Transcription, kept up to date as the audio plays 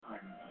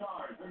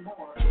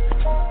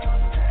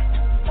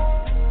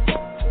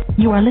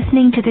You are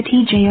listening to the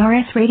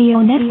TJRS Radio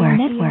Network.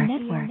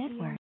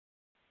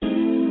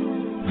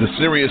 The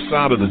Serious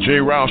Side of the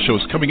J-Rouse Show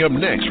is coming up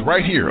next,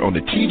 right here on the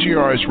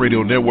TJRS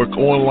Radio Network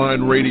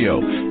online radio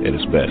at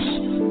its best.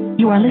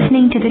 You are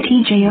listening to the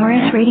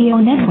TJRS Radio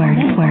Network.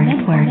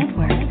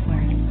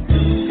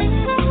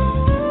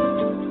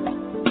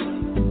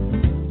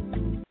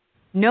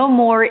 No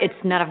more, it's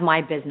none of my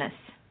business.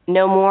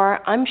 No more,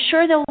 I'm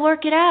sure they'll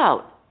work it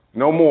out.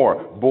 No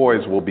more,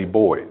 boys will be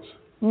boys.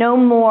 No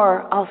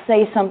more, I'll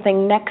say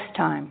something next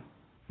time.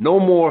 No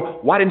more,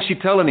 why didn't she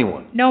tell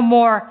anyone? No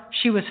more,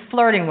 she was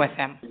flirting with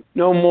him.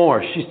 No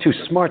more, she's too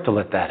smart to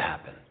let that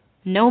happen.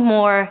 No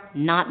more,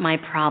 not my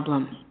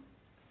problem.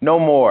 No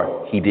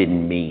more, he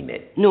didn't mean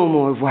it. No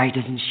more, why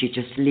doesn't she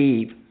just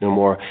leave? No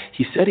more,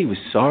 he said he was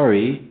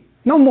sorry.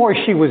 No more,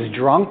 she was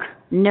drunk.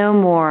 No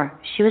more,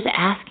 she was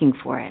asking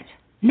for it.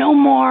 No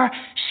more,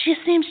 she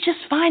seems just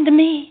fine to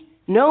me.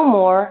 No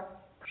more,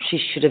 she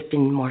should have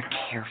been more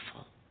careful.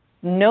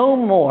 No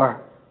more,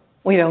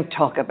 we don't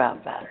talk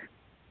about that.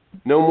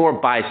 No more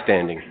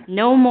bystanding.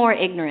 No more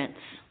ignorance.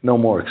 No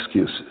more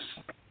excuses.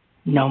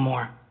 No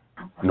more.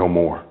 No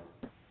more.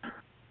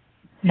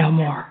 No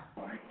more.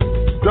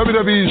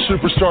 WWE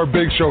Superstar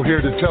Big Show here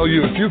to tell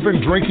you if you've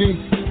been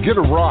drinking, get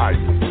a ride,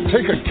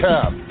 take a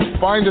cab,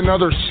 find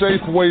another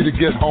safe way to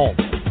get home.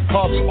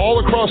 Cops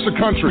all across the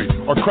country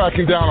are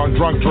cracking down on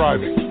drunk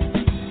driving.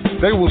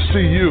 They will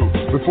see you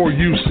before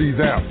you see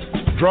them.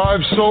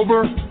 Drive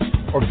sober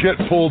or get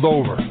pulled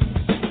over.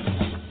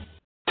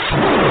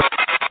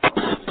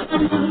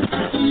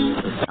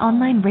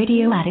 Online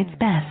radio at its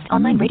best.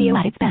 Online radio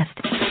at its best.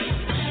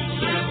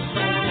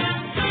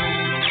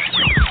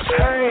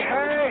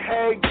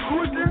 Hey,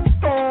 guten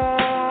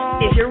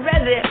Tag. If you're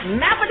resident,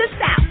 map of the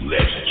South.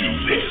 Let's do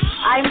this.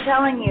 I'm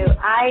telling you,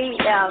 I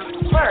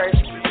am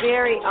first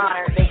very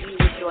honored that you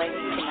would join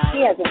me tonight.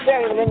 He has a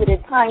very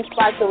limited time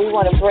slot, so we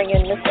want to bring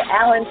in Mr.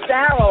 Alan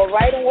Farrell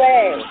right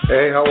away.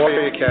 Hey, how are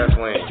you,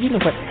 Kathleen? You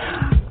know what?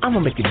 I'm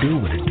going to make it do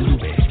what it do,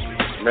 baby.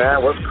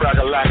 Man, what's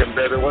crack-a-lackin',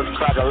 baby? What's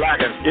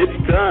crack-a-lackin'? It's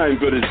time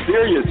for the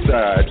serious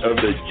side of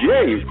the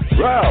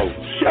J-Rouse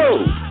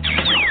Show.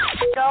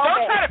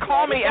 Don't try to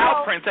call me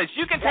out, Princess.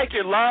 You can take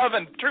your love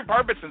and true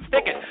purpose and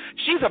stick it.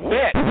 She's a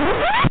bitch.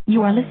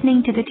 You are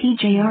listening to the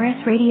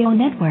TJRS Radio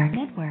Network.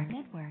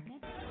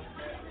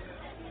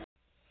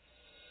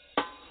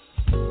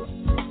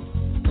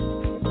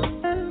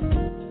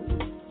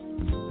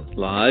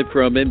 Live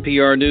from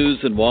NPR News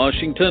in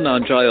Washington,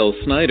 I'm Giles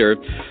Snyder.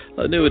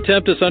 A new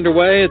attempt is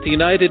underway at the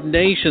United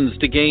Nations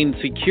to gain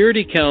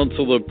Security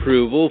Council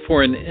approval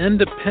for an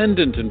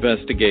independent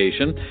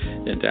investigation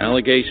into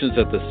allegations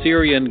that the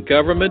Syrian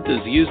government is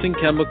using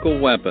chemical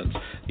weapons.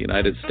 The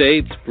United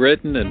States,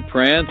 Britain, and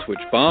France, which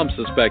bombed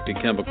suspected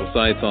chemical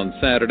sites on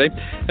Saturday,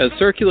 has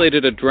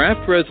circulated a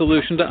draft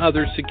resolution to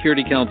other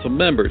Security Council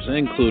members,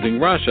 including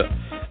Russia.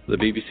 The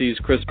BBC's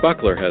Chris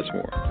Buckler has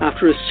more.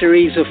 After a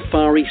series of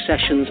fiery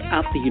sessions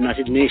at the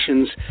United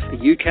Nations, the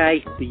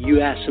UK, the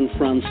US and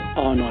France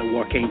are now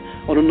working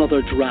on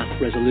another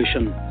draft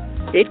resolution.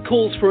 It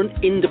calls for an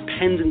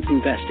independent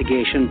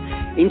investigation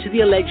into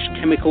the alleged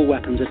chemical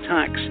weapons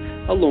attacks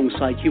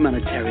alongside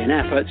humanitarian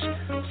efforts,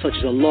 such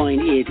as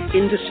allowing aid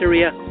into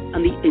Syria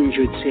and the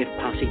injured safe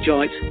passage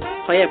out.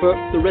 However,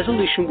 the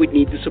resolution would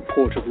need the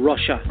support of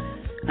Russia,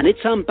 and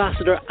its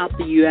ambassador at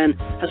the UN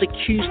has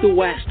accused the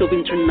West of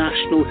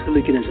international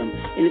hooliganism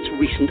in its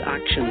recent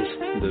actions.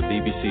 The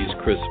BBC's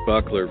Chris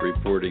Buckler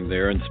reporting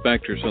there.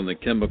 Inspectors on the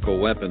chemical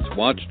weapons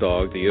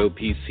watchdog, the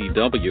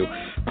OPCW,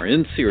 are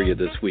in Syria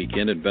this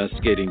weekend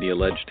investigating the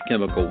alleged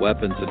chemical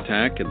weapons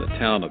attack in the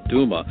town of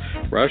Douma.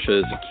 Russia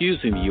is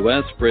accusing the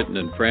U.S., Britain,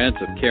 and France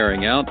of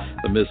carrying out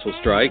the missile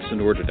strikes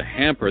in order to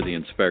hamper the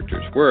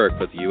inspectors' work,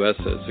 but the U.S.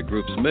 says the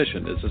group's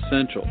mission is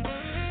essential.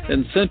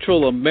 In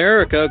Central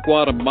America,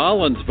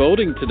 Guatemalans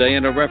voting today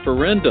in a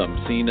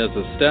referendum seen as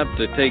a step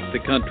to take the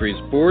country's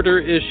border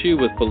issue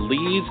with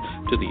Belize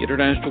to the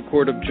International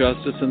Court of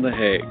Justice in The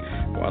Hague.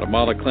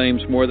 Guatemala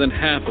claims more than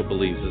half of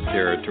Belize's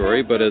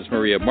territory, but as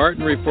Maria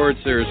Martin reports,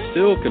 there is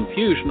still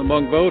confusion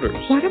among voters.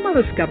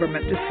 Guatemala's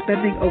government is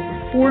spending over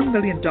 $4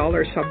 million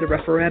on the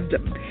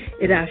referendum.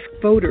 It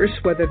asked voters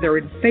whether they're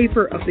in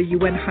favor of the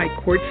UN High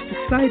Court's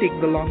deciding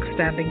the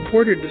long-standing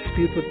border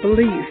dispute with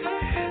Belize.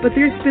 But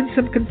there's been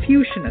some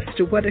confusion as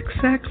to what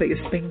exactly is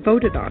being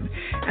voted on,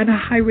 and a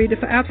high rate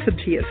of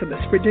absenteeism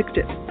is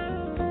predicted.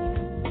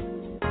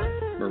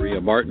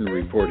 Maria Martin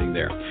reporting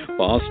there.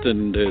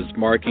 Boston is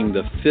marking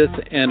the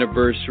 5th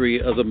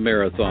anniversary of the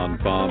marathon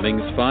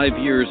bombings. 5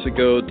 years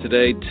ago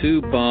today,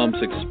 2 bombs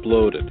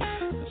exploded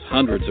as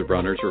hundreds of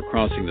runners were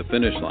crossing the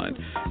finish line.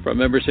 From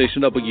member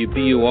station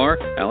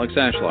WBUR, Alex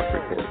Ashlock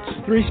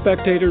reports. 3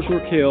 spectators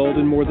were killed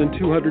and more than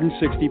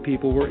 260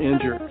 people were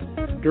injured.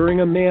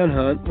 During a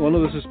manhunt, one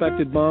of the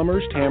suspected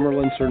bombers,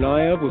 Tamerlan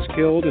Tsarnaev, was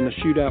killed in a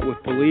shootout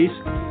with police.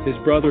 His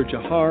brother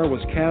Jahar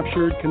was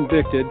captured,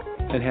 convicted,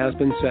 and has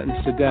been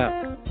sentenced to death.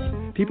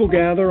 People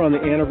gather on the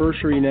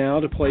anniversary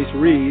now to place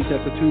wreaths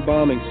at the 2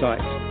 bombing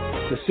sites.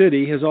 The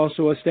city has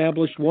also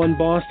established one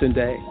Boston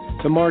Day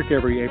to mark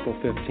every April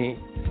 15th.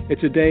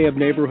 It's a day of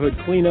neighborhood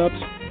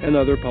cleanups and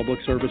other public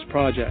service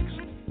projects.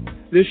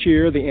 This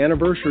year, the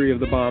anniversary of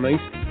the bombings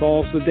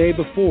falls the day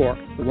before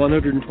the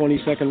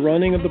 122nd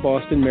running of the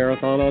Boston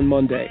Marathon on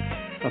Monday.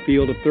 A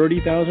field of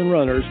 30,000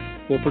 runners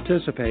will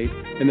participate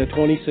in the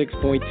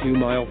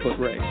 26.2-mile foot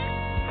race.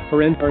 For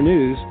NPR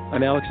News,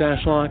 I'm Alex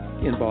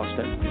Ashlock in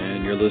Boston.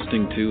 And you're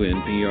listening to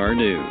NPR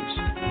News.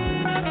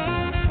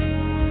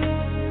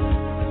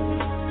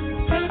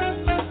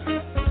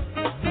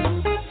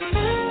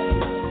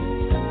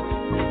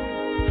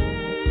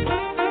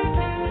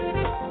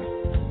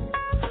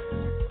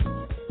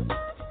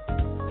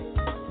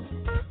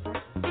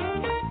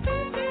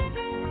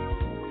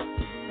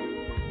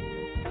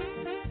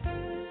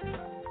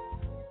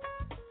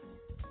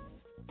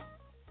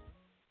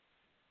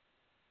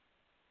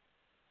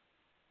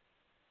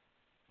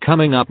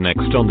 Coming up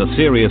next on the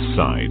serious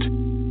side.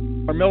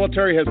 Our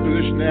military has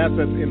positioned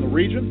assets in the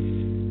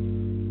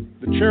region.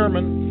 The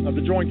chairman of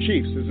the Joint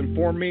Chiefs has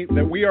informed me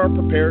that we are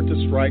prepared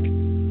to strike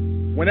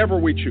whenever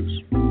we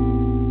choose.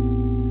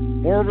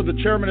 Moreover, the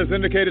chairman has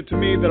indicated to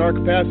me that our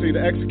capacity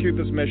to execute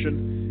this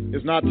mission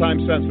is not time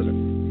sensitive.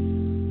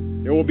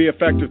 It will be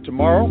effective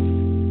tomorrow,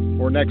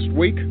 or next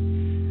week,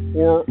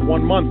 or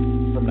 1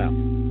 month from now.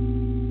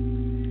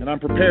 And I'm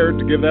prepared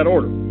to give that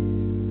order.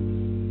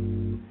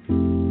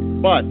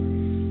 But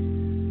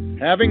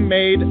having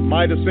made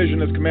my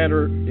decision as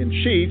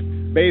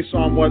Commander-in-Chief based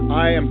on what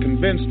I am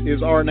convinced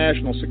is our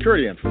national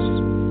security interests,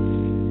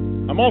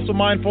 I'm also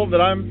mindful that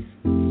I'm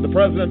the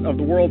President of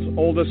the world's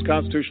oldest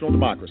constitutional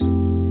democracy.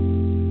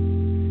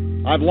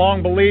 I've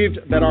long believed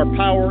that our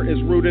power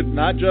is rooted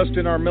not just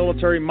in our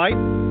military might,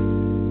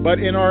 but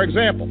in our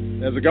example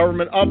as a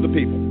government of the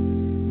people,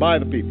 by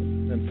the people,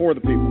 and for the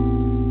people.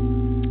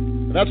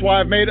 And that's why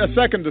I've made a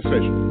second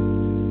decision.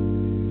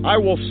 I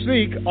will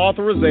seek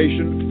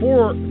authorization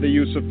for the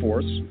use of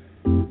force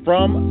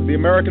from the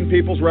American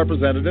people's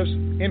representatives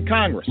in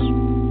Congress.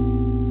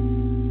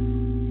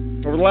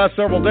 Over the last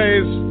several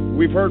days,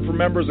 we've heard from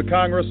members of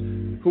Congress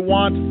who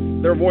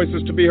want their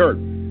voices to be heard.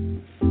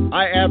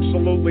 I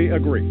absolutely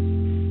agree.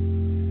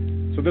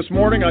 So this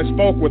morning I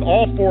spoke with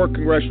all 4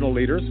 congressional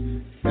leaders,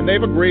 and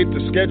they've agreed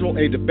to schedule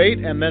a debate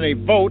and then a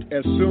vote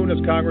as soon as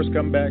Congress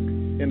come back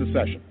into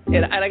session.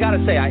 And I got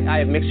to say, I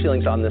have mixed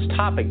feelings on this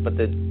topic, but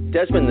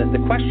Desmond,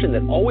 the question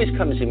that always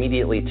comes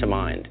immediately to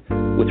mind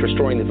with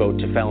restoring the vote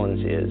to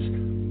felons is,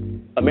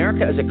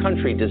 America as a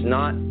country does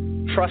not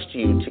trust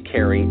you to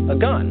carry a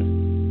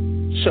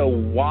gun. So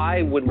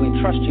why would we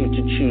trust you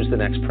to choose the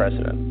next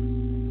president?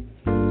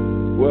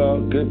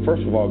 Well,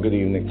 first of all, good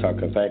evening,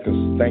 Tucker. Thank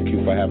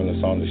you for having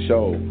us on the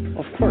show.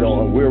 Of course.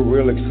 We're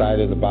real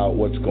excited about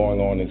what's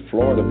going on in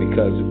Florida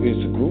because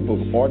it's a group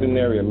of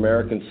ordinary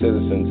American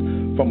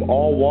citizens from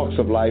all walks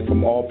of life,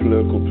 from all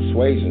political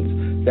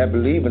persuasions, that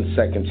believe in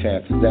second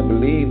chances, that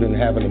believe in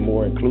having a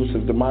more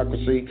inclusive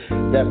democracy,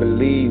 that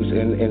believes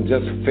in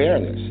just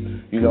fairness.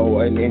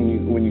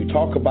 And when you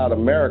talk about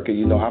America,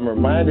 I'm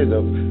reminded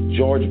of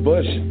George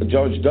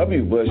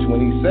W. Bush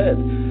when he said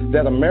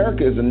that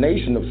America is a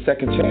nation of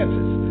second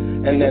chances.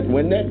 And that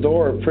when that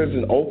door of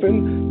prison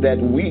opened, that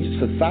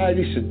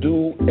society should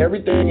do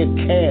everything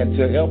it can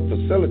to help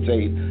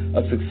facilitate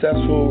a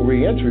successful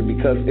reentry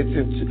because it's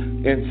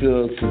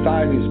into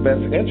society's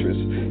best interest.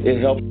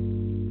 It helps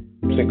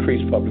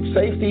increase public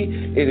safety,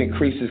 it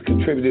increases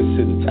contributors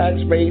to the tax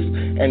base,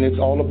 and it's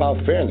all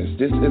about fairness.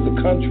 This is a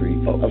country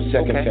of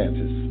second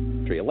chances.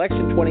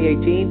 Election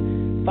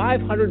 2018,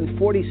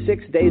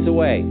 546 days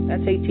away.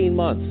 That's 18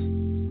 months.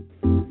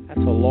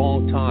 That's a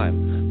long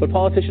time. But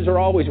politicians are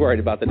always worried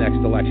about the next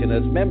election.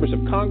 As members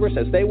of Congress,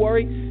 as they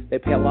worry, they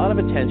pay a lot of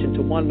attention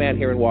to one man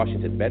here in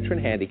Washington,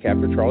 veteran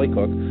handicapper Charlie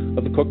Cook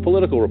of the Cook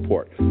Political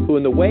Report, who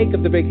in the wake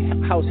of the big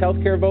House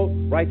health care vote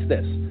writes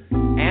this: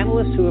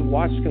 analysts who have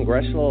watched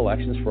congressional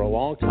elections for a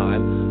long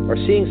time are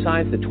seeing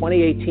signs that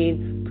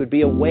 2018 could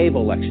be a wave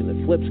election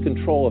that flips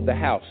control of the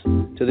House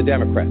to the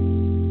Democrats.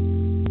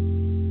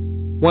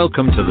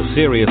 Welcome to the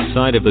serious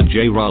side of the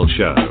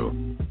J-Ril-Show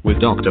with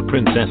Dr.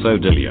 Princess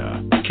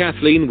Odilia,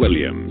 Kathleen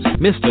Williams,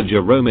 Mr.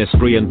 Jerome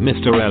Esprit, and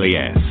Mr.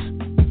 Elias.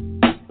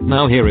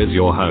 Now here is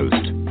your host,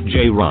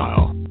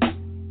 J-Ril.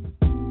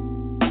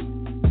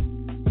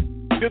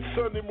 Good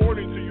Sunday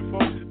morning to you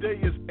folks. Today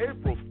is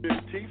April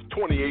 15th,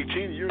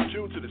 2018. You're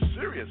tuned to the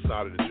serious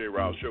side of the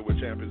J-Ril Show, which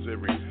happens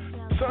every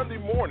Sunday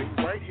morning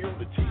right here on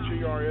the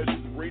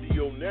TJRS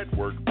Radio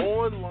Network,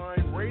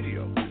 online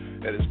radio.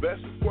 At its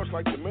best, of course,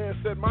 like the man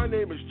said, my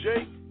name is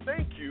Jay.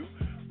 Thank you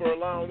for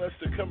allowing us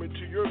to come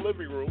into your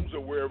living rooms or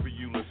wherever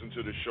you listen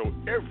to the show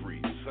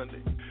every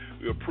Sunday.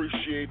 We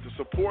appreciate the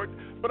support,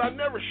 but I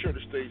never share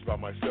the stage by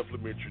myself.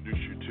 Let me introduce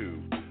you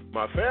to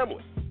my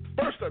family.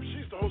 First up,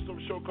 she's the host of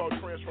a show called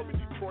Transforming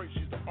Detroit.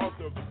 She's the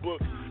author of the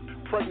book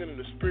Pregnant in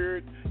the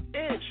Spirit,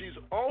 and she's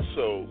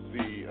also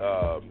the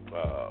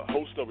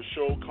host of a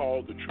show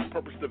called the True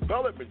Purpose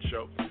Development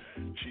Show.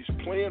 She's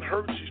playing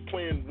hurt, she's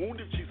playing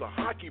wounded, she's a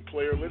hockey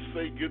player. Let's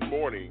say good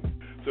morning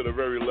to the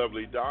very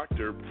lovely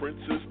Dr.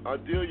 Princess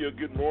Odilia.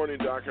 Good morning,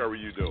 Doc. How are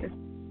you doing?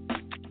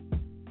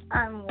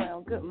 I'm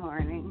well. Good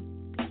morning.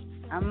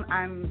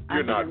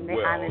 You're not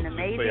well. I'm an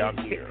amazing say I'm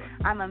here.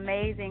 I'm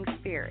amazing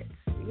spirits.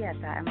 Yes,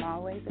 I'm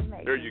always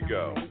amazing. There you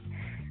go.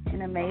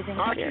 An amazing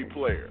hockey spirit.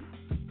 player.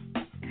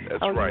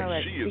 That's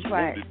right. She is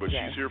wounded, but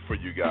she's here for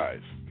you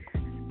guys.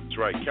 That's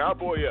right.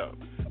 Cowboy up.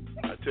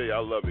 I tell you, I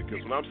love it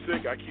because when I'm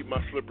sick, I keep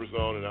my slippers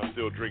on and I'm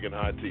still drinking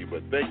hot tea.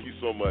 But thank you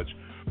so much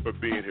for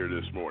being here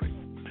this morning.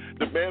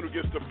 The man who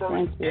gets the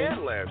first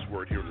and last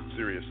word here on the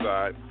Serious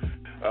Side.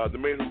 The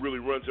man who really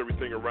runs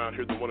everything around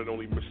here, the one and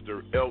only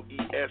Mr.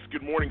 L.E.S.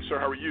 Good morning, sir.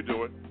 How are you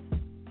doing?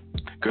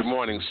 Good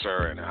morning,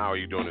 sir. And how are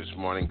you doing this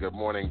morning? Good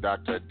morning,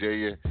 Dr.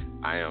 Adelia.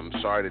 I am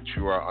sorry that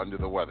you are under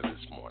the weather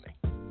this morning.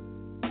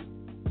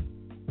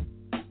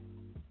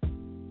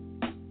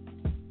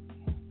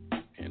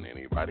 Can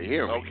anybody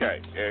hear me?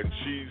 Okay. And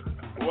she's,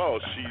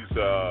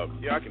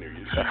 yeah, I can hear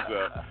you.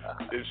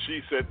 And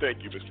she said,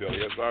 thank you, Miss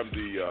Elias. I'm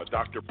the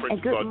Dr.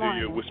 Princess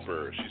Adelia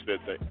Whisperer. She said,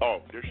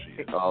 there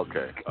she is.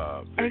 Okay.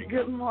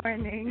 Good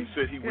morning. He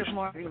said he wished. Good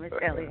morning, Miss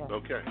Elias.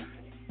 Okay.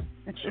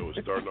 So it's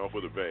starting off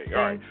with a bang.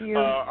 All right. Thank you.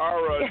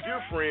 Our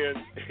dear friend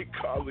and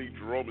colleague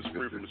Jerome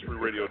Espree from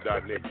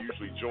SpreeRadio.net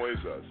usually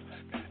joins us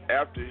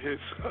after his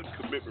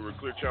commitment with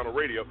Clear Channel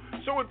Radio.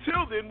 So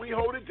until then, we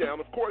hold it down.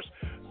 Of course,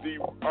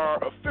 our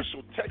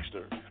official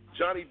texter,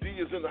 Johnny D,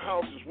 is in the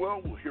house as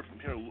well. We'll hear from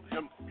him.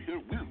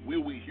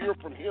 Will we hear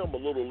from him a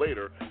little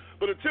later?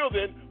 But until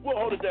then, we'll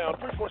hold it down.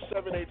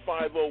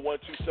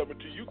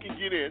 347-850-1272. You can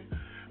get in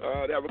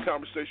to have a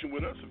conversation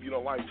with us. If you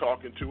don't like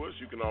talking to us,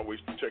 you can always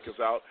check us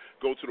out.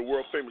 Go to the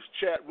world-famous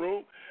chat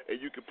room, and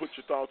you can put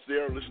your thoughts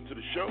there and listen to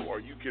the show, or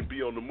you can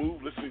be on the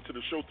move listening to the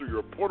show through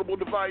your portable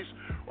device,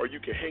 or you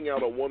can hang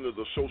out on one of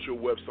the social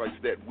websites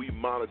that we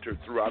monitor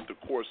throughout the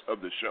course of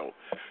the show.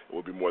 And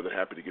we'll be more than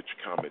happy to get your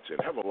comments in.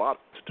 I have a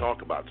lot to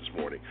talk about this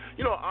morning.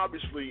 You know,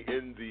 obviously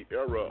in the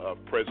era of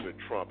President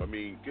Trump, I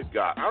mean, good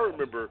God, I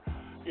remember,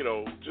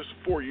 just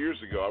 4 years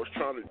ago,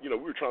 we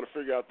were trying to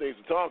figure out things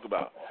to talk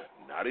about.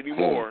 Not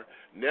anymore.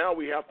 Now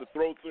we have to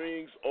throw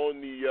things on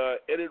the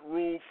edit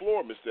room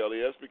floor, Mr.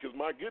 Elias, because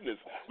my goodness,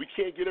 we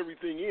can't get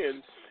everything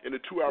in the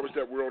 2 hours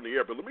that we're on the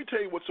air. But let me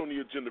tell you what's on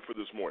the agenda for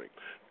this morning.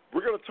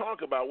 We're going to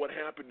talk about what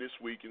happened this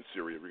week in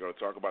Syria. We're going to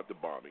talk about the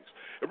bombings.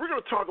 And we're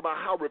going to talk about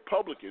how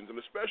Republicans, and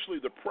especially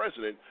the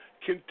president,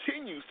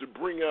 continues to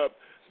bring up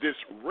this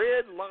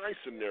red line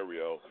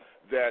scenario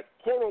that,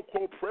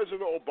 quote-unquote,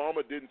 President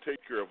Obama didn't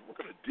take care of. We're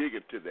going to dig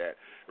into that.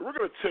 And we're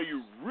going to tell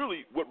you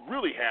what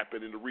really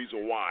happened and the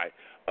reason why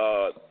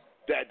the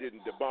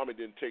bombing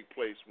didn't take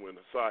place when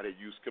Assad had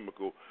used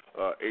chemical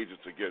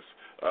agents against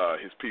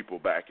his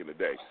people back in the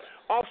day.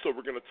 Also,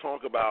 we're going to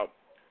talk about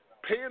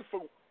paying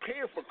for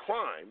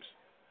crimes,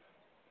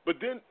 but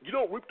then you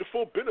don't reap the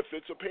full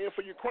benefits of paying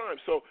for your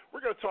crimes. So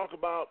we're going to talk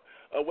about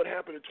what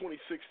happened in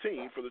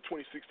 2016 for the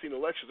 2016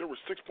 elections. There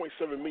were 6.7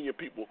 million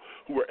people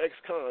who were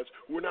ex-cons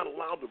who were not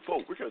allowed to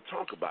vote. We're going to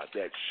talk about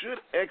that. Should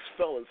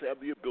ex-felons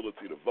have the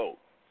ability to vote?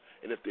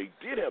 And if they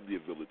did have the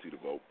ability to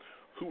vote,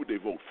 who would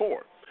they vote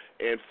for?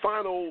 And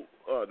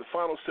the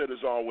final set,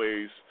 as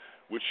always,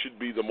 which should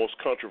be the most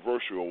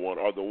controversial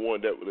one, or the one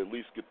that would at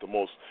least get the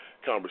most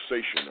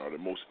conversation or the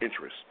most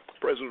interest.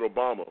 President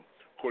Obama,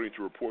 according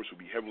to reports, will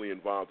be heavily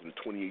involved in the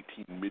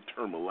 2018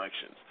 midterm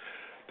elections.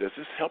 Does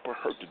this help or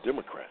hurt the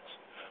Democrats?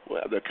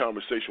 We'll have that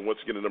conversation once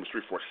again. The number is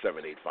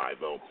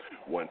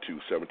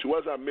 347-850-1272.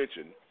 As I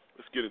mentioned,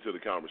 let's get into the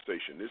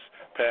conversation. This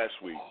past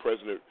week,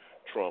 President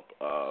Trump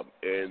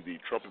and the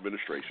Trump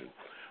administration,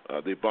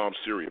 they bombed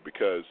Syria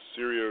because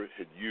Syria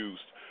had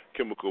used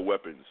chemical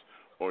weapons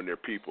on their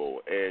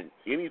people. And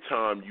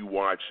anytime you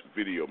watch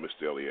video,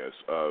 Mr. Elias,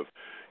 of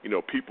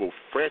people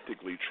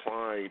frantically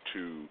trying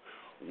to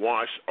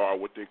wash or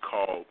what they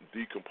call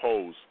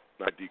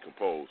not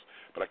decompose,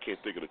 but I can't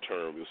think of the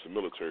term. It's a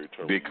military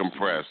term.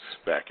 Decompress.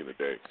 Back in the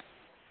day.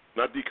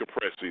 Not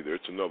decompress either.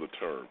 It's another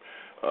term.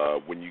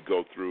 When you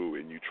go through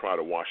and you try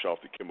to wash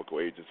off the chemical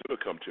agents, it'll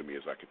come to me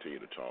as I continue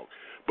to talk.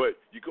 But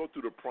you go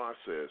through the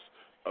process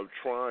of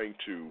trying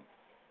to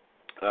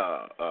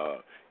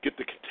get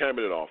the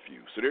contaminant off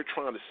you. So they're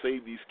trying to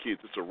save these kids.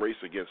 It's a race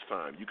against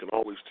time. You can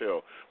always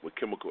tell when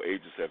chemical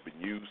agents have been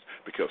used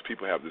because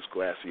people have this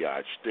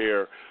glassy-eyed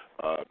stare.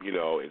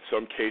 In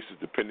some cases,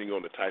 depending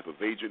on the type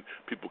of agent,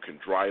 people can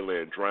dry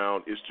land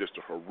drown. It's just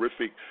a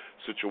horrific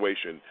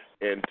situation.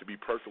 And to be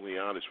perfectly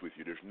honest with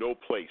you, there's no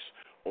place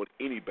on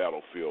any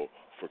battlefield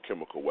for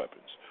chemical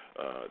weapons.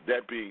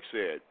 That being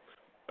said,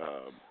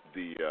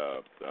 the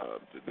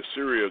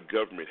Syria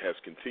government has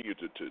continued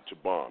to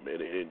bomb and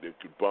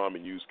to bomb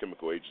and use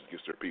chemical agents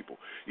against their people.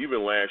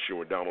 Even last year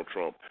when Donald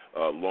Trump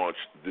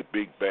launched the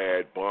big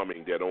bad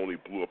bombing that only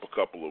blew up a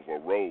couple of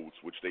roads,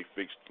 which they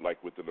fixed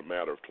like within a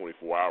matter of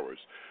 24 hours,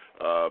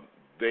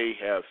 they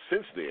have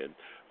since then,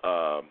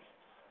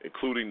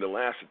 including the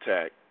last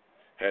attack,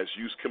 has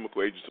used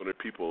chemical agents on their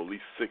people at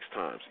least 6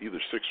 times,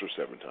 either 6 or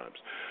 7 times.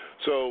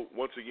 So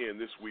once again,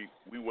 this week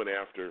we went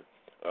after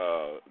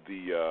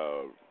the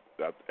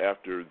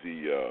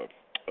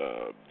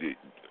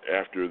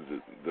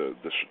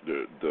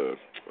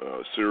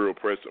serial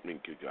president. I mean,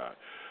 good God,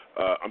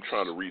 I'm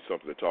trying to read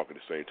something and talk at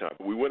the same time.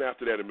 But we went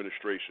after that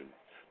administration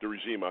the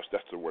regime.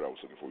 That's the word I was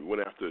looking for. We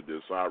went after the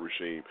Assad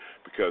regime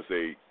because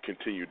they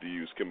continued to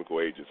use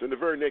chemical agents. And the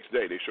very next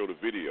day, they showed a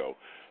video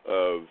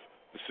of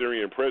the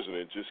Syrian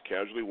president just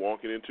casually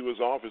walking into his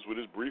office with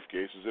his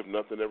briefcase as if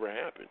nothing ever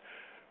happened,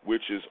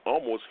 which is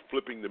almost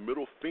flipping the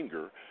middle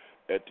finger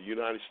at the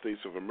United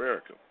States of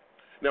America.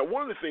 Now,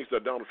 one of the things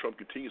that Donald Trump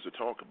continues to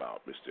talk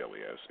about, Mr.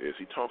 Elias, is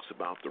he talks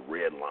about the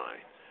red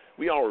line.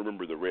 We all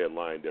remember the red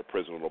line that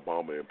President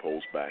Obama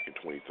imposed back in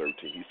 2013.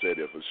 He said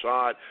if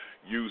Assad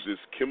uses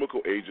chemical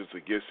agents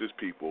against his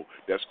people,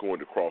 that's going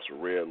to cross a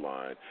red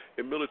line,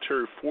 and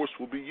military force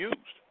will be used.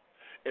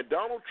 And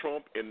Donald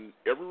Trump and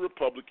every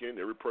Republican,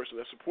 every person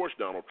that supports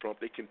Donald Trump,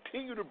 they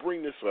continue to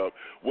bring this up.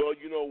 Well,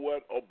 you know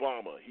what,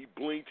 Obama, he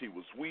blinked, he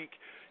was weak,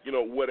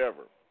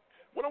 whatever.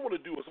 What I want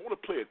to do is I want to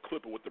play a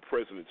clip of what the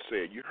president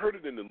said. You heard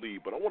it in the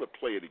lead, but I want to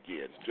play it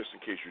again just in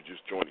case you're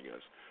just joining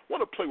us. I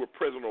want to play what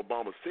President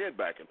Obama said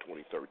back in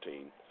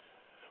 2013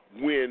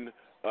 when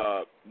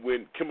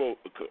chemical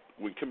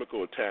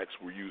attacks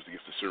were used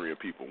against the Syrian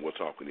people. And we'll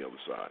talk on the other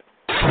side.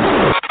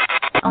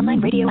 Online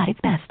radio at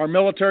its best. Our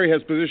military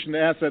has positioned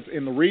assets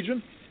in the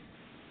region.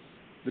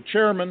 The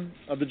chairman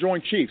of the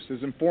Joint Chiefs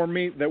has informed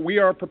me that we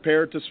are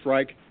prepared to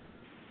strike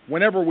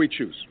whenever we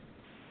choose.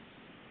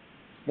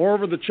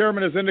 Moreover, the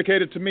chairman has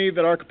indicated to me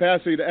that our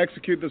capacity to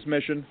execute this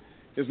mission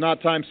is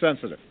not time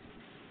sensitive.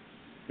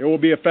 It will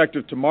be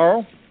effective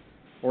tomorrow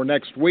or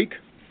next week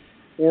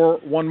or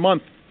 1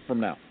 month from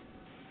now.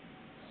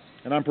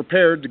 And I'm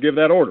prepared to give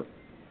that order.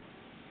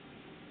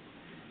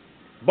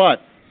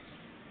 But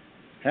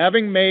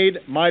having made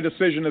my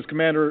decision as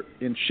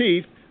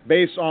Commander-in-Chief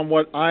based on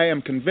what I am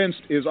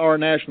convinced is our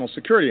national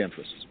security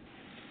interests,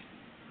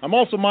 I'm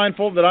also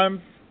mindful that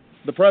I'm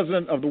the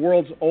president of the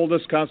world's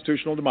oldest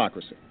constitutional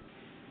democracy.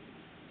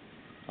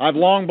 I've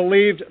long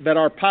believed that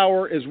our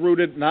power is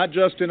rooted not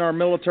just in our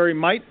military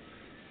might,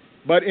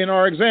 but in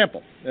our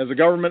example as a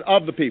government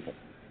of the people,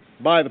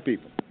 by the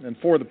people, and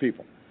for the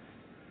people.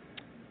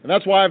 And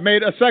that's why I've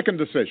made a second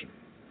decision.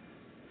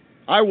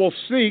 I will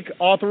seek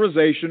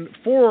authorization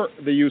for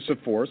the use of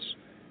force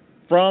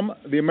from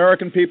the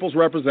American people's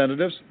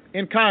representatives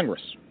in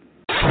Congress.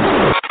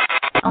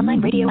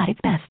 Online radio at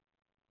its best.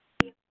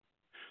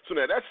 So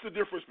now that's the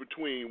difference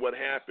between what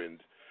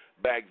happened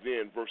back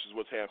then versus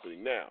what's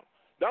happening now.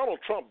 Donald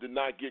Trump did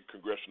not get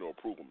congressional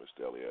approval,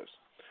 Mr. Elias.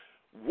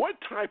 What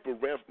type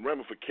of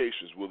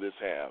ramifications will this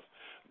have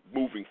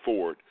moving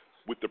forward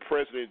with the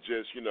president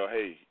just,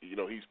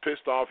 he's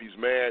pissed off, he's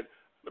mad,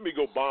 let me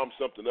go bomb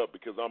something up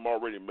because I'm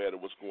already mad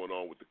at what's going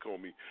on with the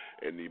Comey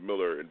and the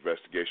Mueller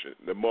investigation.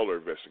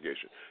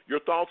 Your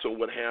thoughts on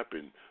what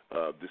happened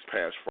this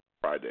past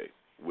Friday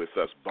with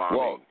us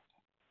bombing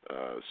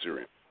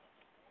Syria?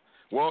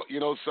 Well,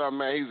 something,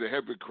 man, he's a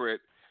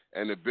hypocrite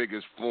and the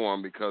biggest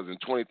form because in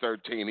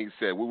 2013 he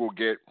said what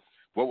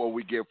will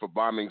we get for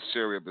bombing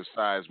Syria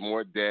besides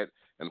more debt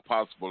and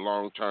possible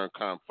long-term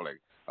conflict?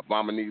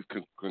 Obama needs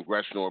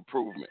congressional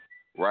approval,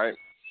 right?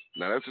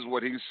 Now this is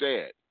what he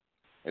said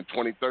in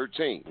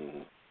 2013.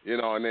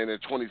 And then in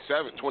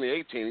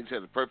 2018 he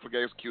said the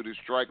perfectly executed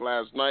strike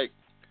last night.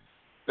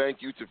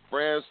 Thank you to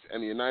France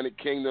and the United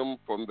Kingdom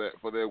for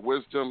their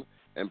wisdom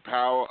and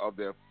power of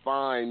their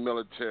fine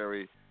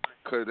military.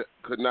 Could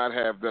not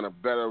have done a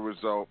better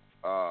result.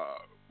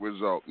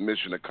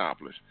 Mission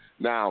accomplished.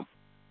 Now,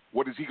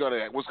 what's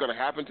going to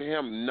happen to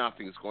him?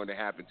 Nothing's going to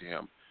happen to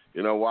him.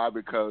 You know why?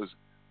 Because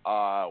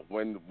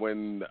when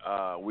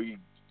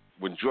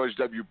George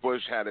W.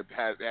 Bush had it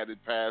passed,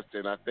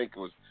 and I think it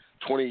was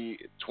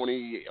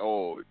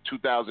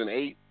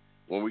 2008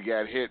 when we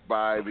got hit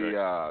by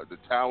the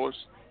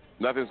towers,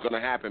 nothing's going to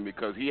happen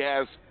because he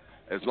has,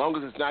 as long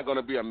as it's not going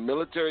to be a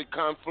military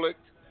conflict,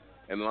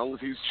 and as long as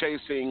he's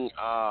chasing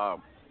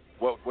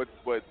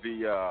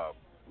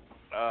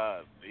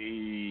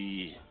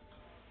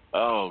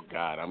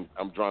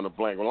I'm drawing a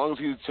blank. As long as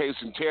he's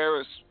chasing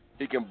terrorists,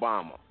 he can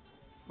bomb them.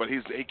 But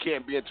he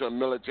can't be into a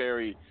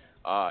military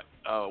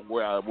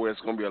where it's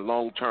going to be a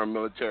long-term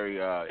military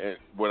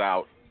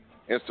without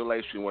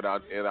installation,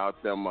 without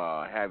him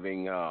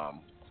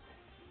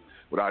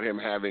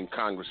having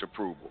Congress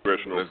approval.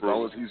 As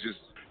long as he's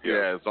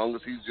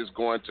just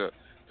going to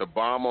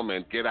bomb them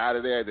and get out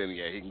of there, then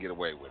he can get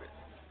away with it.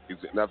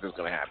 Nothing's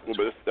going to happen. Well,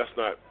 but that's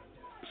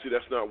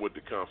not what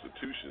the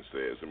Constitution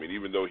says. I mean,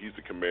 even though he's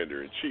the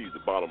commander-in-chief, the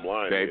bottom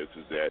line is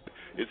that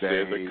it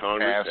says that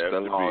Congress has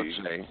to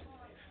be.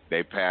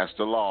 They passed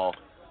the law.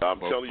 I'm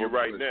telling you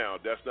right now,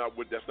 that's not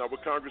what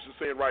Congress is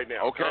saying right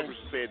now. Okay. Congress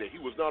is saying that he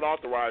was not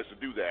authorized to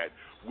do that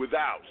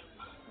without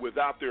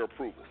their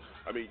approval.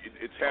 I mean,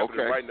 it's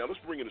happening right now. Let's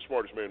bring in the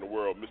smartest man in the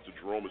world, Mr.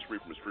 Jerome is free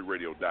from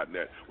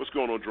HisFreeRadio.net. What's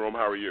going on, Jerome?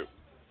 How are you?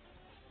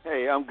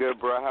 Hey, I'm good,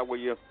 bro. How are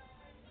you?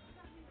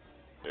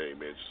 Hey,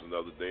 man, just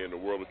another day in the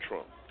world of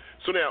Trump.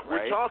 So now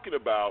we're talking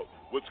about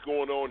what's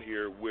going on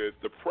here with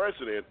the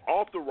president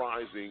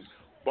authorizing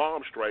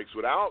bomb strikes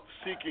without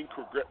seeking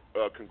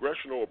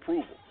congressional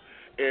approval.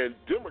 And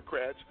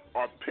Democrats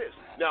are pissed.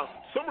 Now,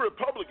 some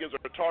Republicans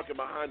are talking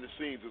behind the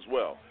scenes as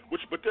well,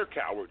 but they're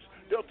cowards.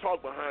 They'll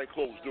talk behind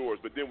closed doors,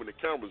 but then when the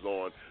camera's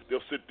on,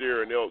 they'll sit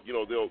there and they'll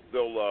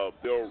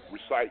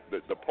recite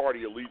the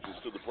party allegiance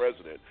to the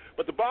president.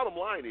 But the bottom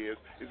line is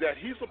that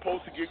he's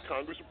supposed to get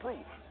Congress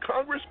approval.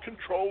 Congress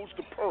controls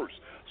the purse.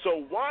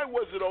 So why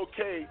was it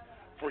okay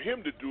for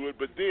him to do it,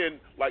 but then,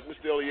 like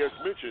Mr. Elias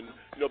mentioned,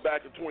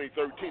 back in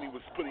 2013, he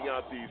was putting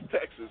out these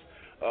texts,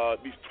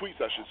 these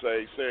tweets, I should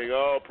say, saying,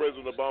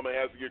 President Obama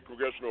has to get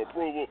congressional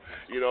approval.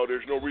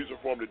 There's no reason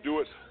for him to do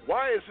it.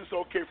 Why is this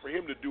okay for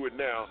him to do it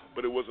now,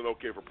 but it wasn't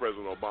okay for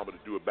President Obama to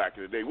do it back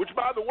in the day? Which,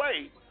 by the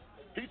way,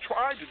 he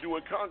tried to do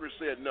it. Congress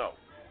said no.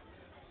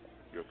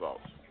 Your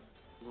thoughts?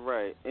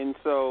 Right. And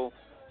so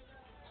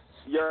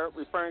you're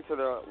referring to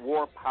the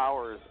War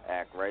Powers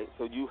Act, right?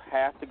 So you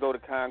have to go to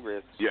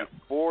Congress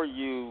before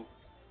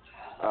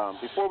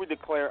we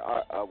declare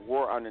a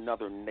war on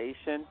another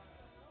nation.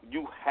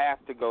 You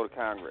have to go to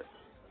Congress,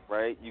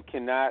 right? You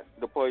cannot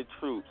deploy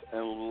troops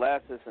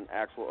unless it's an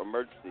actual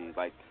emergency,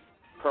 like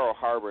Pearl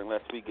Harbor,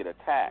 unless we get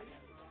attacked.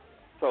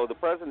 So the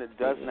president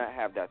does not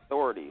have that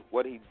authority.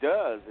 What he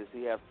does is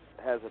he has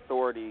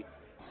authority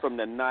from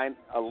the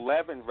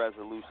 9/11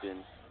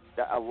 resolution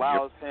that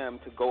allows him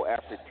to go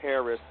after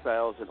terrorist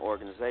cells and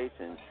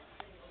organizations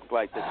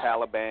like the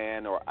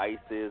Taliban or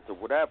ISIS or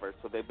whatever.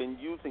 So they've been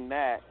using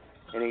that,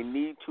 and they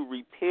need to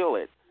repeal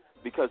it.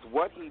 Because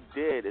what he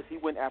did is he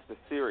went after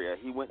Syria.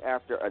 He went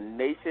after a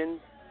nation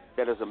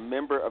that is a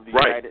member of the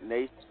United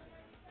Nations.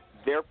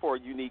 Therefore,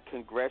 you need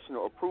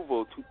congressional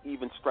approval to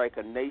even strike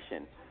a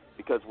nation.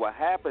 Because what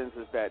happens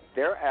is that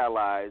their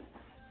allies,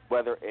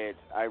 whether it's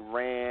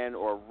Iran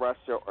or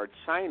Russia or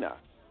China,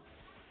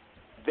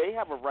 they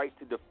have a right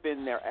to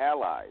defend their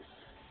allies.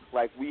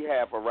 Like we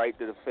have a right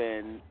to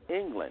defend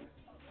England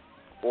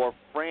or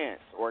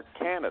France or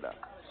Canada,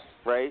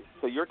 right?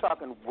 So you're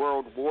talking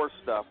World War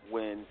stuff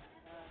when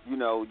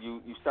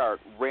you start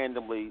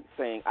randomly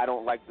saying, I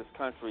don't like this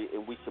country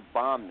and we should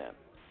bomb them.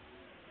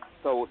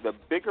 So the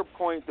bigger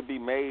point to be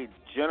made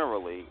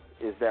generally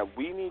is that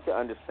we need to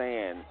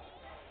understand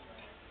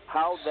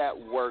how that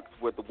works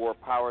with the War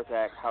Powers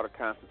Act, how the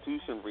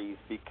Constitution reads,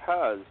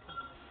 because,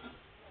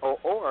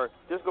 or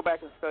just go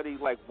back and study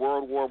like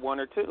World War I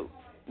or II.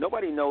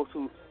 Nobody knows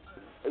who,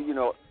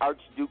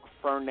 Archduke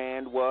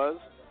Ferdinand was.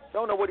 They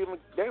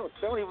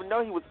don't even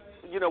know he was,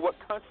 what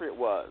country it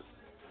was.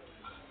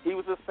 He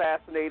was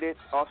assassinated,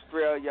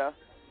 Austria.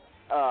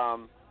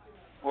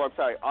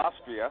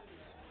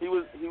 He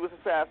was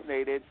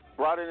assassinated,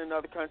 brought in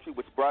another country,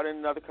 which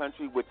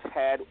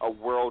had a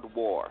world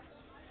war.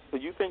 So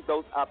you think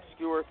those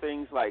obscure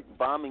things like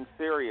bombing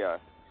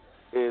Syria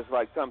is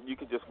like something you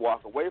could just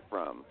walk away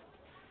from?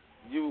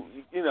 You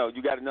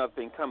got another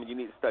thing coming. You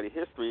need to study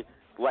history,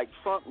 like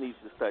Trump needs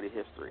to study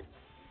history.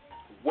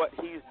 What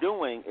he's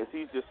doing is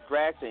he's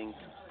distracting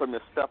from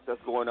the stuff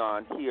that's going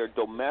on here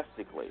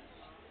domestically.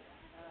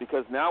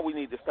 Because now we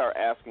need to start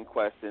asking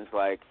questions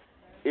like,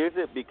 is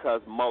it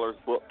because Mueller's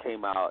book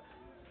came out?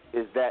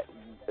 Is that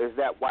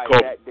why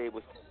that day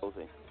was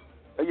chosen?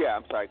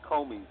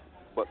 Comey's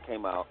book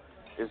came out.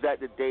 Was that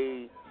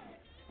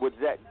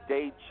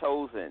day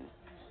chosen?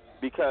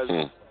 Because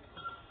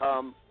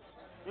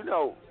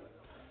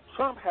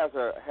Trump has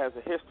a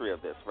history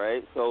of this,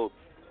 right? So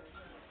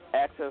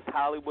Access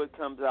Hollywood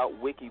comes out,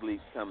 WikiLeaks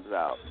comes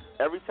out.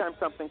 Every time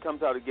something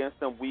comes out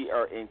against them, we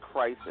are in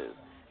crisis.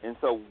 And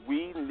so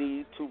we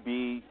need to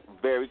be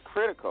very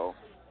critical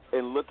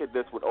and look at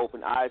this with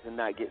open eyes and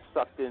not get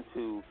sucked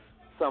into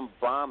some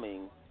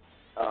bombing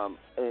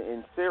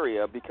in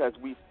Syria because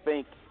we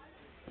think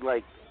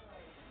like,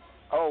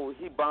 oh,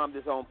 he bombed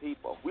his own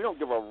people. We don't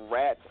give a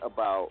rat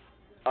about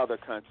other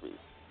countries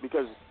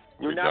because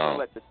you're not going to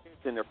let the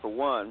troops in there, for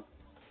one.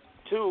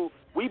 Two,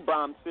 we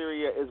bombed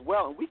Syria as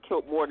well, and we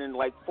killed more than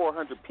like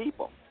 400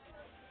 people.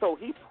 So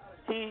his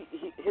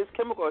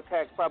chemical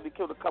attacks probably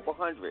killed a couple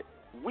hundred.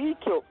 We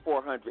killed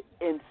 400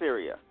 in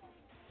Syria.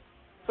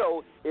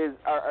 So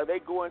are they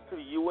going to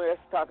the U.S.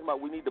 talking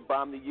about we need to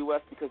bomb the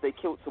U.S. because they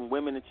killed some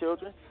women and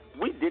children?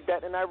 We did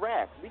that in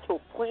Iraq. We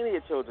killed plenty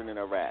of children in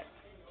Iraq.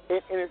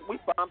 And we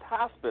bombed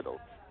hospitals.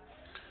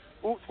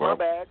 Oops, my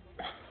bad.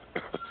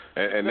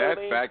 And that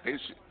fact,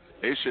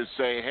 they should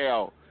say,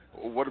 hell,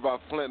 what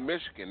about Flint,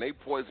 Michigan? They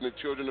poisoned the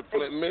children of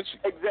Flint, Michigan.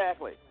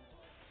 Exactly.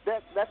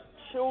 That's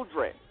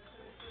children.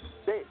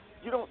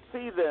 You don't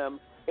see them.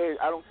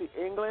 I don't see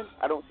England.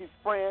 I don't see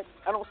France.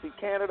 I don't see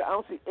Canada. I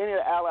don't see any of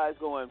the allies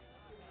going,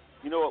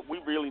 you know what, we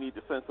really need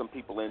to send some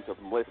people into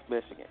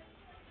Michigan.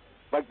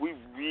 Like, we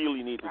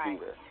really need to do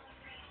this.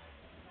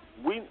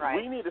 We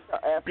need to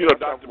start asking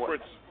more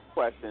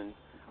questions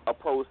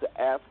opposed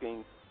to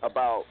asking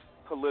about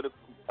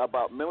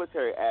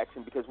military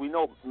action, because we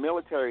know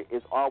military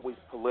is always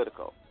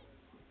political.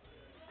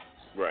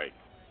 Right.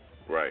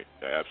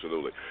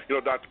 Absolutely.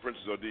 Dr.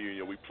 Princess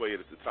Odilia, we played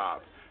at the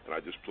top, and I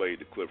just played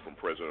the clip from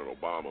President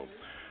Obama.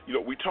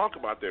 We talk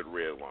about that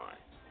red line.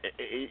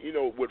 you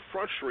know, what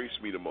frustrates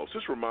me the most,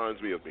 this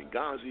reminds me of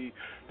Benghazi.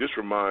 This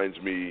reminds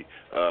me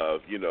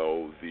of, you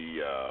know,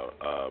 the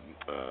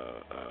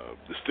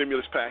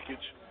stimulus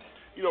package.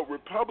 You know,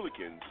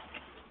 Republicans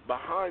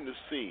behind the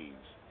scenes,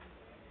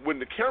 when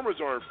the cameras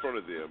are in front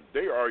of them,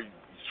 they are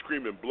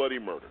screaming bloody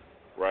murder,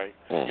 right?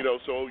 You know,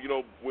 so, you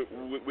know,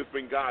 with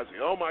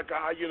Benghazi, oh, my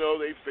God, you know,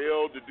 they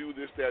failed to do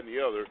this, that, and the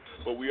other.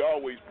 But we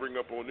always bring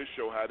up on this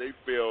show how they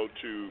failed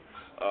to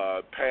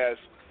pass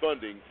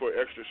funding for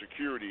extra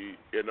security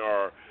in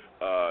our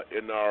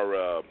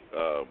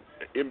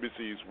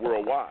embassies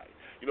worldwide.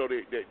 You know,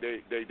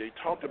 they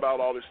talked about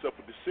all this stuff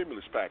with the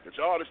stimulus package.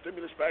 Oh, the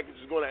stimulus package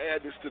is going to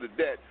add this to the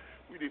debt.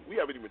 We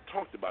haven't even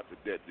talked about the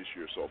debt this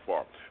year so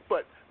far.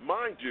 But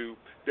mind you,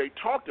 they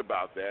talked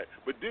about that,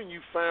 but then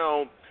you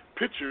found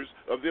pictures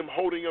of them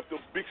holding up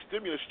those big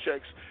stimulus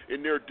checks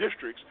in their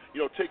districts, you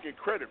know, taking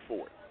credit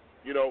for it.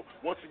 You know,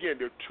 once again,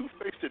 they're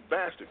two-faced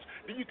bastards.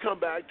 Then you come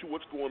back to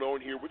what's going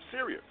on here with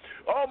Syria.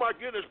 Oh, my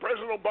goodness,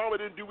 President Obama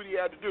didn't do what he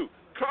had to do.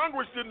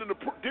 Congress didn't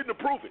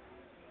approve it.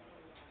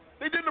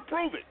 They didn't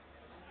approve it.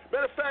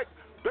 Matter of fact,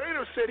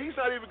 Boehner said he's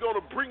not even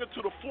going to bring it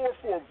to the floor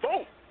for a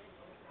vote.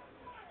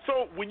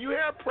 So when you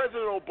have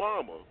President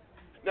Obama,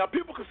 now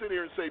people can sit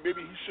here and say maybe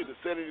he shouldn't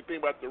have said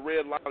anything about the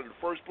red line in the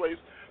first place,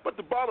 but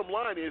the bottom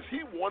line is he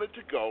wanted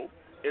to go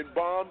and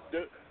bomb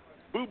the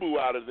boo-boo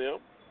out of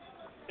them,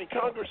 and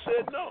Congress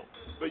said no.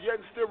 But yet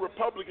and still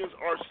Republicans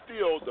are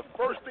still, the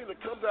first thing that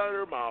comes out of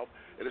their mouth,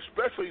 and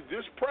especially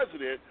this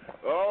president,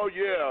 oh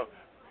yeah,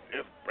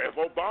 if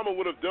Obama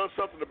would have done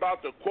something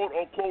about the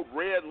quote-unquote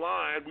red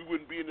line, we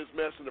wouldn't be in this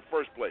mess in the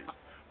first place.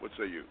 What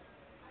say you?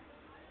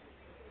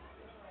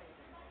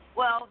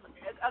 Well,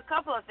 a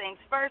couple of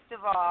things. First of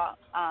all,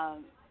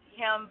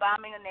 him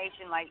bombing a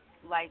nation like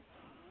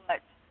what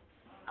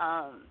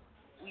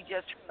we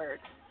just heard.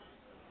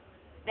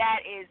 That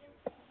is,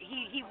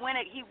 he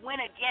went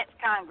against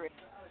Congress.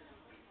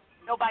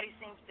 Nobody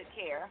seems to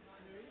care.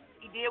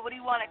 He did what he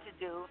wanted to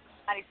do.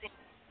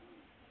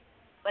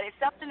 But it's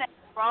something that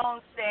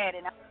Ron said,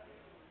 and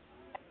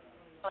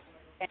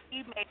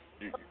he made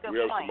a good we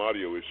have point. some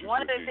audio issues.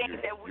 One of the things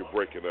that you're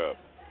breaking up.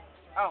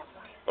 Oh.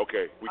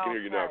 Okay, we can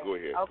hear you now. Go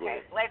ahead.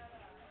 Okay,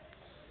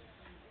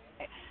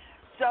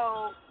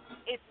 so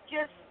it's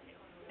just,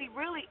 we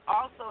really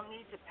also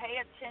need to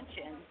pay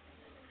attention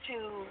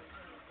to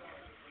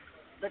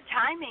the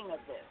timing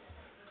of this.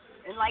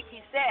 And like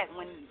he said,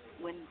 when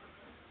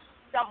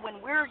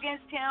we're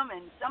against him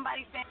and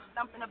somebody saying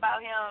something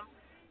about him,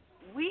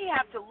 we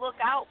have to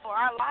look out for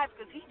our lives,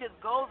 because he just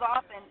goes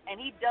off and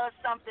he does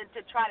something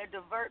to try to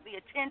divert the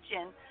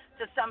attention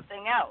to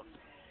something else.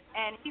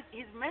 And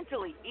he's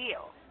mentally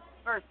ill.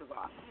 First of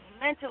all,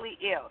 mentally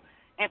ill.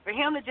 And for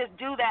him to just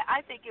do that,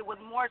 I think it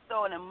was more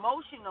so an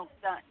emotional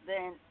stunt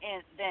than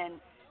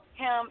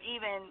him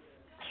even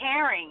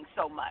caring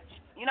so much.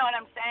 You know what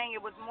I'm saying?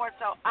 It was more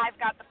so, I've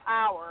got the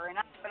power and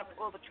I'm going to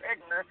pull the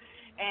trigger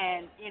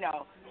and, you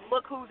know,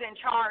 look who's in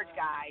charge,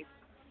 guys.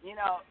 You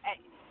know,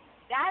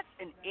 that's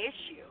an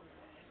issue.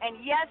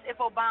 And yes,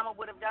 if Obama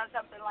would have done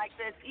something like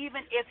this,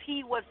 even if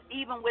he was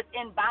even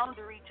within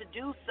boundary to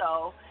do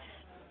so,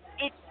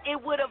 it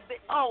would have been,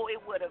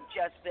 it would have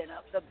just been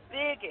the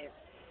biggest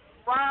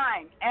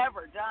crime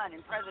ever done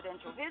in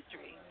presidential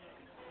history.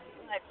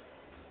 But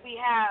we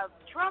have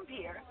Trump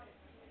here,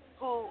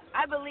 who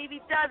I believe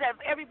he does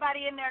have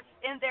everybody in there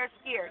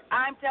scared.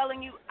 I'm telling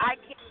you, I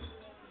can't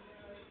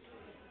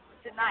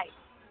tonight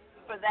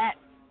for that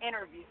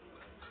interview.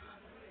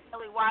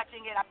 Really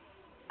watching it,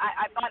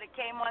 I thought it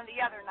came on the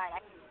other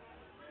night.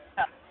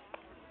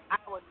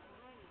 I was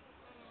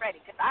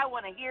ready because I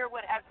want to hear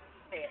what has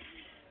said.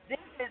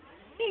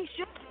 He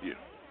should. Yeah.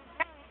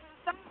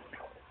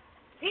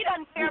 He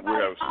doesn't care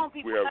about his own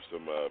people. We have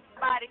some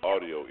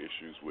audio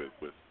issues with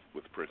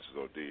Princess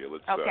Odia.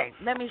 Let's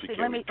let me see.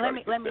 Let me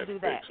do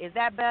that. Is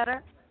that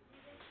better?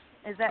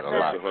 Is that better?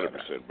 That's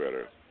 100%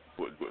 better.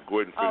 Go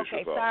ahead and finish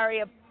your thought.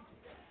 Sorry.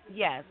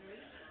 Yes.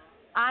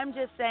 I'm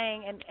just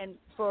saying, and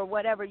for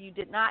whatever you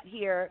did not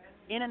hear,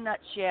 in a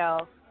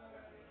nutshell,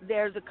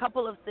 there's a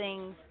couple of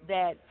things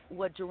that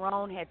what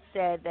Jerome had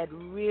said that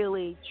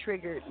really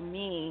triggered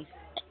me.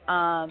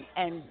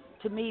 And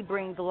to me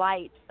brings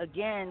light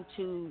again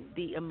to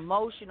the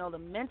emotional, the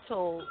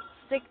mental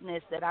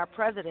sickness that our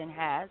president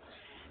has.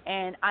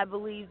 And I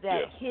believe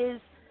that his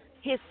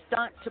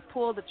stunt to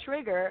pull the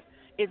trigger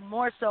is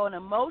more so an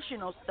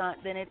emotional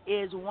stunt than it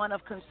is one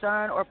of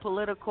concern or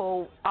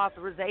political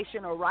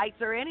authorization or rights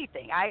or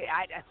anything.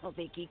 I don't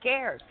think he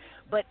cares.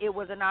 But it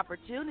was an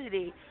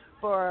opportunity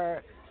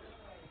for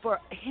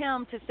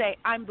him to say,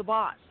 I'm the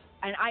boss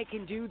and I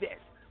can do this.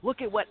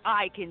 Look at what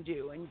I can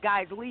do, and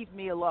guys, leave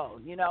me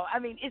alone. You know, I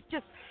mean, it's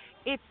just,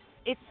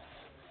 it's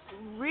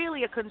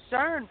really a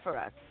concern for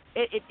us.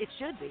 It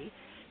should be.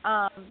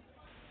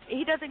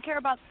 He doesn't care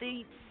about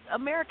the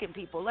American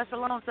people, let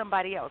alone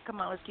somebody else. Come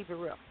on, let's keep it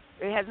real.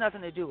 It has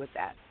nothing to do with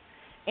that.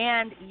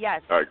 And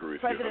yes, I agree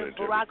with President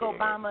Barack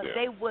Obama,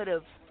 they would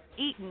have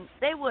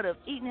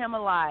eaten him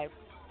alive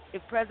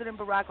if President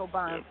Barack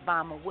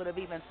Obama would have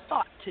even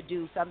thought to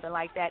do something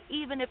like that,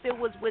 even if it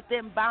was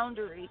within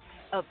boundary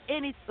of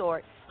any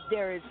sort,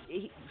 they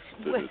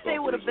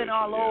would have been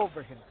all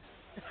over him.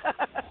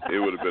 It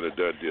would have been a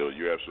done deal.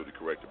 You're absolutely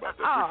correct about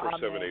that.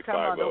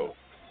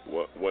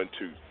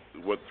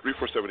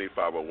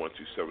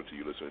 347-850-1272.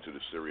 You're listening to the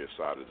Syria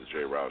Side of the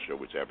J. Riles Show,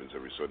 which happens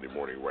every Sunday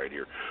morning right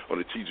here on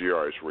the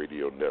TJRS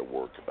Radio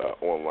Network,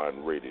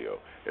 online radio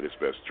at its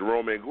best.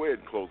 Jerome, man, go ahead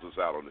and close us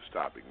out on this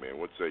topic, man.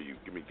 What say you?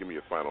 Give me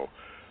a final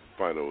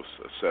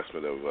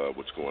assessment of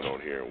what's going on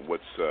here.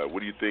 What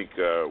do you think?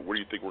 Where do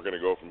you think we're going to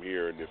go from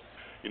here? And if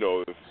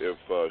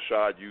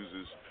Shad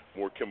uses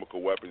more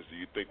chemical weapons, do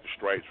you think the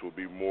strikes will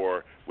be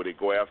more? Would they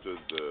go after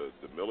the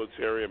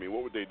military? I mean,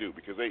 what would they do?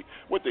 Because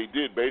what they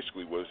did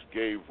basically was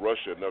gave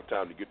Russia enough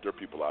time to get their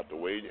people out the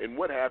way. And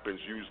what happens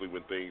usually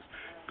when things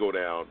go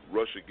down?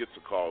 Russia gets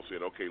a call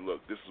saying, "Okay,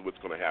 look, this is what's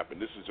going to happen.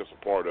 This is just a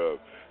part of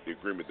the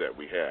agreement that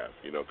we have."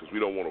 Because we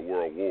don't want a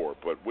world war.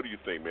 But what do you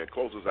think, man?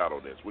 Close us out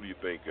on this. What do you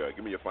think?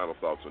 Give me your final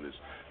thoughts on this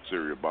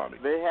Syria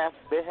bombing. They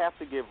have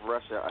to give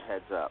Russia a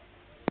heads up,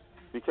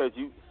 because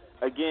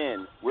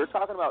again, we're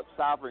talking about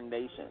sovereign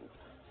nations,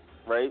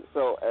 right?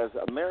 So as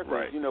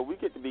Americans, we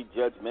get to be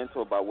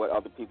judgmental about what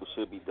other people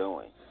should be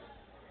doing,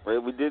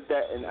 right? We did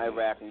that in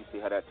Iraq, and you see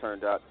how that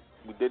turned out.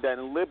 We did that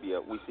in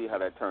Libya. We see how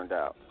that turned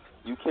out.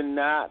 You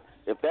cannot,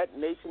 if that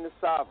nation is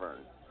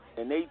sovereign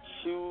and they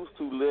choose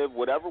to live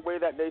whatever way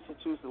that nation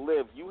chooses to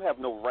live, you have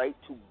no right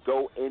to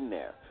go in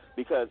there.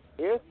 Because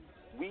if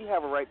we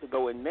have a right to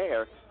go in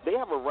there, they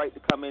have a right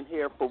to come in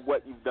here for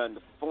what you've done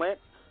to Flint,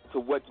 to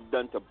what you've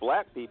done to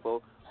black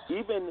people,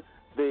 even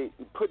the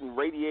putting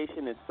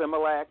radiation in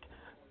Similac,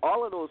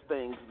 all of those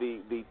things,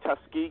 the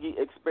Tuskegee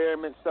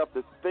experiment stuff,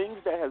 the things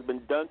that has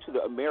been done to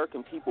the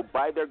American people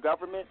by their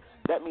government,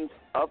 that means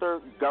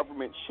other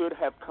governments should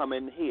have come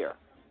in here.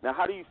 Now,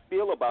 how do you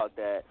feel about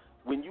that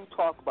when you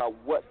talk about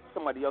what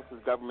somebody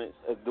else's government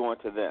is doing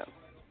to them?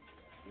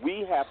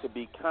 We have to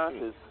be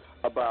conscious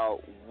about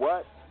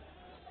what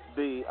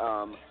the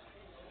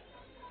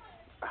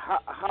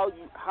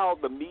how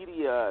the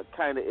media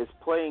kind of is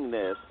playing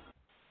this.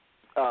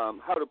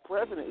 How the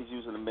president is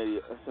using the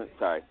media.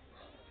 Sorry,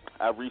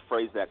 I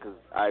rephrase that because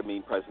I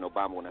mean President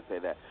Obama when I say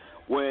that.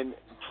 When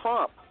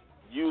Trump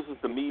uses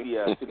the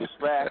media to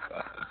distract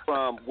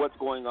from what's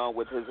going on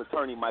with his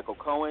attorney, Michael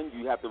Cohen,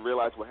 you have to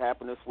realize what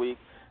happened this week,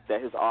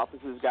 that his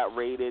offices got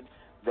raided,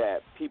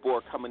 that people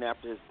are coming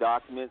after his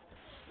documents.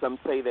 Some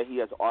say that he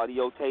has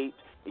audio tapes,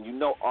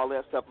 and all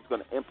that stuff is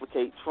going to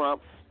implicate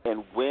Trump.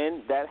 And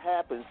when that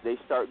happens, they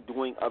start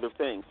doing other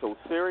things. So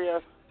Syria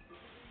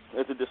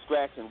is a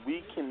distraction.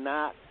 We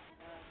cannot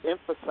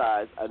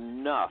emphasize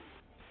enough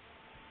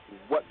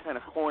what kind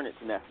of hornet's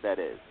nest that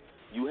is.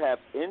 You have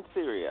in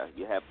Syria,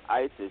 you have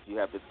ISIS, you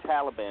have the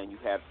Taliban, you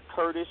have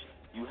Kurdish,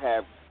 you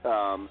have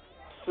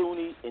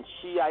Sunni and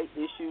Shiite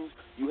issues,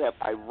 you have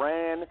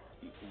Iran,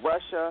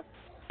 Russia,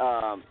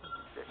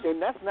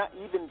 and that's not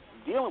even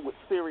dealing with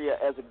Syria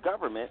as a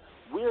government.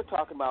 We're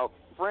talking about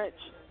French,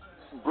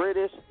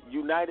 British,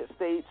 United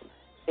States,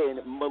 and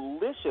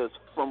militias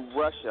from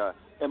Russia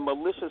and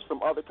militias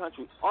from other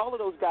countries. All of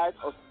those guys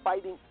are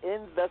fighting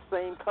in the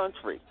same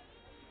country.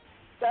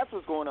 That's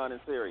what's going on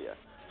in Syria.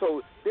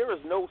 So there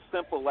is no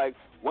simple,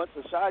 once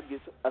Assad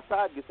gets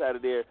out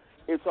of there,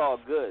 it's all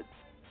good.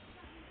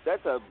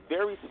 That's a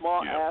very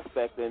small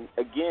aspect, and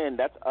again,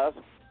 that's us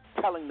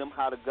telling them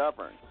how to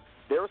govern.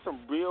 There are some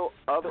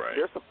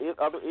there's some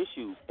other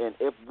issues, and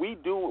if we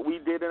do what we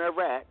did in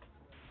Iraq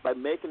by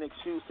making an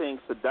excuse saying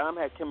Saddam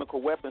had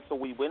chemical weapons, so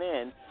we went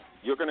in,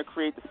 you're going to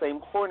create the same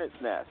hornet's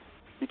nest.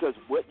 Because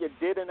what you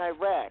did in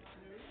Iraq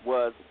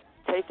was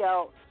take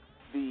out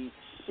the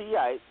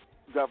Shiite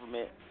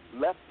government,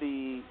 took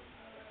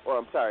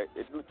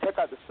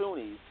out the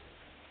Sunnis,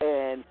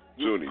 and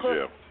you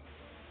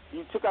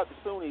took out the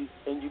Sunnis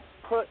and you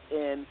put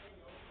in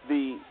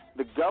the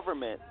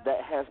government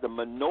that has the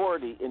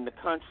minority in the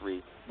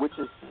country, which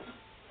is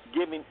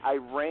giving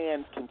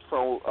Iran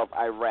control of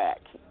Iraq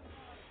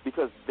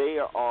because they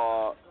are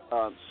all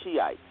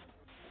Shiites.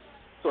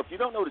 So if you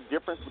don't know the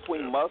difference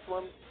between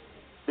Muslims,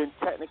 then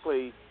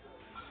technically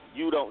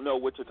you don't know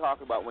what you're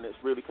talking about when it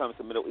really comes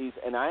to the Middle East.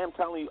 And I am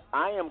telling you,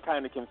 I am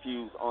kind of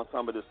confused on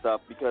some of this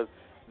stuff because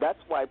that's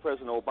why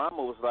President Obama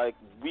was like,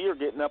 we are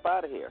getting up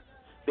out of here.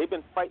 They've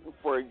been fighting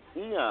for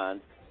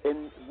eons,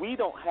 and we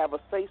don't have a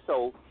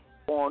say-so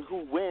on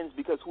who wins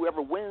because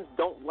whoever wins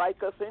don't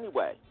like us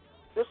anyway.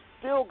 They're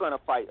still going to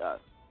fight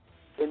us.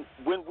 And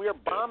when we're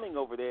bombing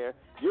over there,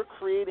 you're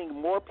creating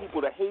more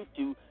people to hate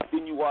you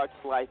than you are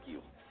to like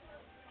you.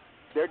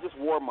 They're just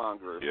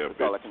warmongers. That's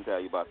all I can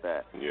tell you about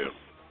that. Yeah.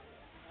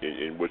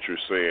 And what you're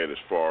saying as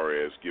far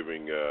as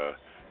giving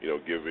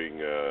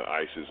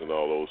ISIS and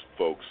all those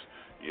folks,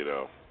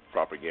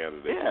 propaganda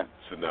they can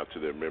send out to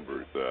their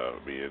members.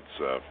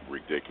 It's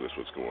ridiculous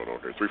what's going on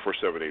here.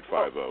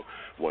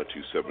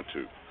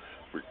 347-850-1272.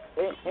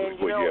 And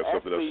you have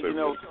something else to say?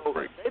 So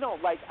they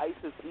don't like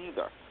ISIS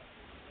either.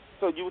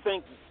 So you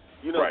think,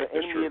 the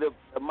enemy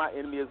my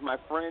enemy is my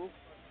friend,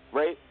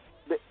 right?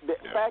 The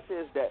fact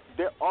is that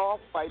they're all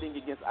fighting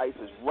against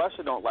ISIS.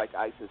 Russia don't like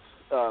ISIS.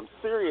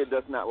 Syria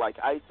does not like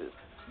ISIS.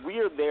 We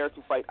are there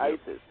to fight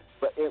ISIS.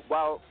 But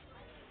while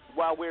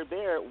we're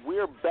there,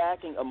 we're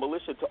backing a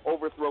militia to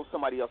overthrow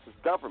somebody else's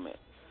government.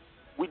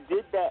 We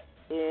did that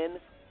in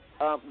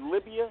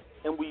Libya,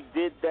 and we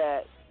did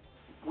that.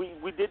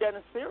 We did that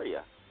in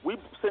Syria. We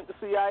sent the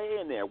CIA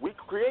in there. We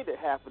created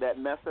half of that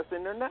mess that's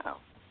in there now.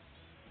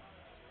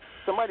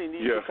 Somebody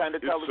needs to kind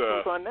of tell the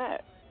truth on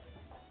that.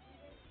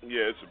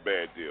 Yeah, it's a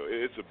bad deal.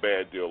 It's a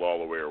bad deal all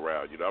the way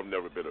around. You know, I've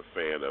never been a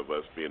fan of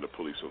us being the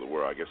police of the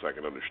world. I guess I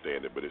can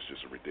understand it, but it's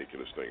just a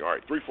ridiculous thing. All right,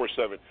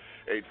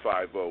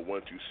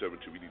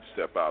 347-850-1272. We need to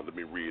step out. Let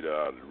me read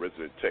the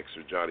resident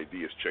texter, Johnny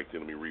D, has checked in.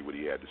 Let me read what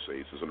he had to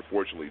say. He says,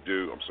 unfortunately,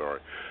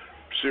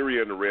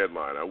 Syria and the Red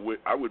Line, I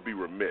would be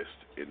remiss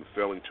in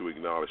failing to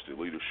acknowledge the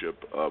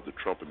leadership of the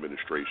Trump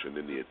administration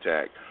in the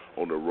attack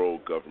on the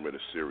rogue government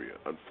of Syria.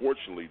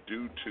 Unfortunately,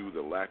 due to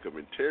the lack of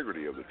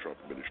integrity of the Trump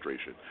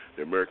administration,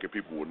 the American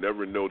people will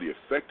never know the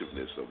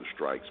effectiveness of the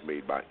strikes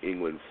made by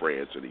England,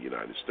 France, and the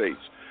United States.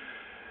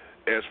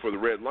 As for the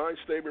Red Line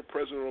statement,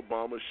 President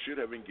Obama should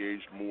have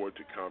engaged more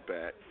to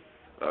combat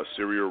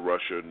Syria,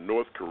 Russia,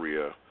 North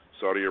Korea,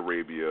 Saudi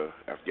Arabia,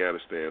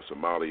 Afghanistan,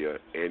 Somalia,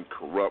 and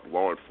corrupt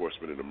law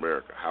enforcement in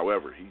America.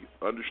 However, he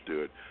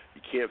understood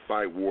you can't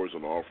fight wars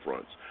on all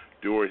fronts.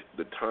 During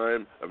the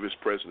time of his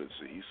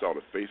presidency, he saw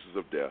the faces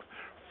of death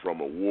from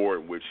a war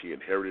in which he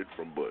inherited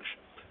from Bush.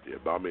 The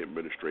Obama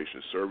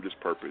administration served its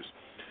purpose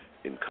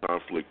in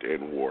conflict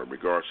and war. In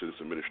regards to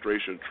this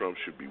administration, Trump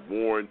should be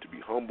warned to be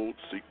humbled,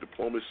 seek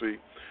diplomacy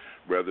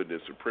rather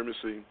than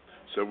supremacy.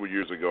 Several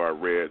years ago, I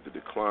read The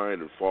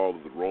Decline and Fall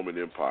of the Roman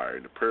Empire,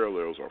 and the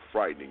parallels are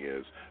frightening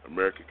as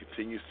America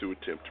continues to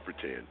attempt to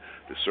pretend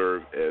to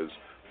serve as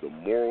the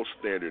moral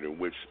standard in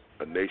which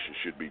a nation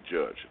should be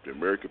judged. If the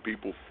American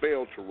people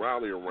fail to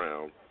rally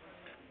around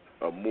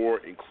a more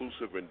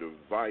inclusive and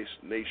diverse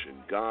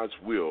nation, God's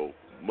will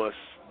must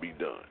be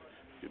done.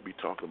 We'll be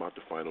talking about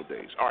the final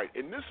days. All right,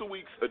 in this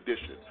week's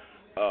edition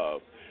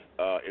of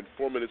in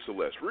 4 Minutes or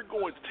Less, we're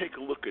going to take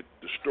a look at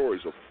the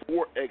stories of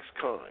 4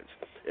 ex-cons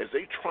as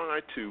they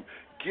try to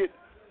get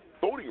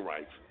voting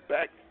rights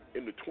back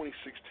in the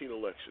 2016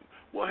 election.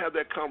 We'll have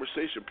that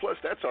conversation. Plus,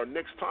 that's our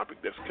next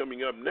topic that's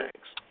coming up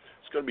next.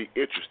 It's going to be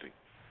interesting.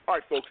 All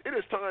right, folks, it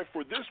is time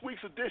for this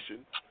week's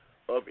edition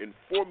of In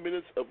 4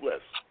 Minutes or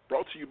Less,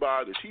 brought to you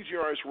by the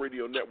TGRS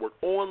Radio Network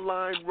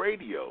online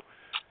radio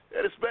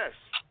at its best.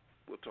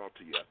 We'll talk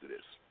to you after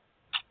this.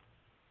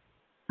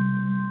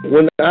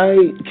 When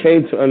I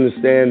came to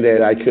understand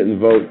that I couldn't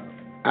vote,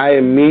 I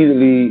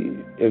immediately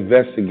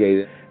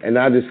investigated, and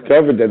I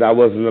discovered that I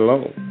wasn't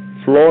alone.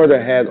 Florida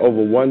had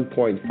over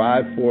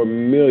 1.54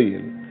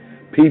 million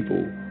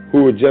people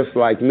who were just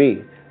like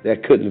me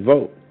that couldn't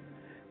vote.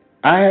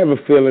 I have a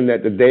feeling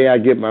that the day I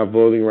get my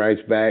voting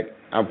rights back,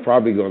 I'm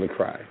probably going to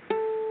cry.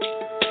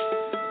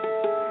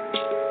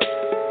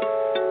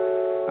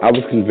 I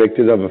was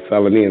convicted of a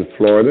felony in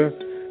Florida,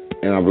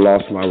 and I've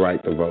lost my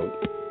right to vote.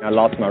 I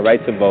lost my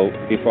right to vote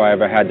before I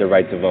ever had the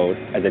right to vote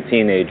as a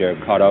teenager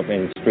caught up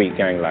in street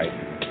gang life.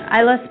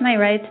 I lost my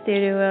rights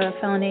due to a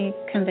felony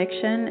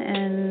conviction,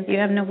 and you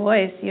have no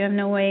voice. You have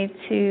no way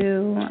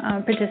to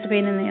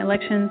participate in the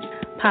elections,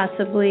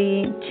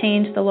 possibly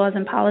change the laws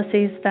and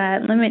policies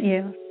that limit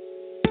you.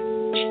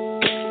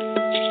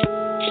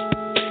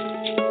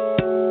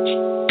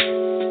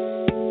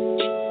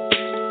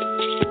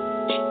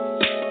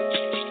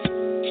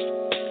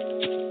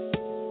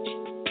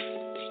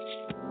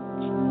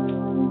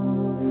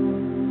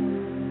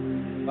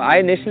 I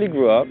initially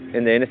grew up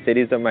in the inner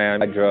cities of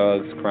Miami,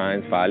 drugs,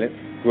 crimes, violence.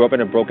 Grew up in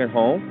a broken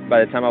home.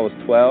 By the time I was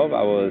 12,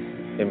 I was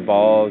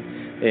involved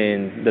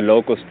in the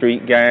local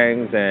street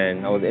gangs,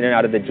 and I was in and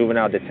out of the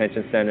juvenile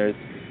detention centers.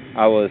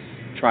 I was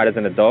tried as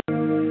an adult,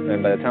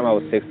 and by the time I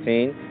was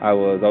 16, I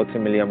was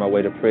ultimately on my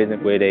way to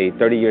prison with a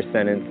 30-year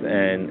sentence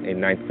and a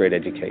 9th grade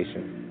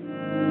education.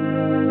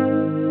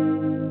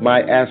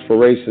 My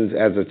aspirations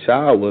as a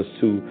child was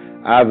to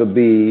either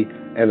be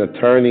an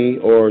attorney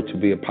or to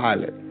be a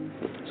pilot.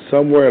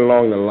 Somewhere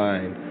along the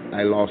line,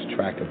 I lost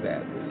track of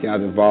that.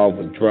 Got involved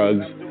with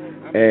drugs,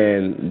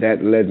 and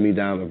that led me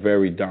down a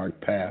very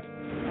dark path. I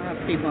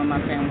have people in my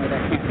family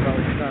that can't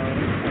vote, so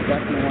I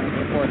definitely want to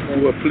support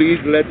them. Well, please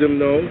let them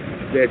know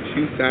that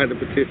you signed a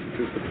petition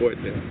to support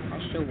them.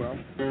 I sure will.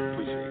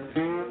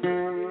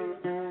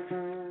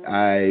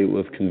 I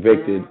was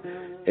convicted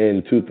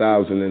in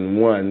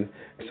 2001,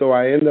 so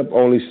I ended up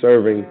only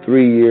serving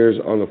 3 years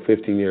on a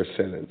 15-year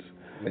sentence,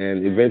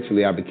 and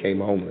eventually I became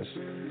homeless.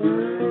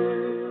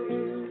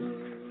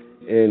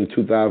 In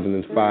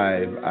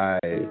 2005, I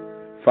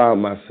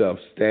found myself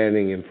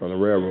standing in front of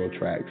railroad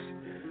tracks,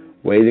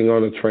 waiting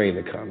on a train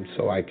to come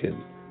so I could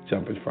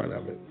jump in front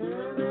of it.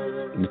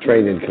 The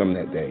train didn't come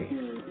that day.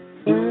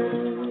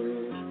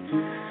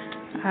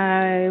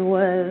 I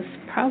was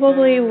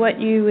probably what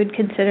you would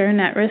consider an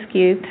at-risk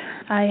youth.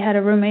 I had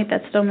a roommate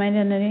that stole my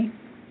identity.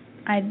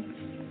 I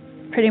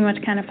pretty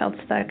much kind of felt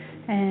stuck,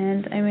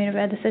 and I made a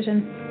bad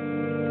decision.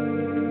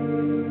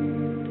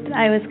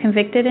 I was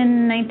convicted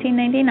in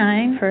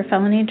 1999 for a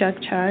felony drug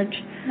charge.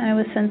 I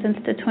was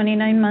sentenced to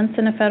 29 months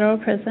in a federal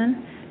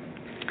prison,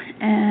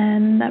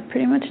 and that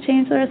pretty much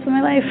changed the rest of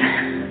my life.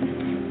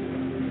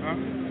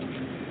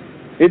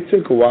 It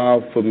took a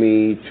while for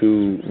me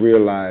to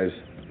realize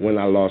when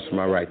I lost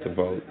my right to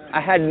vote.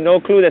 I had no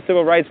clue that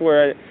civil rights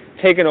were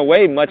taken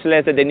away, much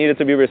less that they needed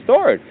to be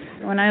restored.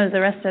 When I was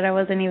arrested, I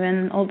wasn't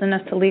even old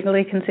enough to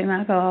legally consume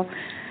alcohol.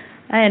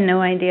 I had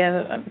no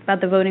idea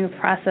about the voting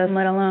process,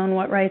 let alone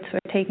what rights were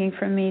taken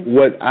from me.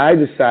 What I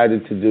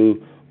decided to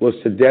do was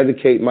to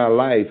dedicate my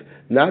life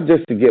not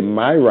just to get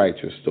my rights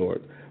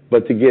restored,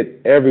 but to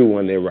get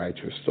everyone their rights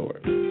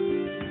restored.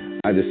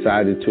 I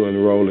decided to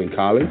enroll in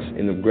college,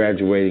 ended up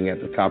graduating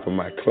at the top of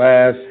my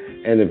class,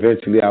 and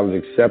eventually I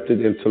was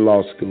accepted into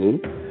law school,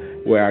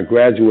 where I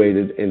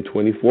graduated in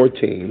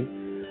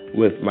 2014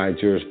 with my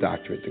Juris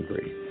Doctorate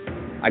degree.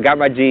 I got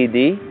my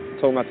GED.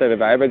 Told myself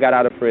if I ever got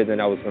out of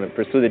prison, I was going to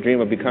pursue the dream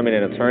of becoming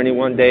an attorney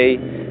one day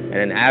and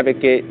an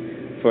advocate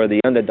for the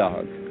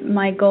underdog.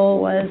 My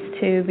goal was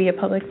to be a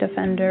public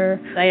defender.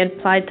 I had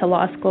applied to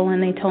law school,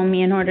 and they told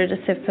me in order to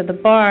sit for the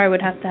bar, I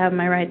would have to have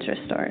my rights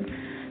restored.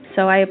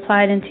 So I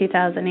applied in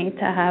 2008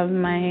 to have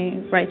my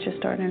rights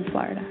restored in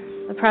Florida.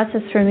 The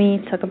process for me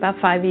took about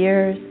 5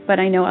 years, but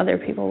I know other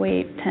people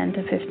wait 10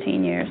 to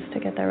 15 years to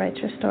get their rights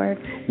restored.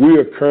 We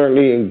are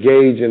currently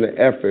engaged in an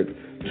effort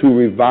to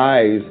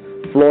revise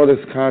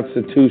Florida's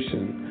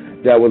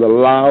Constitution that would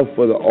allow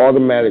for the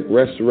automatic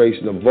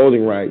restoration of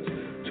voting rights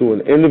to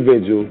an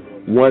individual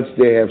once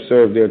they have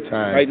served their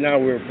time. Right now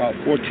we're about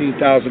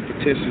 14,000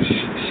 petitions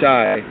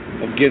shy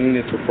of getting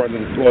this in front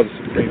of the Florida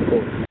Supreme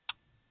Court.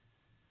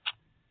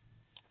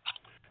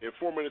 In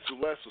 4 minutes or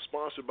less is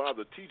sponsored by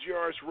the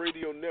TGRS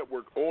Radio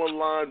Network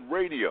online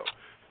radio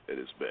at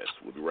its best.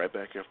 We'll be right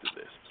back after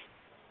this.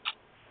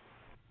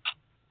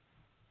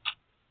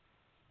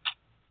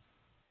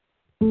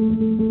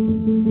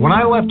 When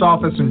I left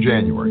office in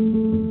January,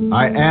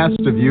 I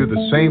asked of you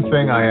the same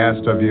thing I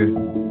asked of you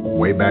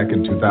way back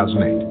in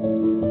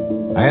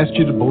 2008. I asked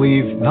you to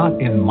believe not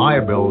in my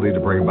ability to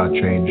bring about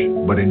change,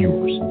 but in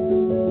yours.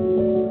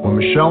 When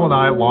Michelle and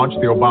I launched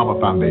the Obama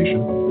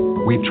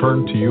Foundation, we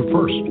turned to you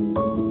first.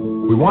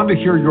 We wanted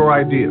to hear your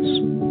ideas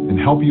and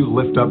help you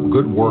lift up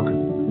good work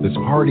that's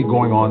already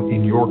going on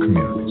in your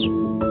communities.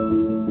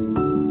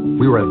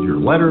 We read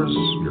your letters,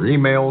 your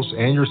emails,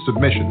 and your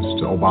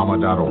submissions to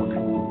Obama.org.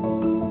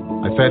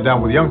 I sat down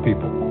with young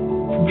people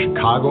from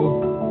Chicago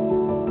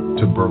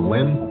to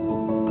Berlin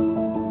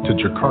to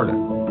Jakarta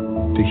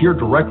to hear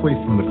directly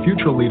from the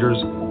future leaders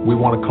we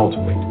want to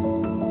cultivate.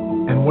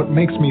 And what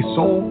makes me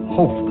so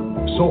hopeful,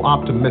 so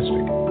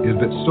optimistic, is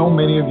that so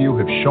many of you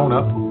have shown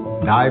up,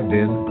 dived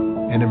in,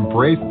 and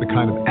embraced the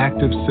kind of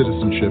active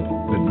citizenship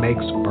that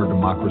makes our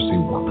democracy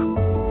work.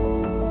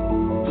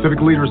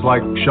 Civic leaders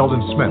like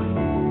Sheldon Smith,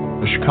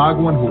 a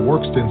Chicagoan who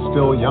works to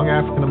instill young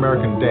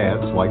African-American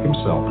dads like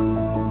himself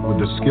with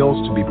the skills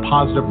to be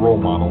positive role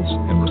models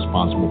and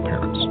responsible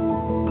parents.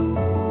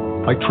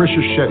 Like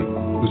Tricia Shetty,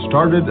 who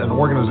started an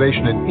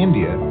organization in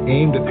India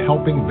aimed at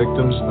helping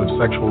victims of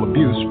sexual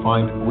abuse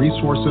find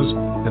resources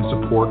and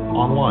support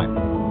online.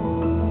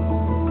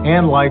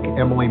 And like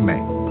Emily May,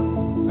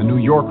 a New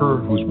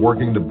Yorker who's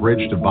working to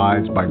bridge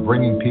divides by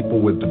bringing people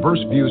with diverse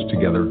views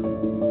together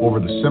over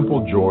the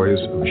simple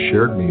joys of a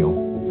shared meal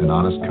and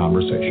honest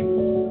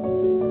conversation.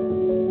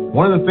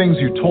 One of the things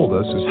you told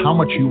us is how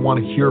much you want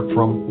to hear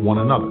from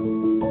one another,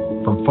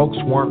 from folks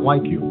who aren't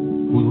like you,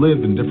 who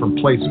live in different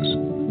places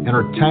and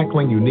are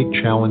tackling unique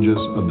challenges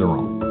of their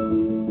own.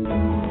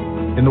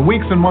 In the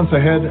weeks and months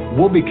ahead,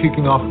 we'll be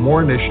kicking off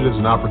more initiatives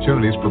and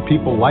opportunities for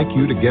people like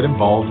you to get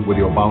involved with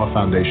the Obama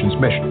Foundation's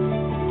mission.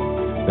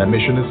 That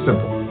mission is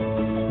simple.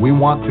 We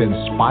want to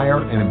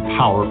inspire and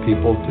empower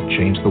people to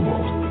change the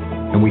world,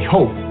 and we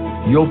hope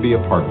you'll be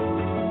a part of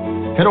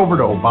it. Head over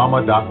to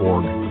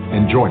Obama.org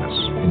and join us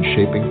in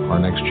shaping our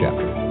next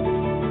chapter.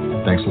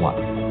 Thanks a lot.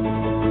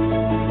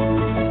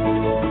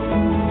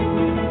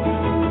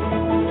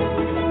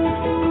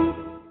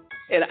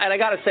 And I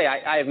got to say,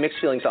 I have mixed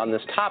feelings on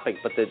this topic,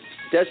 but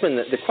Desmond,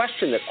 the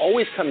question that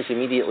always comes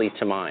immediately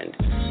to mind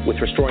with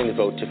restoring the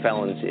vote to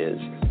felons is,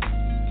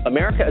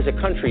 America as a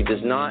country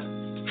does not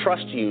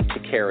trust you to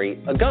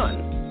carry a gun.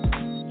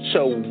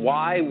 So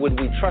why would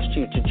we trust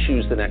you to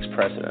choose the next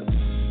president?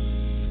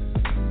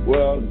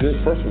 Well,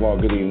 first of all,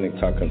 good evening,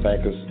 Tuck, and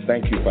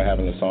thank you for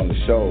having us on the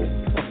show.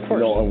 Of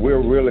course. And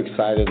we're real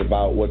excited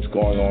about what's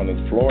going on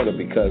in Florida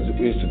because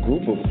it's a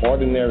group of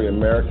ordinary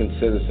American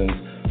citizens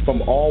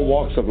from all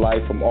walks of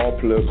life, from all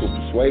political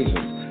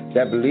persuasions,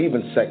 that believe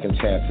in second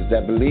chances,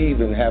 that believe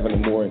in having a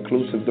more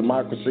inclusive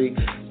democracy,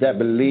 that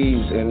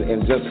believes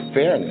in just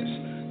fairness.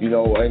 And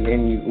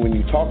when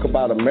you talk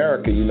about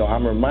America,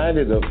 I'm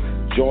reminded of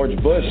George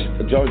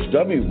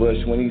W.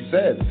 Bush when he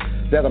said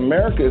that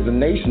America is a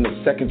nation of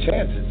second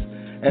chances,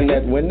 and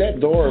that when that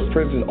door of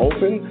prison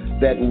opens,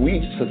 that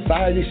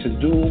society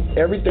should do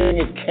everything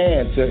it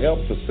can to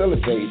help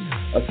facilitate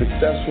a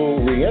successful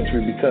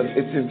reentry because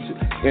it's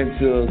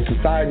into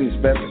society's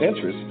best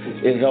interest.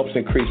 It helps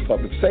increase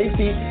public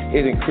safety.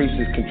 It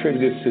increases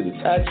contributors to the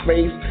tax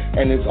base,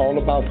 and it's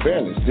all about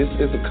fairness. This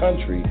is a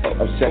country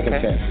of second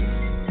chances.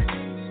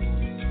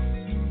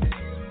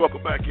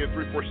 Welcome back in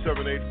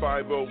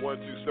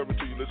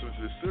 347-850-1272. You listen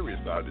to the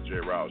Seriousside, the J.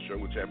 Riles Show,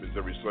 which happens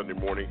every Sunday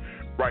morning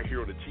right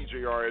here on the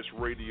TJRS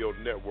Radio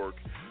Network,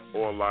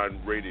 online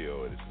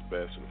radio. It is the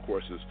best. And, of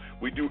course, as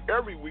we do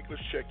every week,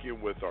 let's check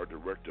in with our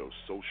Director of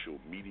Social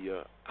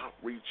Media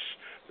Outreach,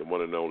 the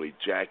one and only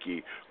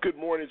Jackie. Good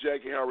morning,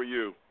 Jackie. How are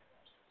you?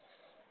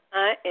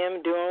 I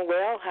am doing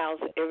well.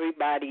 How's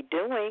everybody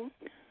doing?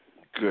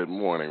 Good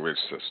morning, rich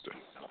sister.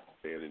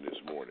 Outstanding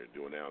this morning.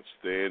 Doing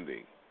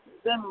outstanding.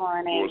 Good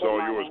morning. It was all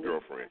yours,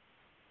 girlfriend.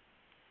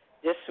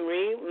 Just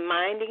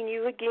reminding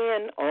you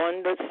again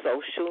on the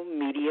social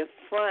media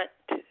front,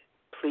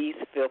 please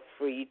feel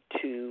free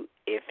to,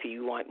 if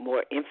you want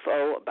more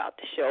info about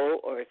the show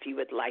or if you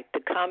would like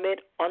to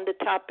comment on the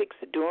topics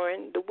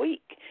during the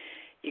week,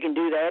 you can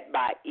do that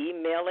by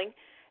emailing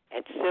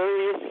at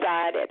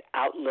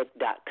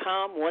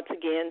Seriouside@outlook.com. Once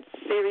again,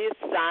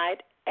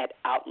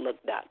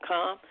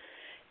 Seriouside@outlook.com.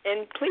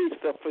 And please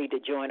feel free to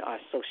join our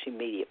social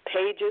media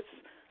pages.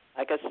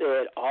 Like I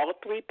said, all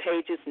three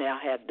pages now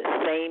have the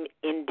same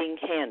ending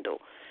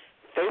handle,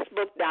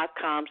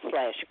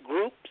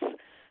 Facebook.com/groups,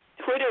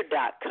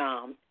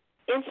 Twitter.com,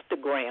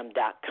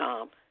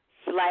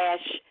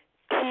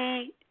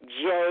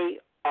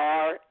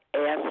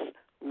 Instagram.com/TJRS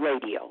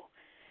Radio.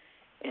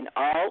 And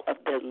all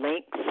of the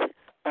links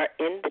are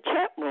in the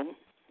chat room.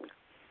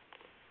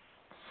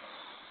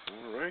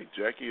 All right,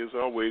 Jackie, as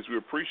always, we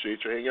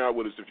appreciate you. Hang out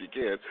with us if you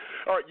can.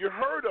 All right, you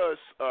heard us.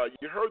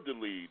 You heard the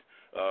lead.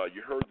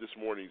 You heard this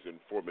morning's in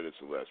 4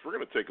 minutes or less. We're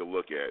going to take a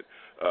look at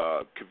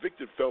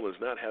convicted felons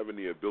not having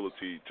the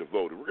ability to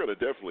vote. And we're going to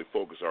definitely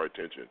focus our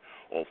attention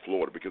on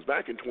Florida because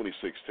back in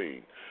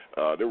 2016,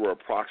 there were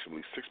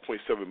approximately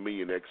 6.7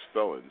 million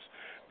ex-felons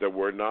that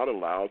were not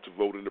allowed to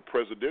vote in the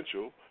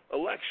presidential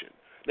election.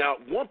 Now,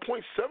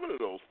 1.7 of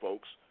those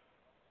folks,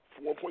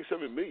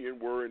 1.7 million,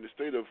 were in the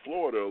state of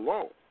Florida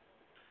alone.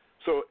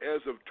 So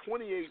as of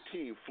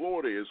 2018,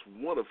 Florida is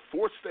one of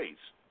 4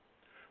 states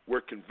where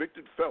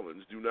convicted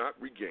felons do not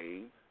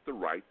regain the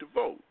right to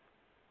vote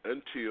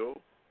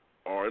until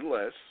or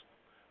unless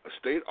a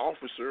state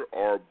officer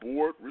or a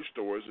board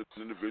restores an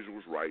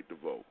individual's right to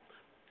vote.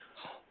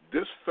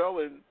 This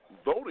felon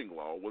voting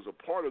law was a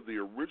part of the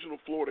original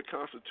Florida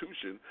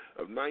Constitution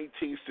of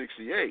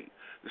 1968.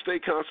 The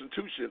state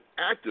constitution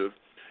active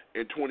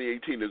in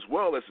 2018, as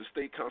well as the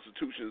state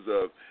constitutions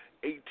of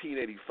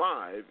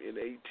 1885 and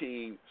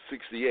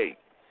 1868.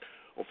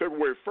 On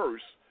February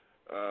 1st,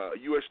 a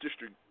U.S.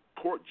 District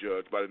Court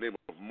judge by the name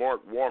of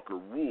Mark Walker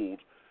ruled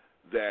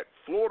that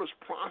Florida's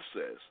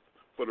process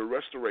for the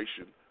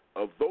restoration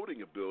of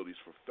voting abilities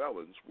for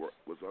felons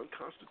was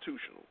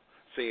unconstitutional,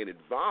 saying it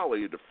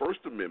violated the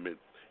First Amendment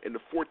and the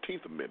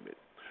 14th Amendment.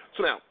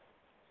 So now,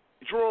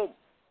 Jerome,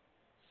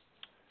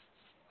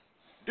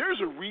 there's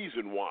a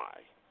reason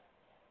why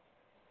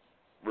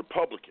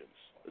Republicans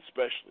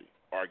especially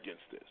are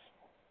against this.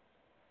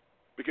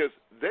 Because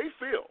they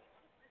feel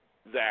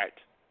that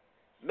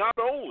not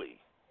only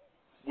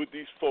would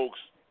these folks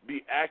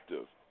be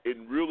active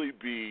and really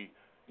be,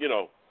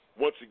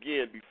 once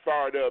again, be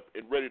fired up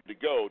and ready to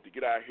go to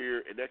get out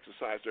here and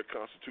exercise their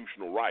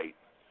constitutional right,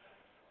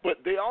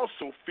 but they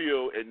also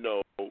feel and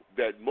know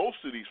that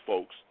most of these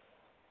folks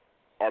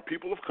are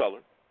people of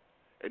color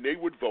and they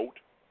would vote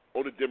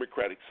on the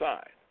Democratic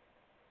side.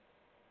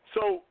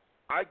 So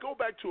I go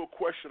back to a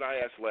question I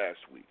asked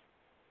last week.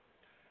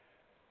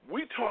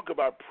 We talk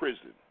about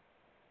prison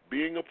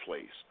being a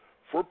place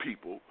for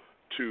people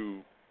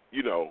to,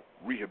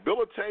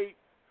 rehabilitate.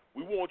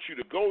 We want you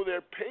to go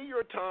there, pay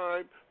your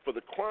time for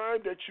the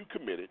crime that you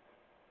committed.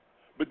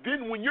 But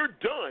then when you're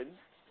done,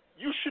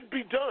 you should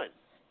be done.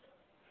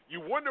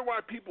 You wonder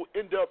why people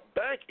end up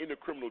back in the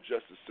criminal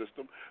justice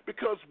system,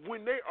 because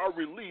when they are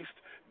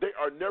released, they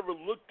are never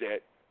looked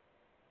at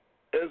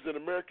as an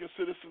American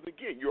citizen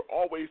again. You're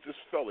always this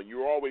felon.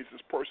 You're always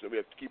this person we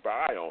have to keep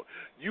our eye on.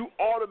 You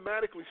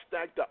automatically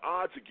stack the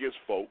odds against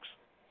folks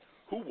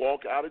who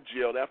walk out of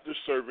jail after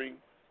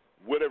serving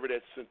whatever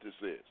that sentence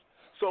is.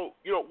 So,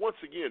 once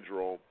again,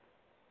 Jerome,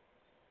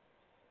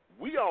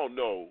 we all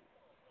know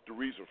the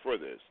reason for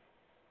this.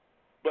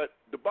 But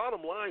the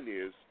bottom line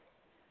is,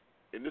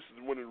 and this is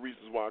one of the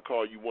reasons why I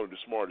call you one of the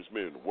smartest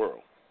men in the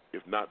world,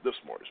 if not the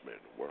smartest man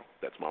in the world.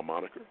 That's my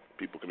moniker.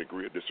 People can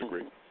agree or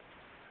disagree.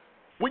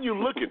 When you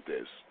look at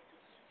this,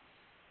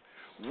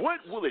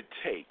 what will it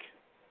take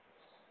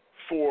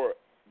for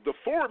the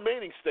 4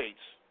 remaining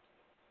states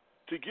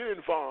to get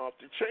involved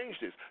to change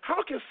this?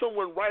 How can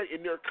someone write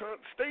in their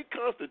state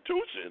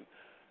constitution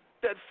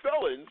that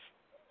felons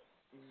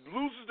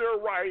loses their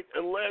right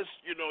unless,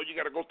 you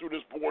got to go through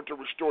this board to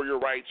restore your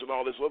rights and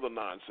all this other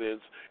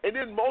nonsense? And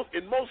then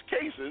in most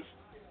cases,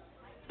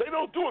 they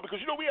don't do it because,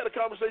 we had a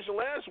conversation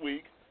last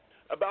week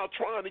about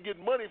trying to get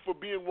money for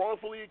being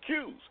wrongfully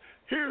accused.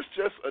 Here's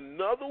just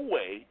another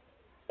way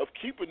of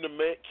keeping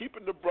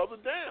the brother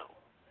down.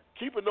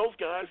 keeping those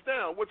guys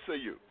down. What say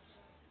you?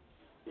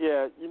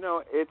 Yeah,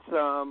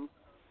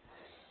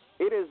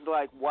 it is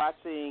like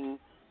watching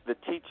the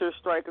teachers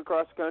strike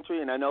across the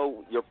country, and I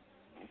know you're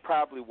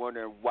probably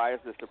wondering why is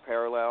this a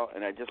parallel,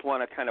 and I just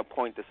want to kind of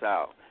point this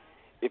out.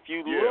 If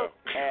you look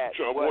at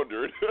I'm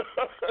wondering.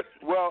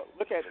 well,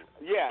 look at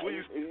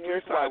please,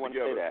 here's why I want to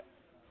say that.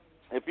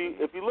 If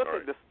you look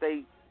at the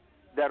states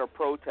that are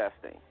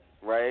protesting,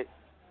 right?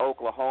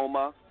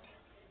 Oklahoma,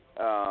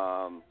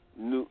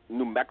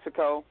 New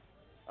Mexico,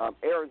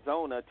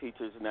 Arizona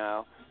teachers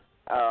now,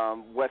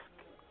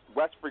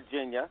 West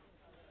Virginia,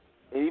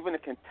 and even the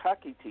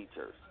Kentucky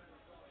teachers.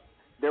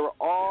 They were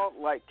all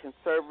like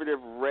conservative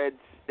red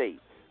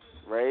states,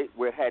 right?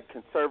 Where it had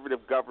conservative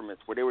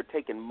governments, where they were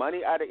taking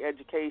money out of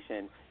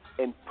education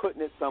and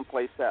putting it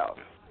someplace else,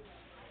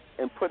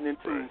 and putting it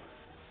into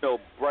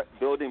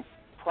building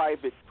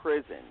private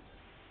prisons.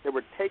 They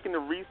were taking the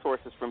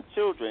resources from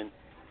children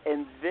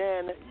and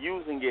then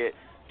using it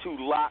to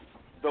lock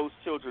those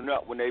children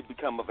up when they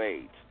become of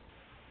age.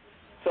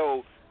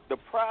 So the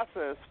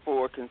process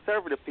for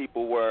conservative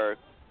people were,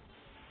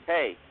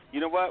 hey, you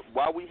know what?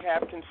 While we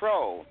have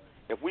control,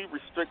 if we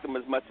restrict them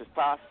as much as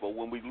possible,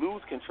 when we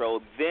lose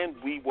control, then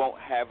we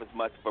won't have as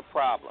much of a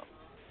problem.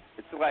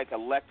 It's like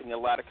electing a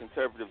lot of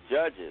conservative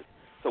judges.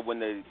 So when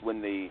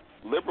the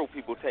liberal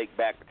people take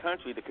back the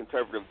country, the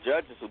conservative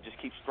judges will just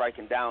keep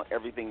striking down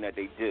everything that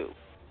they do.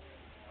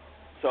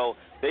 So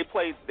they're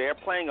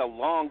playing a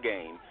long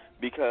game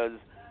because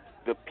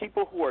the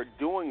people who are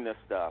doing this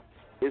stuff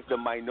is the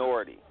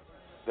minority.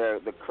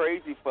 The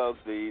crazy folks,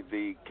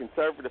 the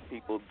conservative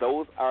people,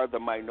 those are the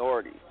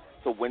minority.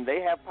 So when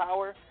they have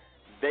power,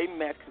 they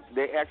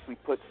actually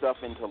put stuff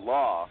into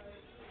law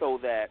so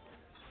that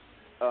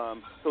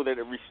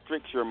it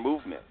restricts your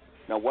movement.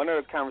 Now, one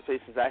of the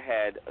conversations I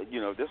had, this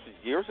was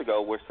years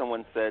ago, where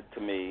someone said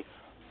to me,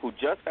 who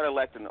just got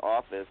elected in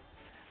office,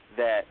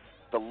 that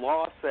the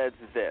law says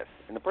this,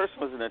 and the person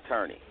was an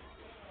attorney.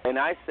 And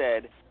I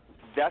said,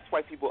 that's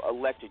why people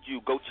elected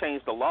you. Go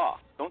change the law.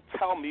 Don't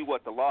tell me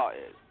what the law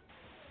is.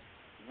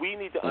 We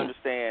need to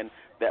understand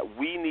that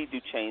we need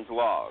to change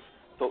laws.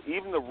 So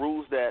even the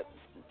rules that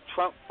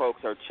Trump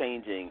folks are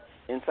changing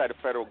inside the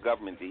federal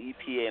government, the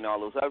EPA and all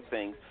those other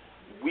things,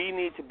 we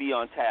need to be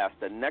on task.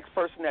 The next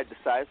person that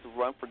decides to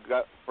run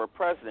for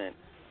president,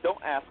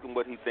 don't ask him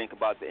what he thinks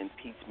about the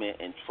impeachment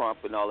and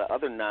Trump and all that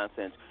other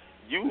nonsense.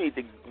 We need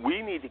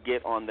to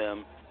get on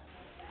them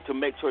to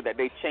make sure that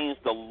they change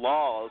the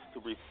laws to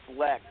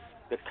reflect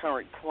the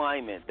current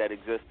climate that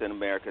exists in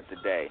America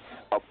today,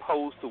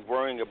 opposed to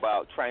worrying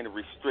about trying to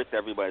restrict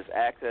everybody's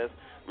access,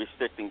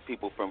 restricting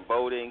people from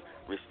voting,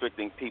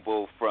 restricting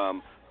people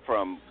from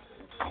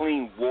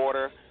clean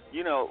water.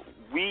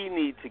 We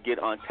need to get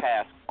on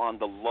task on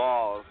the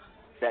laws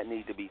that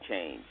need to be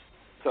changed.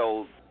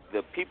 So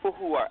the people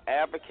who are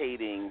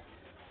advocating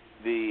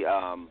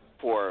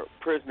for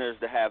prisoners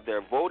to have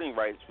their voting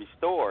rights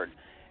restored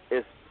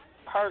is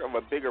part of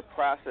a bigger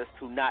process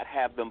to not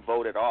have them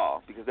vote at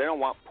all, because they don't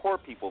want poor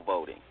people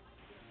voting.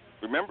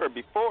 Remember,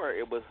 before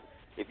it was,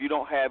 if you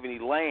don't have any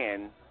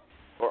land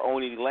or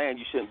own any land,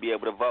 you shouldn't be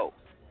able to vote.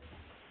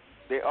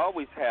 They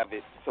always have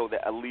it so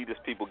that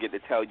elitist people get to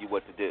tell you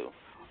what to do.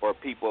 Or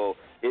people,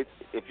 if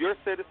you're a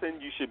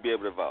citizen, you should be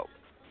able to vote.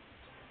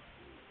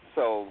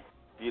 So,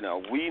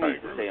 we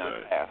need to stay on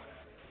task.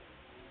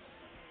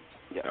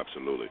 Yeah.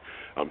 Absolutely.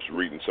 I'm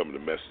reading some of the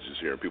messages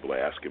here, and people are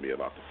asking me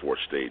about the 4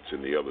 states,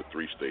 and the other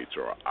 3 states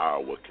are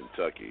Iowa,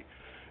 Kentucky,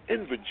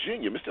 and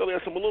Virginia. Mr.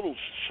 Elias, I'm a little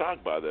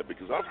shocked by that,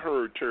 because I've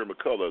heard Terry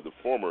McCullough, the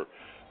former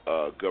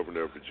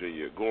governor of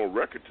Virginia, go on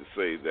record to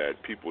say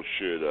that people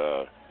should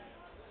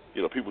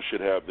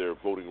have their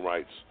voting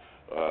rights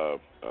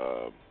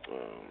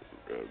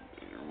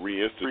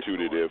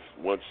reinstituted if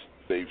once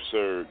they've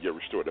served. Yeah,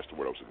 restored. That's the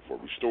word I was looking for.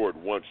 Restored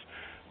once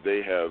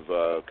they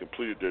have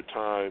completed their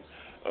time.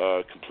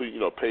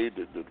 Paid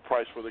the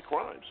price for their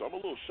crime. So I'm a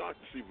little shocked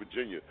to see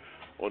Virginia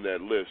on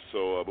that list.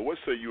 So, but what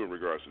say you in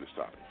regards to this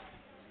topic?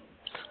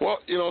 Well,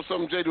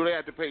 something, Jay, do they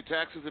have to pay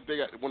taxes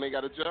when they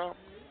got a job?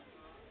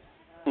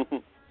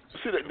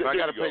 See, I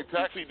got to pay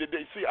taxes.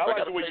 See, I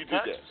like the way you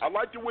did that. I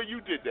like the way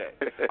you did that.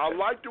 I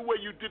like the way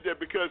you did that,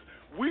 because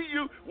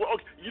we'll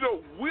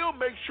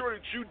make sure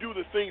that you do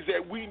the things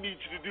that we need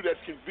you to do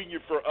that's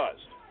convenient for us.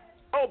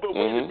 Oh, but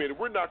wait a minute,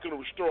 we're not going to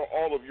restore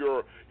all of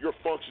your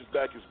functions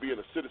back as being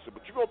a citizen,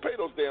 but you're going to pay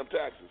those damn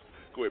taxes.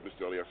 Go ahead,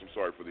 Mr. Elias. I'm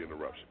sorry for the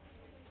interruption.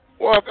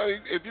 Well,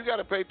 if you got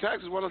to pay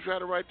taxes, why don't you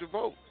have the right to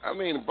vote? I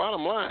mean,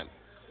 bottom line,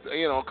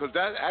 because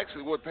that's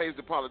actually what pays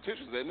the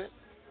politicians, isn't it?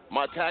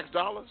 My tax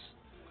dollars.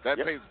 That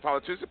pays the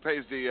politicians. It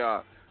pays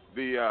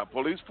the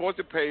police force.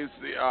 It pays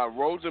the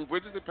roads and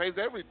bridges. It pays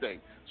everything.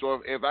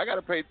 So if I got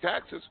to pay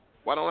taxes,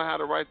 why don't I have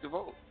the right to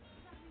vote?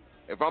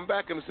 If I'm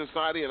back in the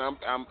society and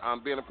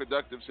I'm being a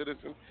productive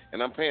citizen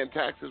and I'm paying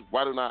taxes,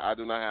 why do I not have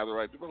the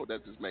right to vote?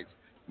 That just makes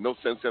no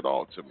sense at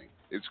all to me.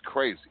 It's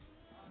crazy.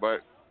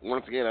 But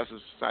once again, that's the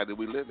society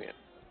we live in.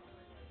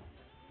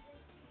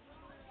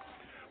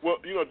 Well,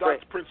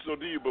 Dr. Prince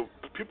O'Deal,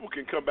 but people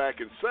can come back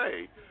and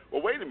say,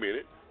 well, wait a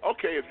minute,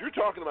 Okay, if you're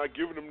talking about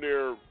giving them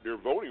their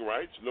voting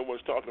rights, no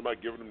one's talking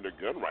about giving them their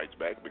gun rights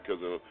back, because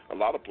a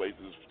lot of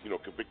places,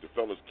 convicted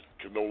felons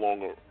can no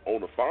longer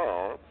own a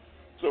firearm.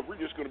 So if we're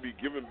just going to be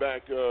giving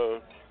back,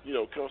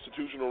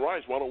 constitutional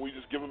rights, why don't we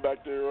just give them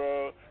back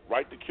their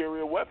right to carry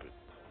a weapon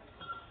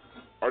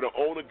or to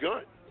own a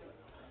gun?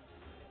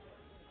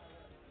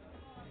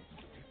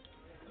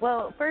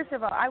 Well, first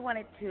of all, I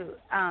wanted to,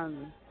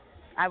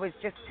 I was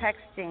just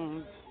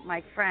texting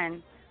my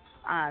friend,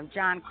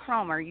 John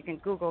Cromer. You can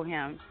Google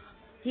him.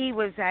 He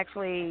was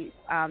actually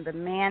the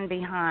man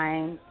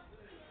behind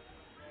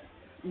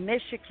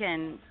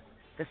Michigan,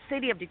 the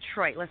city of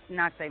Detroit. Let's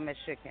not say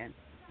Michigan,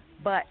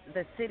 but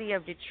the city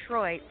of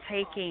Detroit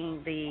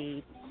taking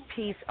the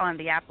piece on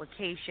the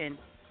application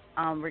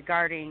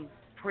regarding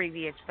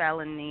previous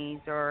felonies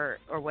or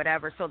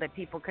whatever, so that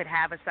people could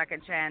have a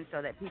second chance,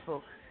 so that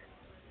people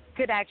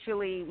could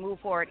actually move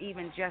forward,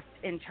 even just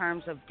in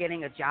terms of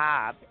getting a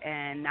job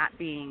and not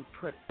being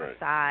put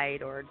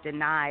aside or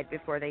denied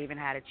before they even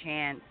had a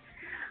chance.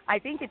 I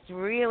think it's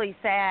really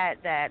sad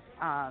that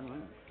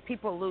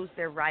people lose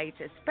their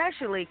rights,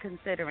 especially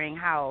considering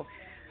how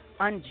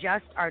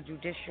unjust our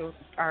judicial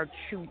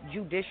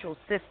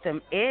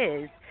system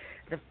is.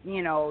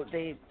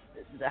 The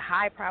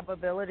high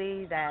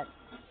probability that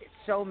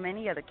so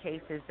many of the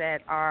cases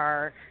that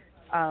are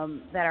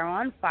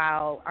on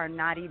file are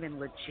not even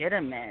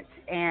legitimate,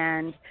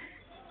 and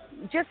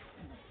just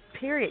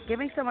period,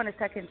 giving someone a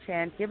second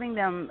chance, giving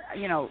them,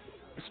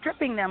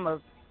 stripping them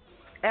of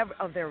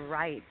their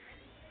rights,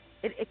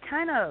 it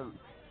kind of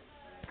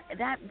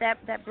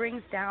that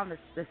brings down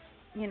this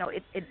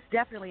it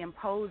definitely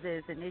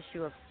imposes an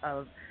issue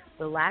of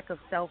the lack of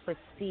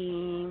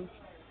self-esteem,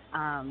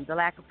 the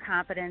lack of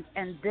confidence,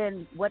 and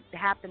then what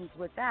happens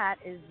with that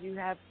is you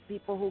have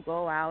people who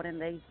go out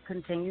and they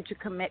continue to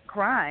commit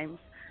crimes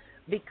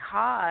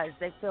because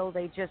they feel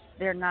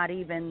they're not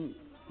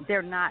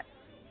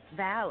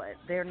valid,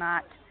 they're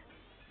not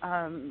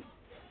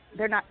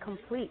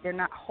complete, they're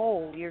not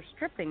whole. You're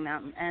stripping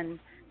them, and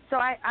so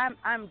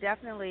I'm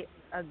definitely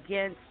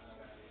against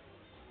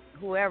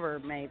whoever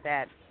made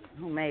that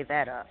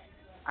up.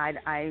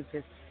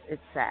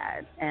 It's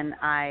sad, and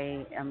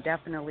I am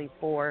definitely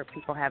for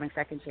people having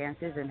second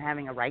chances and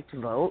having a right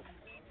to vote,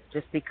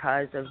 just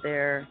because of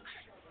their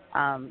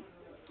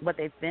what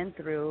they've been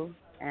through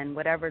and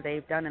whatever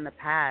they've done in the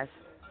past.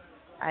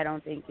 I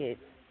don't think it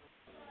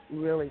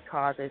really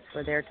causes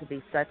for there to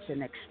be such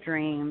an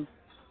extreme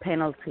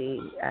penalty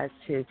as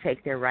to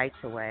take their rights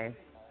away.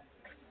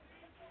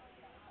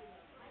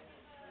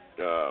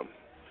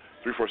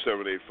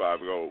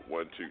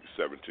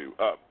 347-850-1272.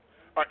 All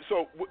right,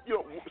 so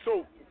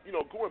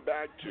going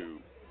back to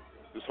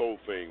this whole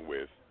thing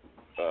with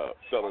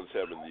felons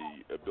having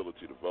the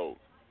ability to vote.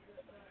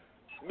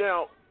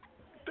 Now,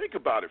 think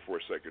about it for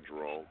a second,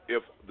 Jerome.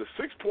 If the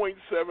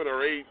 6.7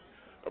 or 8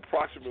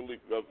 approximately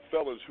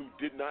felons who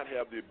did not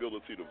have the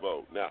ability to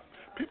vote. Now,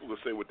 people will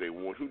say what they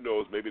want. Who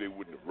knows? Maybe they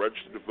wouldn't have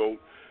registered to vote.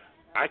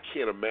 I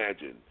can't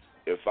imagine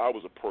if I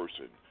was a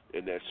person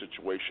in that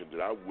situation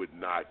that I would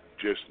not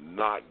just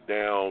knock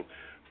down,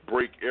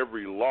 break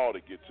every law to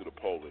get to the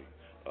polling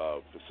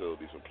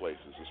facilities and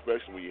places,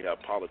 especially when you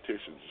have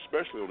politicians,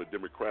 especially on the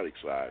Democratic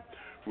side,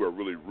 who are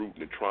really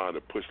rooting and trying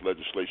to push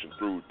legislation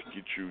through to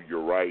get you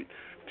your right,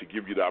 to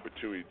give you the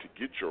opportunity to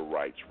get your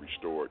rights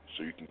restored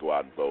so you can go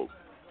out and vote.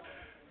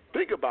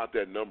 Think about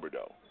that number,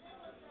 though.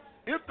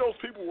 If those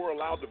people were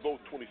allowed to vote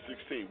in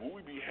 2016,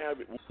 would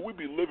we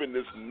be living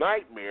this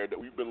nightmare that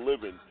we've been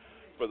living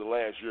for the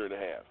last year and a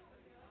half?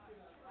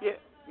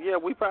 Yeah,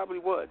 we probably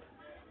would.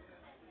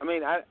 I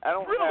mean, I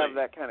don't have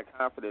that kind of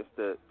confidence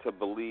to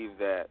believe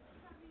that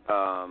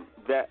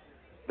that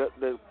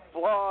the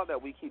flaw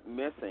that we keep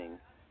missing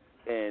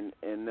in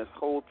this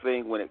whole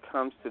thing when it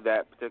comes to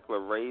that particular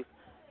race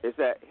is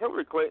that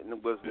Hillary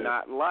Clinton was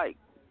not liked.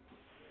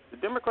 The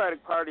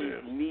Democratic Party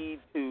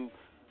need to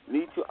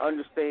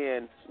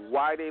understand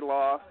why they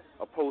lost,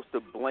 opposed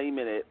to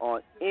blaming it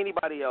on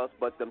anybody else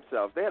but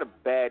themselves. They had a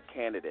bad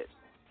candidate.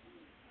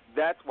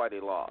 That's why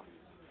they lost.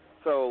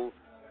 So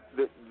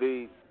the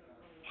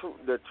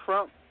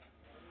Trump,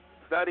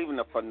 it's not even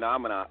a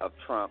phenomena of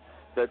Trump.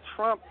 The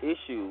Trump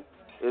issue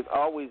has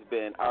always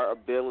been our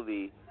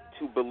ability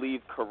to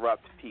believe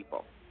corrupt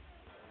people.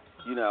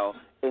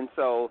 And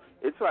so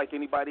it's like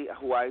anybody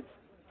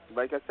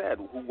like I said,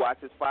 who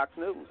watches Fox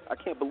News. I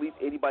can't believe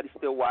anybody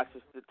still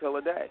watches it till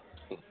a day.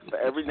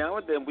 But every now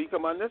and then we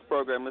come on this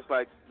program, it's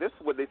like, this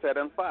is what they said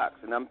on Fox.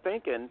 And I'm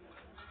thinking,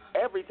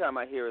 every time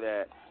I hear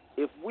that,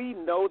 if we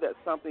know that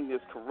something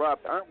is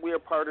corrupt, aren't we a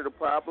part of the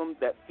problem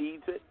that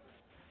feeds it?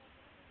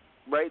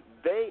 Right?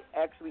 They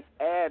actually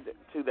add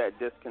to that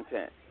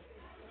discontent.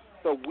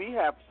 So we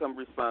have some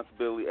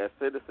responsibility as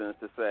citizens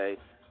to say,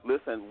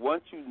 listen,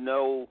 once you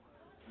know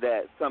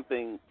that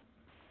something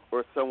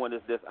or someone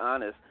is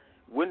dishonest,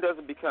 when does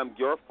it become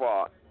your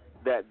fault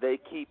that they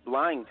keep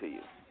lying to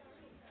you?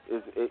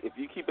 If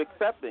you keep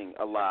accepting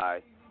a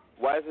lie,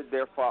 why is it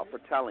their fault for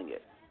telling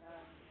it?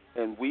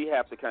 And we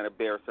have to kind of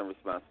bear some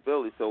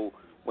responsibility. So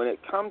when it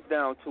comes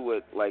down to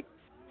it, like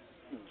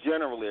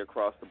generally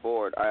across the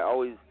board, I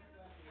always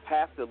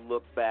have to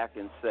look back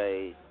and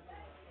say,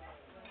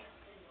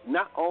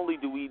 not only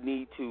do we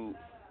need to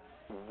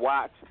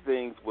watch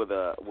things with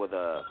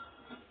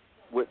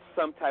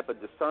some type of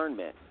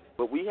discernment,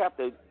 but we have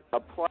to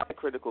apply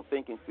critical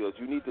thinking skills.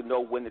 You need to know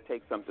when to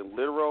take something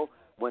literal,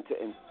 when to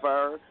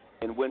infer,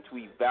 and when to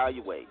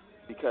evaluate,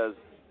 because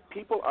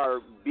people are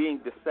being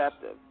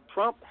deceptive.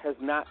 Trump has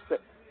not said,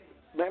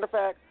 matter of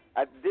fact,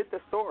 I did the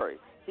story.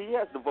 He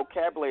has the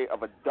vocabulary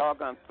of a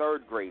doggone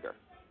third grader,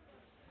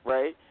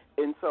 right?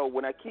 And so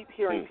when I keep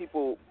hearing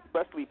people,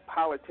 especially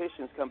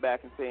politicians, come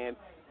back and saying,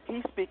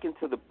 he's speaking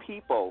to the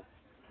people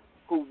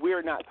who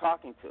we're not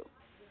talking to.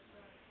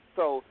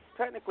 So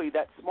technically,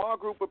 that small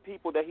group of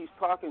people that he's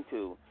talking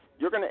to,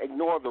 you're going to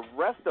ignore the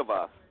rest of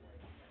us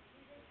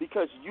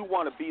because you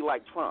want to be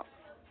like Trump.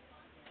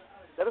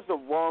 That is the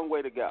wrong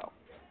way to go.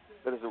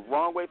 That is the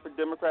wrong way for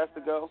Democrats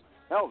to go.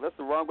 Hell, that's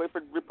the wrong way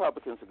for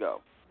Republicans to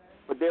go.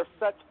 But they're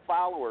such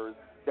followers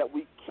that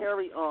we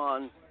carry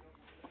on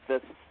the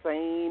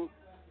same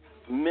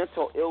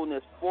mental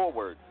illness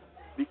forward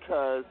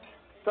because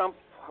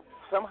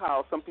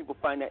somehow some people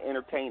find that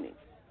entertaining.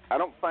 I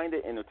don't find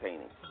it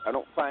entertaining. I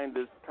don't find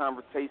this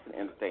conversation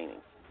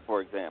entertaining,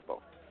 for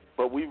example.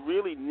 But we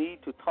really need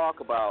to talk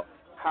about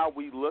how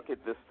we look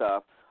at this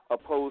stuff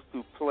opposed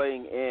to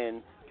playing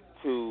in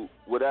to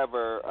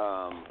whatever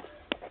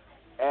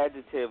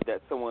adjective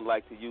that someone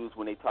likes to use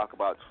when they talk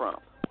about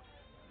Trump.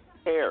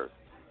 Who cares?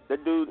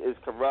 That dude is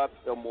corrupt,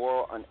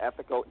 immoral,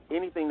 unethical.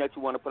 Anything that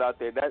you want to put out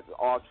there, that's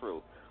all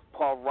true.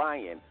 Paul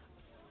Ryan,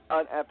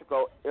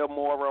 unethical,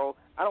 immoral.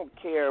 I don't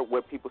care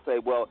what people say.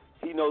 Well,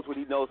 he knows what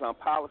he knows on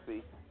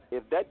policy.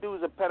 If that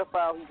dude's a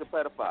pedophile, he's a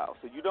pedophile.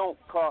 So you don't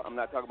call. I'm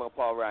not talking about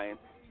Paul Ryan.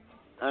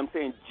 I'm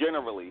saying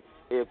generally,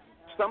 if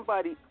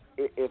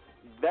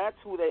that's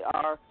who they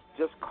are,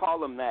 just call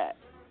them that.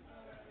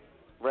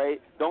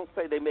 Right? Don't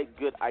say they make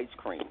good ice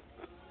cream.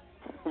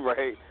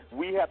 Right?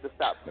 We have to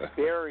stop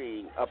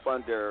burying up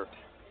under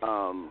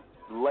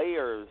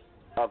layers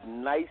of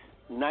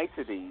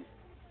niceties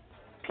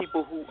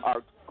people who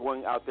are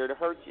going out there to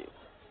hurt you.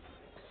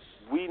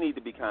 We need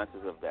to be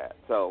conscious of that.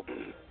 So,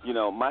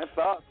 my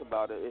thoughts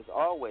about it is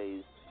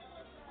always,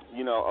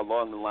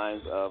 along the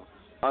lines of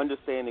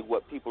understanding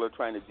what people are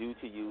trying to do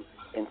to you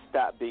and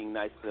stop being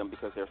nice to them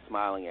because they're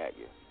smiling at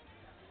you.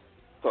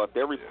 So if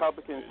they're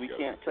Republicans, we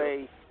can't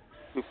say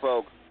to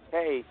folks,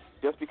 hey,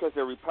 just because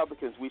they're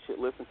Republicans, we should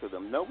listen to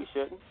them. No, we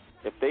shouldn't.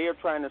 If they are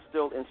trying to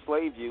still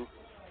enslave you,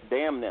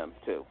 damn them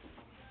too.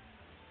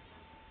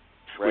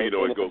 Right?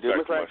 Well, it goes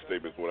back to my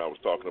statements when I was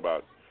talking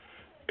about.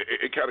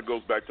 It kind of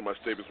goes back to my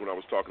statements when I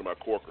was talking about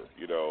Corker.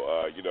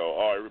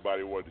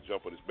 Everybody wanted to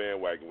jump on his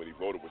bandwagon when he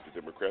voted with the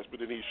Democrats,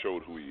 but then he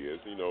showed who he is.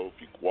 If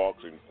he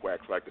walks and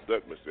quacks like a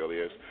duck, Mr.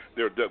 Elias,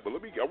 they're a duck. But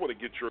I want to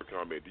get your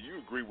comment. Do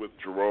you agree with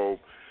Jerome?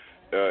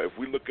 If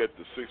we look at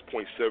the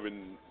 6.7,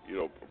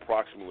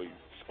 approximately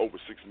over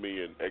 6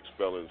 million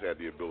ex-felons had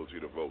the ability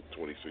to vote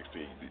in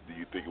 2016, do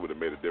you think it would have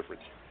made a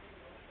difference?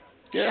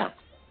 Yeah.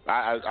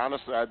 I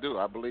honestly, I do.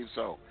 I believe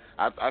so.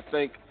 I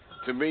think,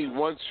 to me,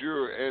 once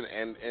you're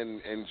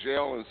in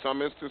jail in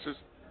some instances,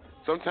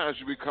 sometimes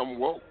you become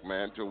woke,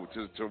 man, to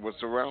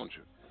what's around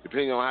you,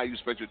 depending on how you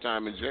spent your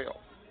time in jail.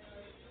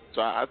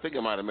 So I think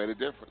it might have made a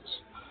difference.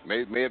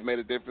 May have made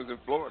a difference in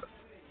Florida.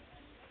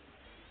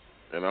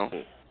 Yeah.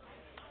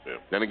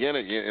 Then again,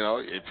 if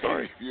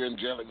you're in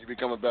jail and you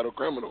become a better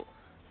criminal,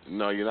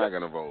 no, you're not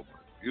going to vote.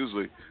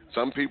 Usually,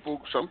 some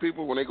people,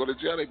 when they go to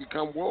jail, they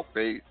become woke.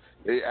 They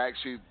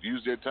actually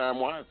use their time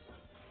wisely.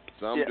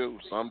 Some do,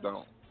 some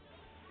don't.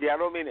 Yeah, I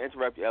don't mean to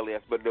interrupt you,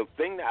 Elias, but the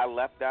thing that I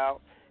left out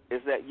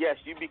is that yes,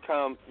 you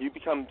become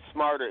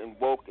smarter and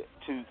woke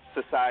to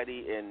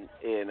society and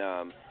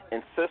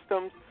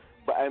systems.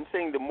 But I'm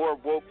saying the more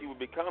woke you would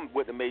become,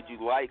 wouldn't have made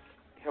you like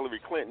Hillary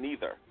Clinton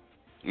either.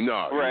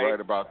 No, you're right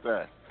about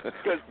that.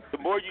 Because the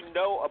more you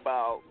know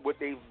about what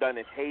they've done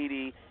in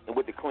Haiti and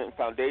what the Clinton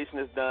Foundation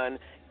has done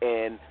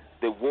and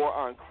the war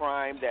on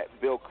crime that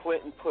Bill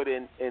Clinton put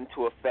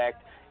into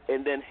effect,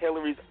 and then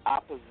Hillary's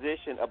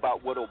opposition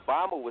about what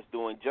Obama was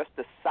doing just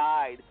to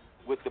side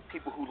with the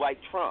people who like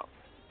Trump.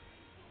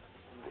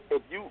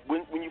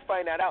 When you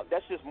find that out,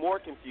 that's just more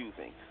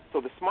confusing.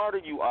 So the smarter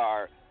you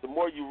are, the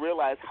more you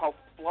realize how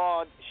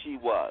flawed she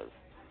was.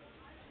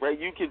 Right?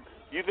 You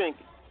think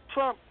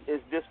Trump is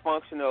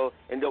dysfunctional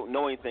and don't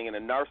know anything and a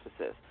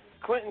narcissist.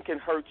 Clinton can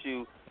hurt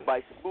you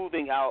by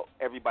smoothing out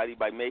everybody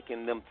by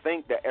making them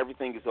think that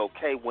everything is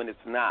okay when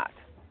it's not.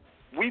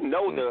 We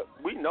know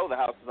the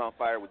house is on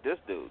fire with this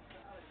dude.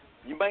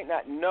 You might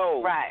not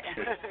know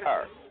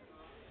her.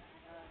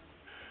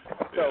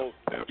 So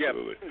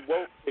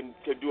woke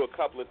can do a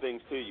couple of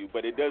things to you,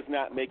 but it does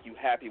not make you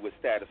happy with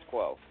status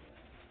quo.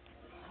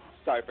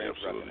 Sorry for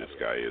interrupting. Absolutely, this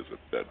guy is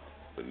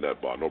a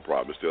nutball. No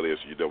problem, Mr. Elias.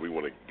 We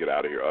want to get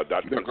out of here.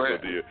 Dr. Prince, go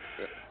ahead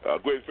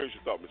and finish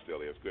your thought, Mr.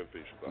 Elias. Go ahead and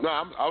finish your thought. No,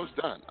 I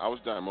was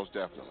done, most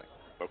definitely.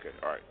 Okay,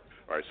 all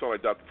right. So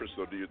like Dr. Prince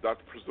O'Deal.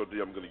 Dr. Prince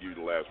O'Deal, I'm going to give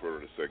you the last word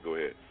in a sec. Go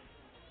ahead.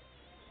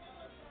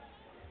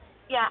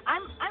 Yeah,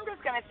 I'm just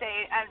going to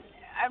say,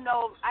 I don't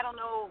know. I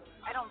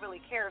don't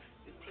really care if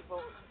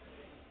people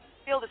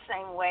feel the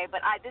same way,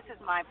 but this is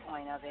my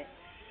point of it.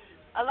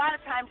 A lot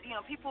of times,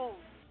 people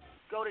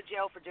go to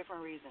jail for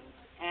different reasons,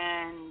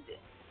 and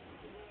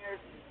there's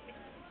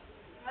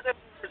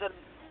a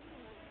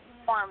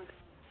form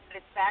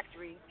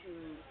satisfactory to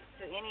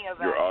any of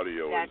us.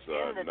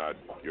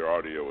 Your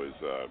audio is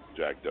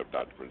jacked up,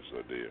 Dr. Prince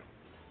Odelia.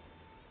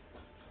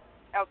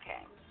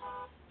 Okay.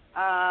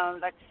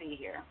 Let's see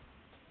here.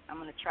 I'm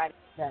going to try to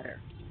better.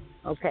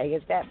 Okay,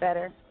 is that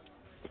better?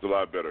 It's a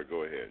lot better.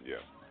 Go ahead. Yeah.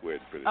 Go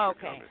ahead and finish your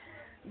comment.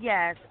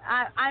 Yes.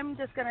 I'm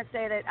just going to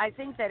say that I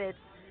think that it's,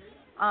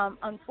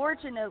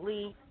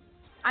 unfortunately,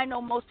 I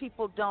know most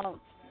people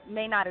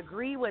may not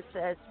agree with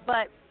this,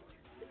 but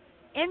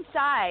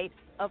inside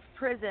of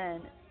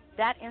prison,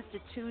 that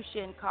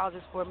institution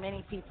causes for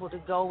many people to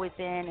go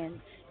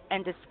within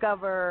and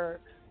discover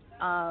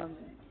a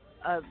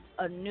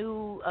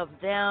new of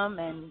them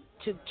and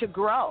to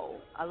grow.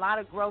 A lot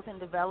of growth and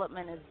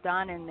development is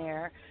done in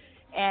there.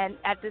 And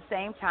at the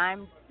same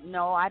time,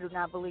 no, I do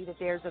not believe that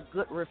there's a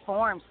good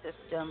reform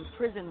system,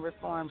 prison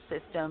reform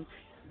system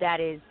that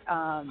is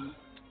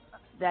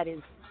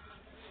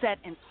set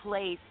in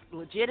place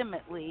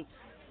legitimately.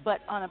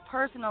 But on a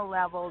personal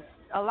level,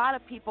 a lot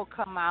of people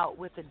come out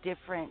with a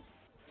different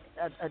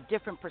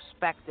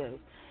perspective.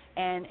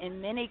 And in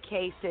many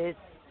cases,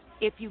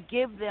 if you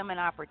give them an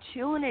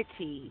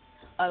opportunity,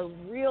 a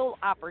real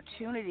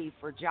opportunity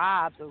for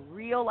jobs, a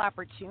real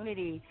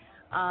opportunity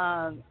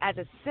as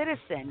a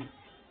citizen,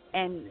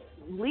 and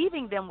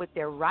leaving them with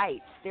their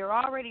rights. They're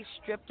already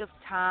stripped of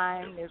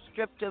time. They're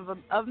stripped of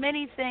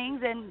many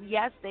things. And,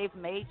 yes, they've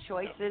made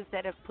choices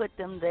that have put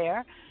them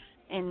there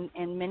in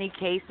many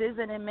cases,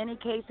 and in many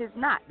cases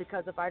not.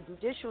 Because of our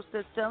judicial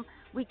system,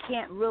 we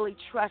can't really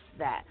trust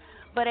that.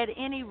 But at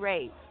any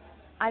rate,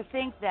 I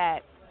think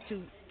that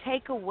to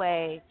take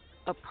away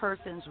a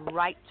person's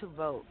right to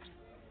vote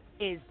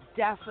is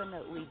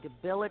definitely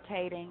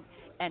debilitating,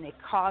 and it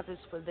causes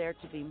for there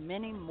to be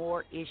many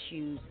more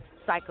issues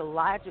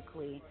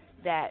psychologically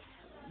that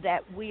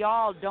we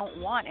all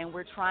don't want and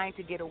we're trying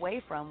to get away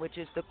from, which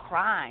is the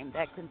crime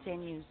that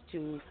continues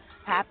to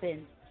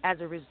happen as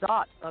a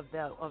result of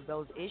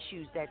those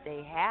issues that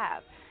they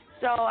have.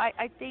 So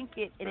I think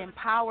it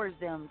empowers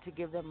them to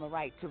give them the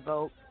right to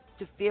vote,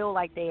 to feel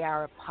like they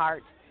are a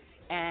part,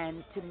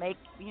 and to make,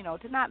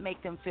 to not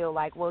make them feel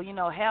like, well,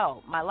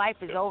 hell, my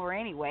life is over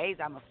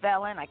anyways. I'm a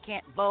felon. I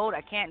can't vote.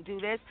 I can't do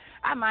this.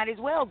 I might as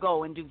well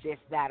go and do this,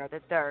 that, or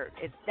the third.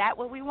 Is that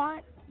what we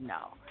want?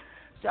 No.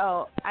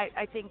 So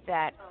I think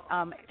that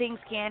things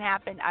can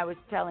happen. I was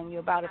telling you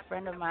about a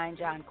friend of mine,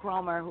 John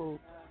Cromer, who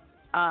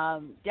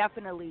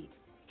definitely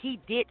he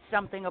did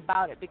something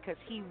about it because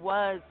he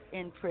was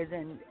in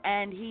prison,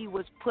 and he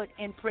was put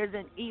in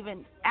prison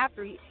even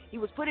after he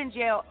was put in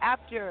jail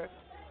after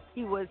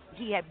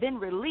he had been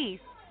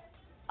released,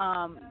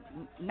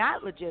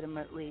 not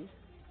legitimately,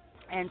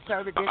 and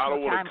served additional time. I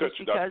don't want to cut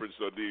you, Dr. Prince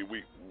O'D.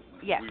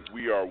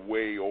 We are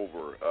way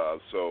over.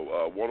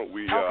 So why don't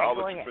we? I'll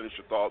let you finish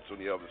your thoughts on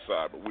the other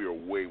side, but we are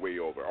way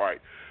over. All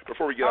right.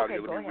 Before we get out of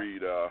here, let me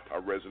read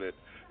our resident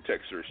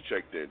texter's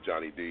checked in,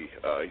 Johnny D.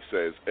 He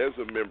says, as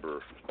a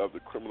member of the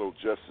criminal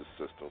justice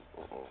system,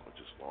 I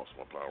just lost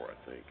my power, I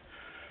think.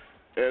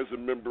 As a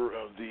member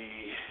of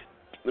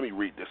let me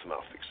read this and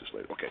I'll fix this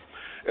later. Okay.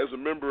 As a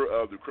member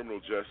of the criminal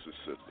justice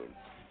system,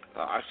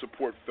 I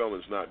support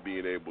felons not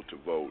being able to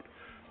vote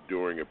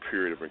during a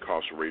period of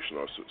incarceration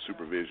or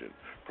supervision,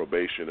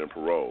 probation, and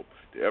parole.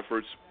 The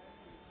efforts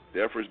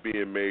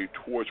being made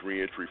towards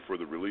reentry for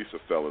the release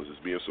of felons is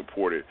being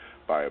supported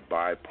by a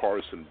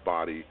bipartisan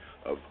body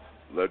of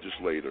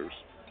legislators,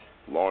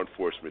 law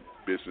enforcement,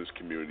 business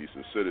communities,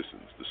 and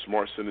citizens. The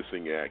Smart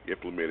Sentencing Act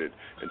implemented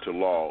into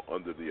law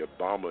under the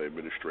Obama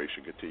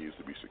administration continues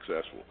to be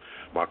successful.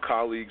 My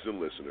colleagues and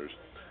listeners,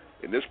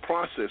 in this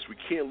process, we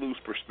can't lose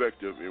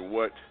perspective in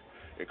what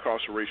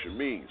incarceration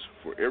means.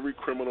 For every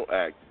criminal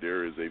act,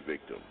 there is a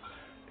victim.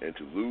 And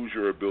to lose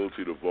your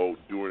ability to vote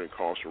during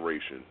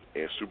incarceration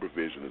and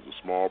supervision is a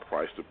small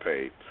price to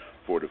pay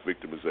for the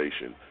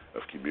victimization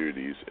of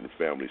communities and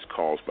families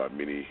caused by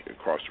many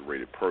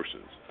incarcerated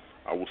persons.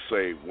 I will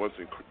say once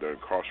the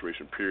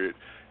incarceration period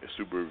and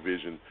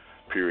supervision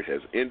period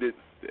has ended,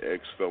 the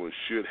ex-felons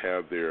should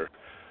have their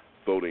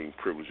voting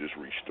privileges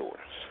restored.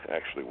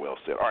 Actually, well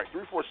said. All right,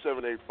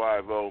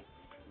 347-850-1272.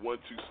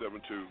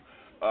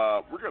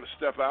 We're going to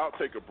step out,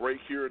 take a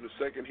break here in a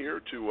second here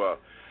to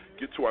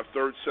get to our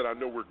third set. I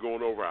know we're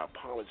going over. I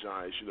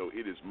apologize.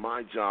 It is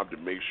my job to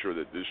make sure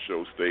that this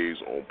show stays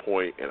on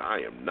point, and I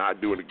am not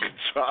doing a good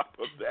job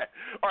of that.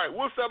 All right,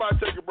 we'll step out,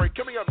 take a break.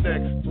 Coming up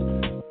next,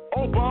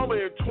 Obama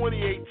in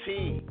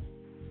 2018.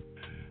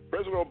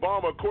 President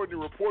Obama, according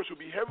to reports, will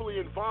be heavily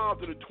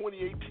involved in the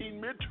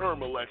 2018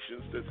 midterm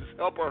elections. Does this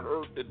help or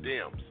hurt the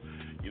Dems?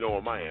 You know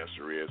what my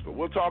answer is, but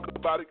we'll talk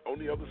about it on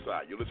the other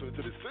side. You're listening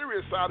to the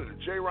Serious Side of the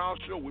J. Riles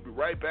Show. We'll be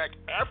right back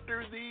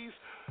after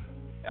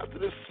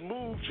this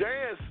smooth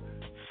jazz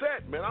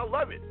set. Man, I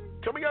love it.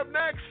 Coming up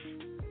next,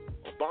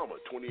 Obama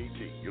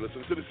 2018. You're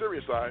listening to the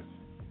Serious Side.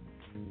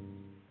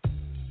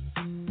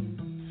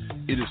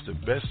 It is the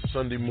best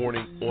Sunday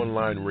morning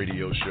online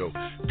radio show,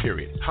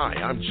 period. Hi,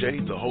 I'm Jay,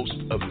 the host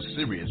of the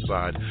Syria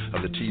side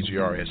of the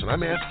TGRS, and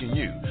I'm asking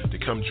you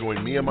to come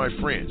join me and my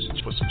friends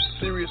for some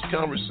serious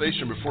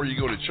conversation before you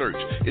go to church.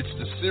 It's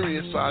the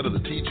Syria side of the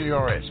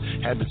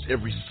TGRS. Happens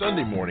every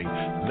Sunday morning,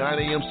 9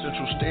 a.m.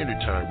 Central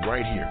Standard Time,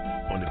 right here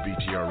on the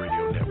BTR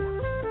Radio Network.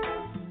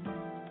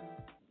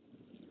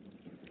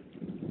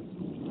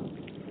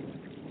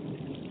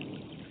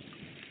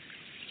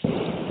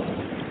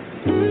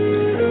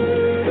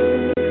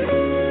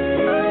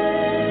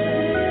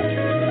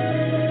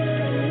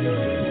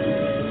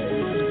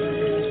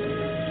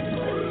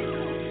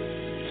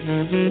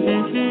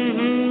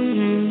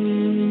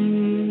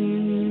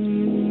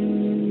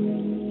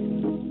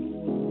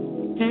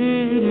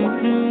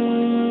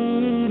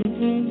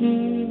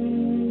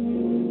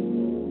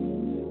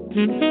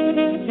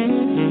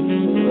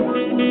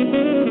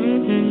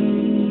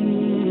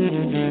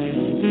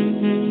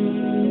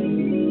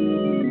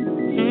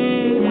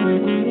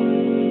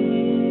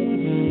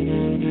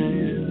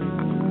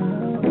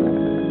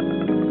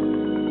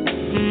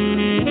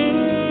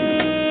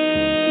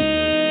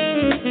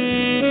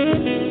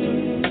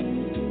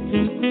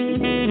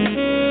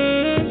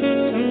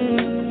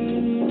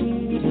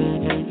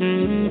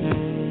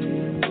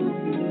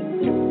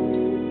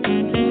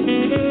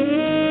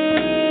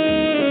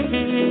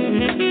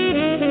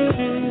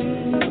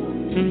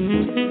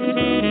 Mm-hmm.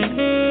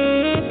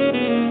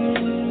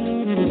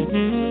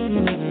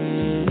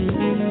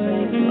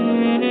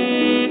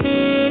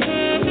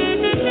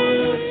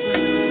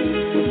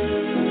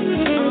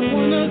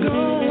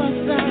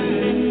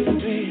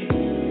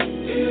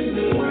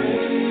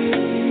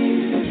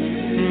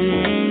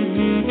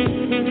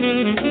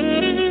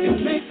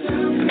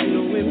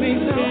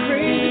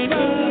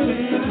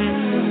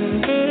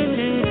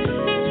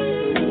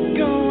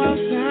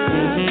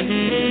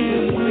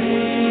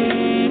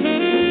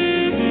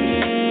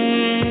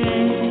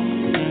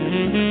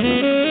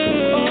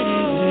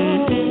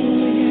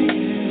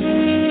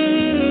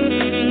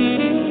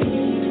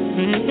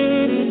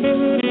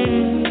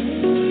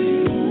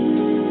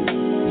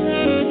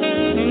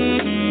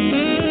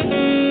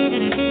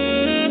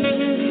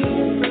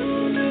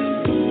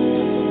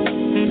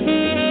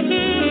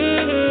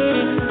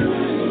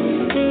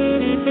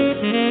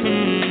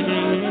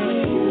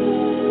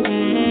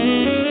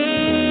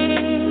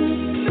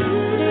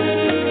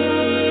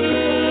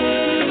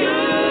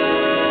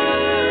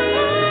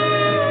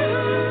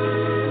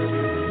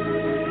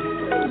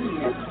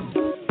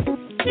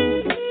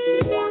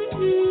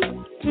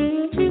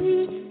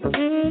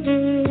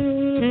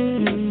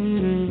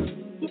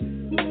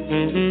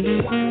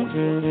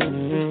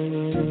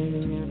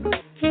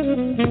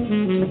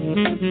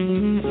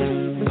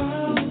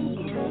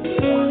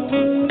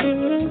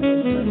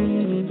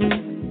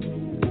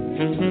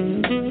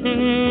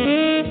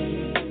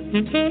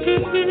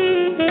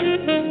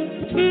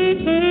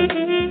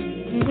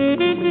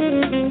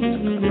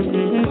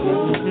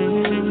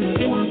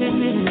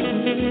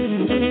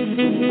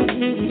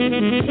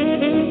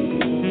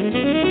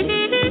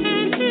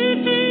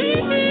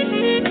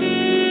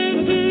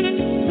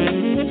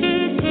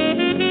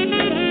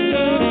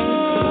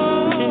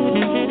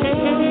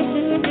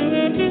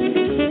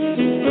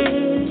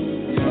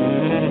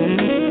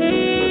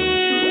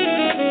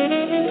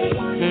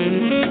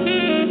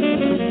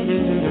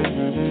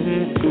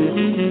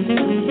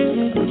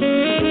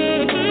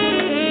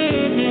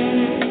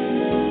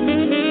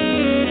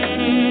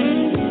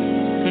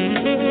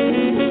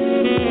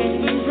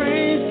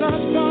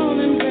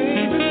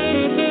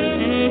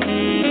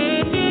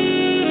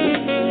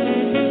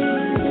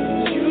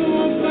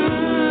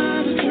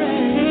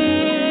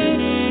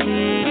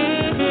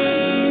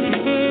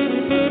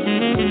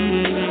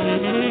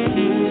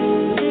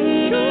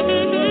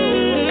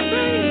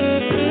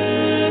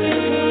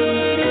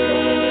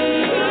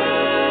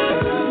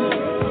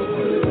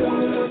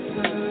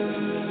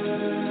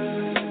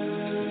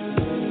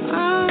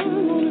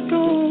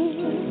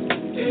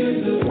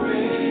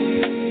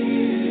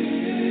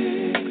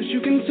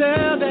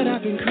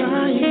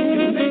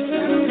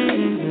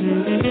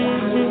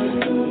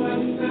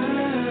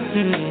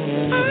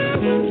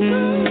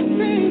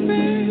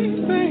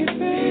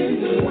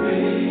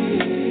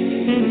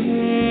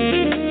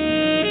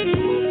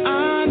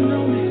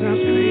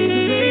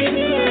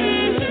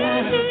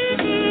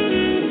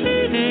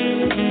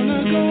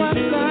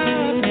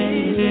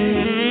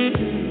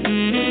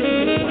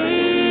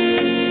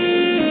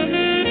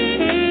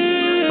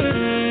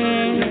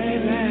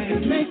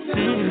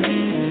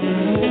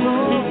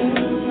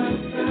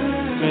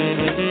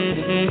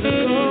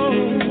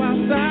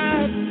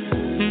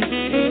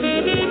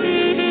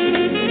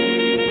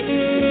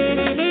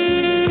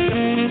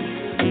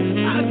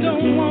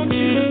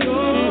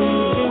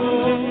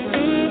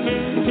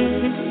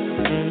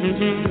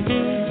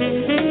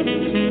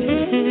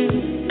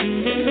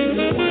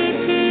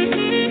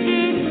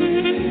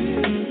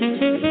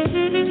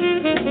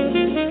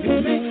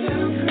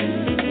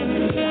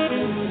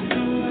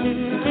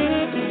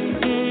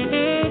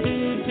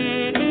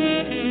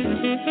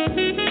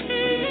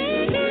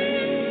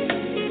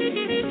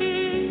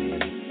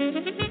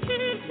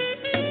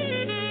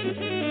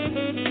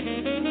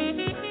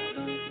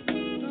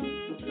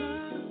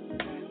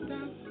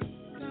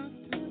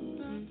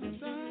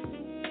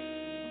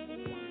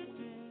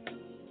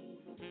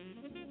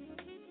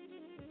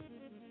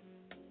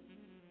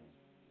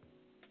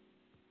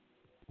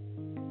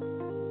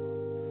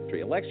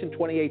 history. Election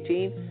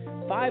 2018,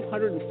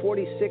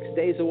 546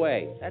 days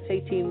away. That's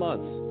 18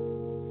 months.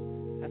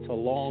 That's a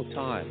long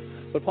time.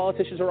 But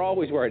politicians are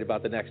always worried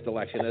about the next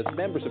election. As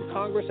members of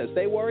Congress, as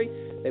they worry,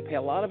 they pay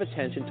a lot of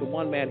attention to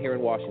one man here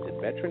in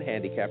Washington, veteran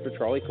handicapper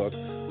Charlie Cook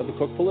of the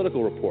Cook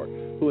Political Report,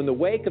 who in the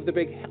wake of the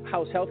big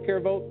House health care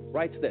vote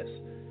writes this: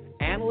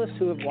 analysts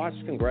who have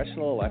watched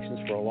congressional elections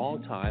for a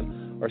long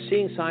time are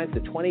seeing signs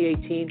that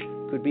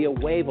 2018 could be a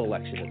wave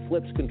election that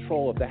flips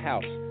control of the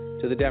House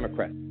to the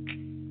Democrats.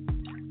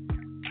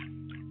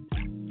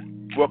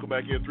 Welcome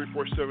back in,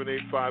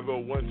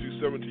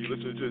 347-850-1270. You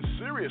listen to the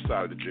Serious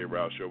Side of the J.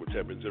 Rouse Show, which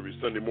happens every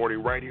Sunday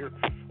morning right here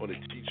on the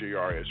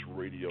TJRS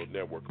Radio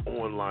Network,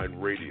 online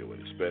radio.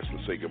 And it's best to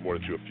say good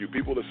morning to a few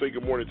people. Let's say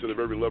good morning to the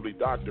very lovely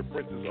Dr.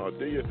 Princess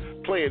Ardelia,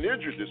 playing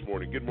injured this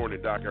morning. Good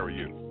morning, Doc. How are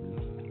you?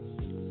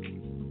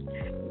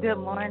 Good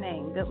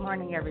morning. Good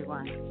morning,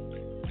 everyone.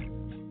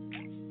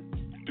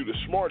 To the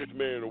smartest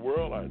man in the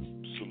world, I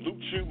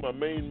salute you, my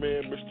main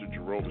man, Mr.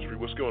 Jerome Street.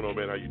 What's going on,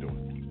 man? How you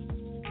doing?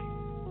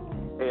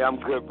 Hey, I'm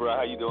good, bro.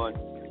 How you doing?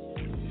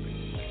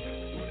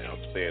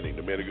 Outstanding.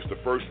 The man who gets the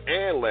first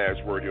and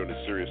last word here on the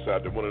Serious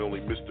Side, the one and only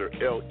Mr.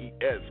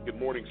 L.E.S. Good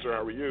morning, sir.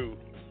 How are you?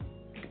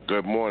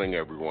 Good morning,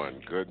 everyone.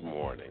 Good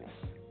morning.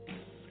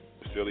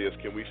 Mr. L.E.S.,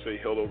 can we say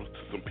hello to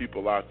some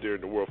people out there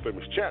in the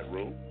world-famous chat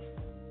room?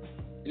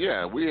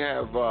 Yeah, we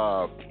have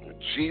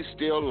She's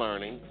Still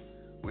Learning.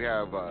 We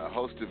have a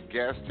host of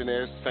guests in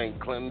there. St.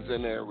 Clinton's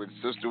in there. His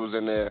sister was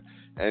in there.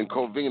 And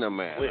Covina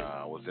Man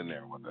was in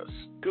there with us.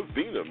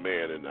 Covina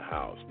Man in the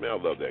house. Man, I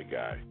love that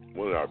guy.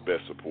 One of our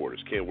best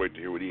supporters. Can't wait to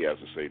hear what he has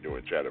to say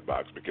during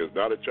Chatterbox, because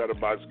not a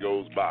Chatterbox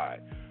goes by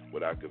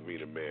without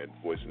Covina Man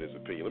voicing his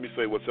opinion. Let me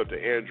say what's up to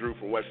Andrew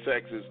from West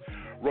Texas.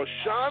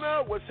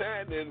 Roshana, what's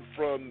happening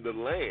from the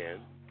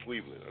land?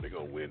 Cleveland. Are they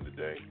going to win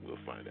today? We'll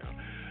find out.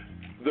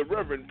 The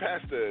Reverend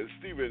Pastor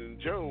Stephen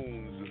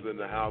Jones is in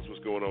the house.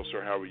 What's going on,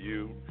 sir? How are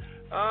you?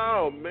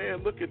 Oh,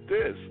 man, look at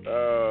this.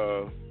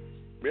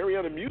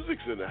 Mariana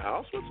Music's in the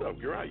house. What's up,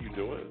 girl? How you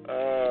doing?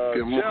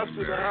 Jeff's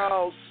in the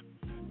house.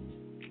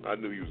 I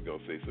knew you was going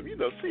to say something. You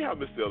know, see how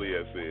Mr.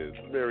 L.E.S. is.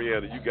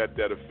 Mariana, you got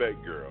that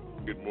effect, girl.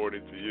 Good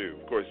morning to you.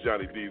 Of course,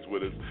 Johnny D's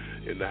with us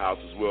in the house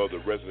as well, the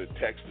resident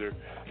texter.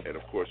 And,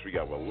 of course, we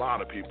got a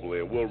lot of people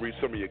in. We'll read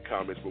some of your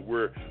comments, but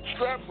we're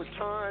strapped for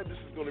time. This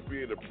is going to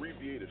be an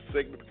abbreviated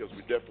segment because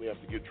we definitely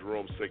have to get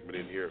Jerome's segment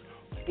in here.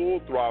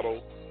 Full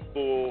throttle,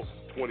 full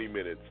 20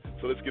 minutes.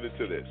 So let's get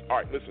into this. All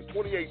right, listen,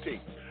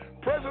 2018.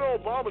 President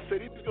Obama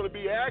said he's going to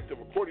be active,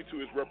 according to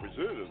his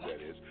representatives,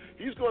 that is.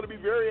 He's going to be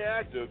very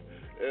active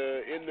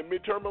in the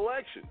midterm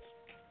elections.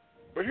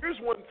 But here's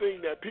one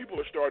thing that people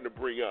are starting to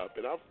bring up,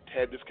 and I've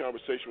had this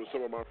conversation with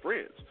some of my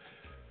friends.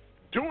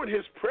 During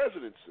his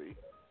presidency,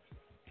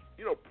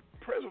 you know,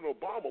 President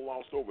Obama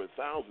lost over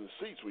 1,000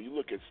 seats when you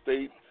look at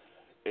state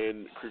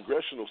and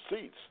congressional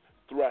seats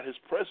throughout his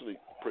presidency,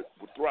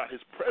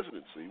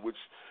 which,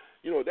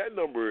 you know, that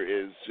number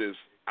is just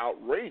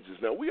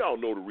outrageous. Now, we all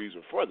know the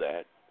reason for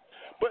that.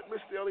 But,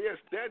 Mr. L.E.S.,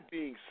 that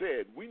being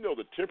said, we know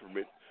the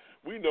temperament.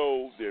 We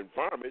know the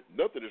environment.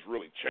 Nothing has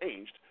really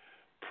changed.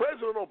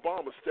 President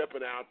Obama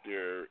stepping out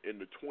there in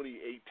the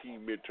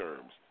 2018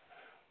 midterms,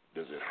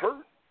 does it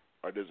hurt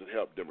or does it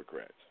help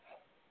Democrats?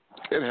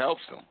 It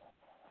helps them.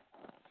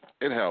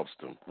 It helps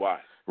them. Why?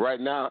 Right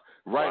now,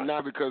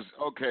 because,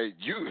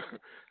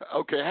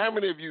 how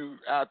many of you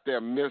out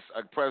there miss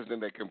a president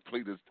that can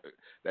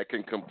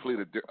complete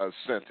a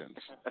sentence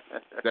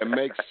that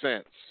makes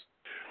sense?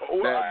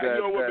 Well, you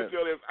know what, Mr.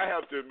 L.E.S., I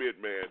have to admit,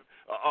 man,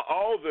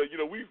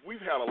 we've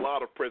had a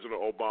lot of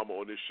President Obama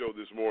on this show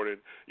this morning.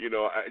 You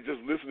know, just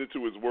listening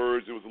to his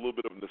words, it was a little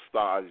bit of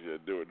nostalgia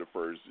during the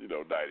first, 90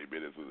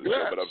 minutes of the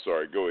show. But I'm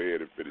sorry, go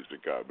ahead and finish the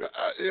comment.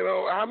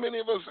 How many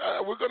of us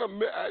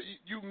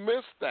you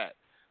missed that?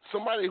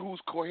 Somebody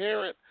who's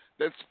coherent,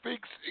 that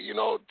speaks,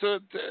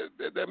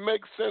 that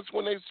makes sense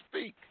when they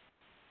speak.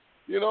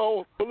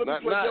 Well, let me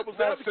play devil's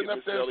advocate,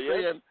 Mr.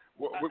 L.E.S.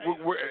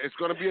 It's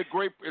going to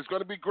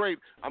be great.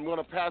 I'm going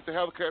to pass a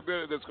health care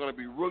bill that's going to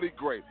be really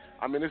great.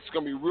 I mean, it's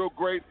going to be real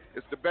great.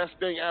 It's the best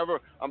thing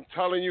ever. I'm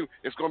telling you,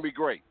 it's going to be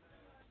great.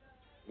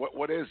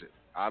 What is it?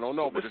 I don't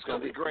know, but it's going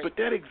to be great. But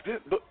that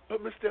exists.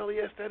 But Mr.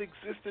 L.E.S., that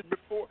existed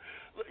before.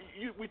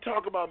 We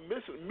talk about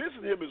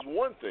missing him is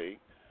one thing,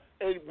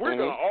 and we're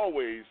going to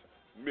always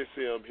miss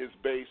him, his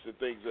base, and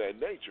things of that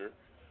nature.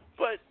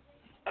 But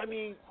I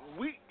mean,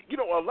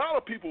 a lot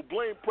of people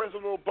blame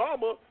President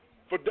Obama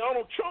for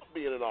Donald Trump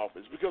being in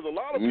office, because a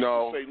lot of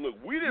people say, look,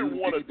 we didn't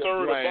want a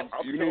third of...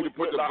 You need to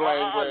put the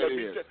blame where it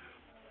is.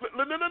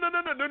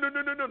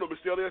 No,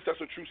 Mr. L.E.S., that's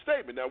a true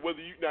statement. Now,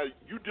 whether you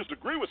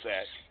disagree with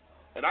that,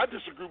 and I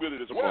disagree with it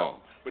as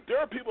well, but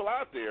there are people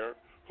out there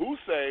who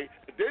say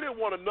that they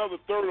didn't want another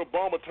third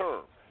Obama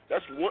term.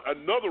 That's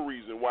another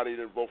reason why they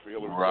didn't vote for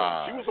Hillary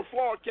Clinton. She was a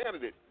flawed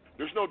candidate.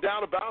 There's no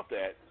doubt about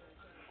that.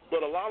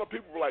 But a lot of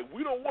people were like,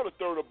 we don't want a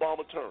third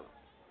Obama term.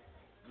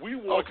 We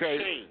want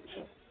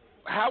change.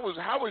 How was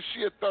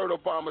she a third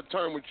Obama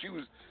term when she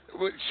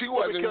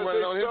wasn't even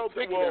running on his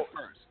ticket at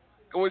first?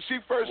 And when she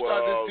first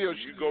started this deal,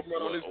 she go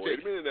on this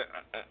wait a minute.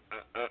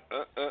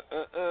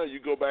 You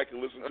go back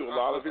and listen to a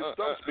lot of his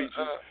stump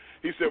speeches.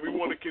 He said we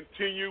want to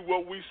continue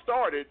what we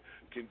started.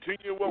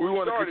 Continue what we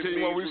started.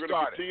 Continue what we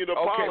started. Continue the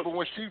okay, policy. but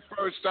when she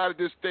first started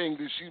this thing,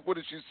 what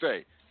did she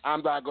say?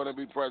 I'm not going to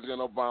be President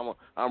Obama.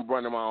 I'm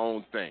running my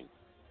own thing.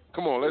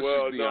 Come on, let's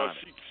just be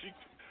honest.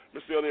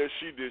 Mr. Elliott,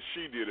 she did.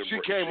 She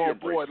came on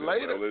board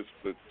later.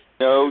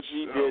 No,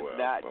 she did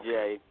not,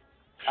 Jay.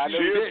 I know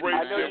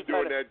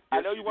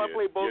you want to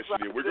play both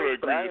sides. We're going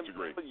to agree to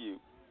disagree. You.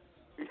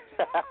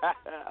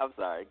 I'm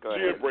sorry. Go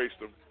ahead. She embraced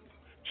him.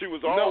 She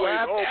was always,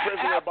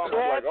 President Obama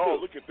was like,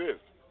 look at this.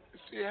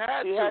 She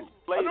had to.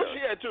 I know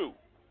she had to.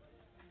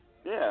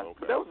 Yeah,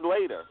 but that was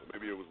later.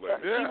 Maybe it was later.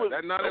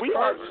 We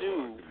all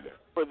knew,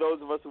 for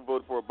those of us who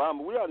voted for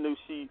Obama, we all knew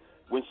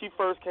when she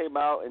first came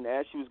out and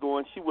as she was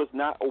going, she was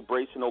not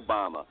embracing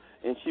Obama.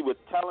 And she was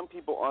telling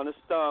people on the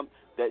stump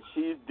that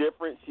she's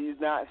different, she's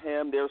not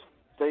him, there's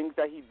things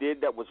that he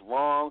did that was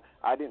wrong,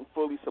 I didn't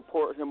fully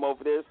support him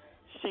over this.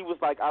 She was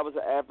like, I was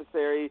an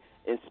adversary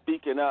and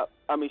speaking up.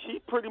 I mean,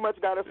 she pretty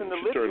much got us in the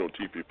She turned on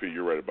TPP,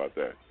 you're right about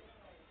that.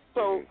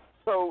 So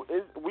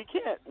we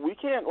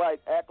can't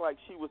like act like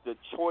she was the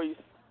choice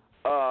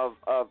of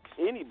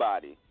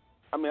anybody.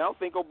 I mean, I don't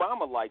think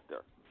Obama liked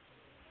her.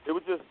 It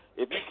was just,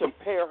 if you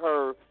compare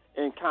her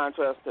in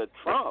contrast to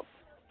Trump,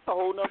 it's a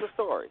whole nother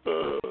story.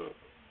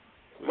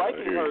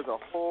 Liking her is a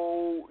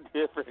whole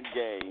different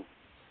game.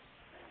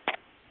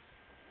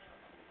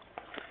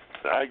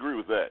 I agree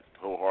with that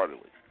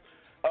wholeheartedly.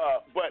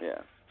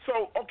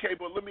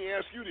 But let me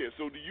ask you this.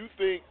 So do you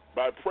think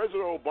by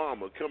President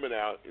Obama coming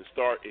out and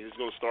he's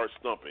going to start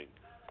stumping,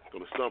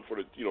 going to stump for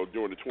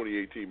during the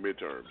 2018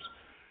 midterms,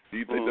 do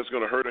you think that's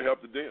going to hurt or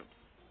help the Dems?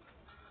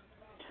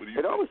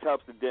 It always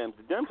helps the Dems.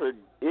 The Dems are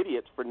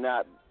idiots for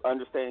not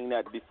understanding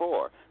that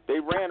before. They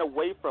ran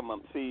away from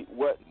them. See,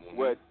 what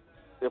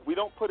if we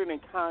don't put it in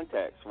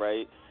context,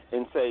 right,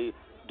 and say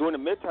during the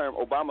midterm,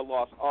 Obama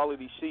lost all of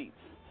these seats.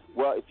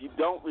 Well, if you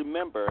don't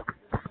remember,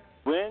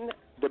 when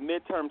the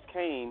midterms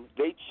came,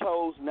 they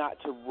chose not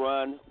to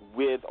run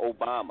with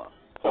Obama.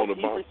 So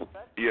he respected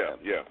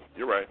him.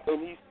 You're right.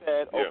 And he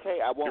said, okay,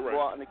 I won't go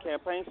out on the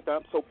campaign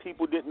stump, so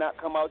people did not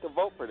come out to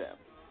vote for them.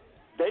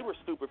 They were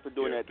stupid for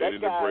doing that. They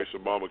didn't embrace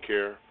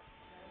Obamacare.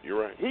 You're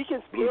right. He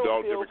can Blue still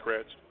Dog fill,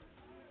 Democrats.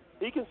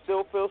 He can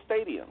still fill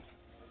stadiums.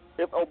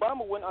 If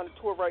Obama went on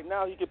a tour right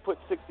now, he could put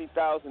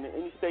 60,000 in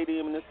any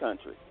stadium in this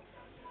country.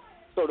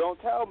 So don't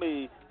tell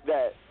me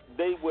that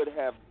they would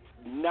have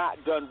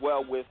not done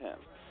well with him.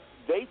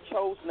 They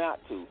chose not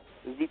to.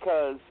 It's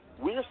because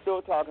we're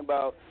still talking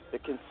about the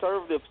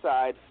conservative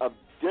side of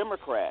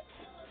Democrats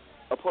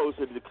opposed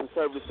to the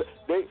conservative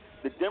side.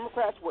 The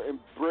Democrats were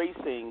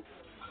embracing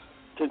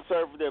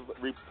conservative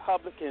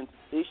Republicans'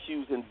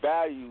 issues and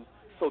values,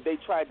 so they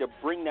tried to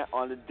bring that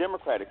on the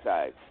Democratic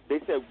side. They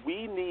said,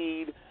 we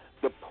need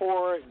the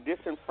poor,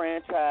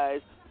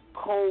 disenfranchised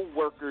coal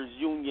workers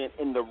union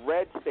in the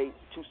red states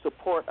to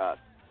support us.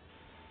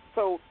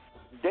 So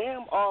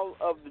damn all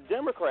of the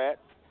Democrats,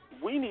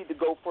 we need to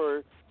go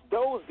for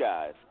those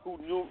guys who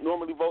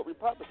normally vote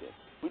Republican.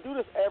 We do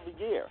this every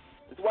year.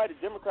 It's why the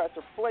Democrats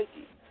are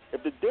flaky.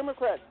 If the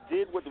Democrats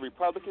did what the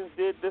Republicans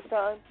did this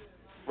time,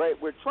 right,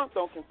 where Trump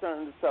don't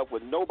concern himself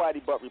with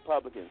nobody but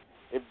Republicans,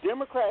 if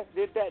Democrats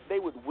did that, they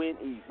would win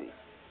easy.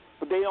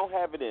 But they don't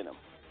have it in them.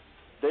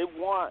 They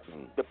want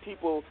the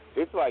people,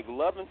 it's like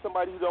loving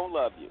somebody who don't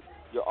love you.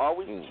 You're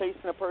always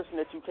chasing a person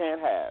that you can't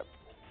have.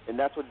 And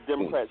that's what the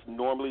Democrats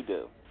normally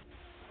do.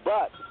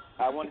 But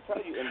I want to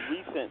tell you, in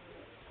recent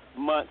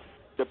months,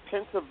 the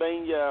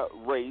Pennsylvania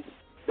race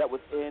that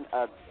was in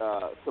a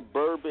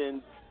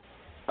suburban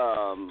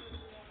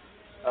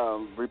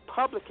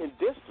Republican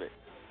district,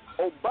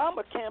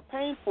 Obama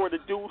campaigned for the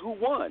dude who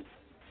won.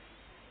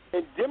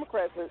 And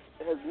Democrats has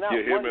now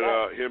won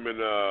that. Him and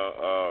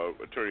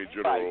Attorney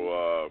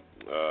General,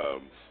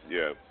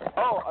 Eric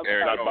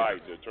Biden,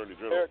 the Attorney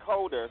General. Eric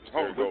Holder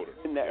was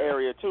in the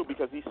area, too,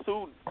 because he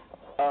sued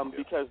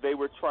because they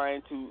were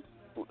trying to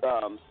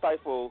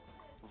stifle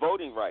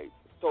voting rights.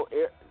 So,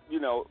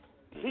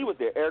 he was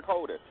there, Eric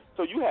Holder.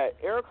 So you had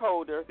Eric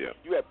Holder,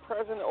 you had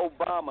President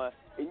Obama,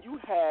 and you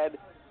had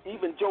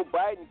even Joe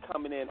Biden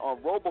coming in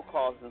on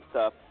robocalls and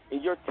stuff,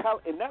 and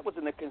and that was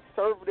in a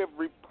conservative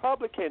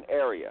Republican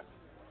area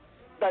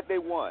that they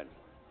won.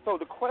 So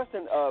the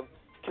question of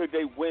could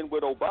they win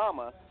with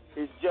Obama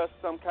is just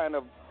some kind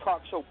of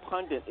talk show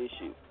pundit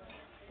issue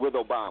with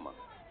Obama,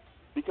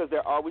 because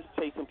they're always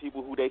chasing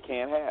people who they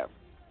can't have.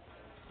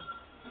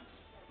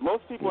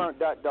 Most people aren't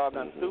that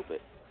doggone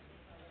stupid.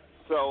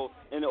 So,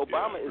 and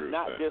Obama is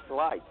not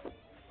disliked.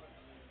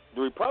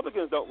 The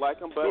Republicans don't like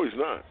him, but no, he's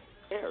not.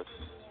 Who cares?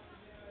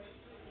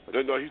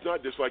 No, he's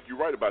not disliked. You're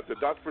right about that.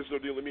 Dr. Priscilla,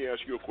 let me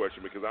ask you a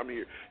question, because I'm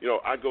here.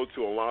 I go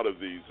to a lot of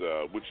these,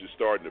 which is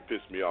starting to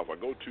piss me off. I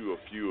go to a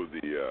few of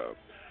the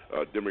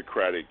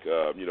Democratic,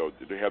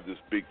 they have this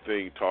big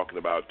thing talking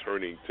about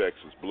turning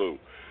Texas blue.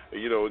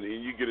 And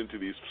you get into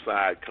these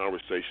side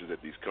conversations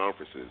at these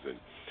conferences,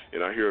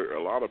 and I hear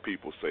a lot of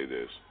people say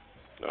this.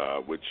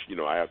 which,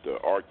 I have to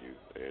argue,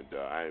 and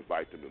I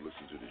invite them to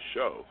listen to this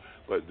show.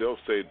 But they'll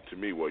say to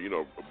me, well,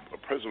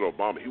 President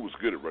Obama, he was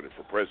good at running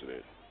for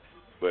president,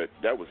 but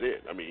that was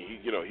it. I mean,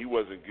 he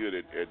wasn't good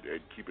at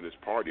keeping his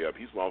party up.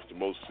 He's lost the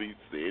most seats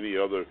than any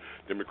other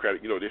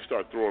Democratic. They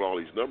start throwing all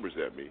these numbers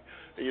at me,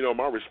 and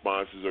my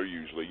responses are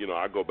usually,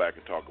 I go back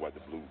and talk about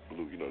the blue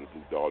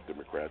dog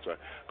Democrats. I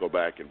go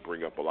back and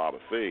bring up a lot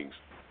of things,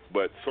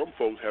 but some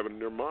folks have it in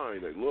their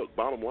mind that, look,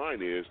 bottom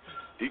line is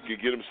he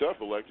could get himself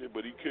elected,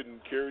 but he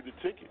couldn't carry the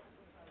ticket.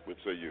 What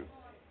say you?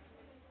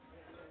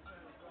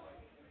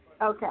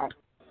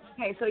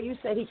 Okay, so you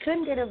said he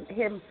couldn't get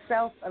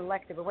himself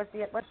elected, but what's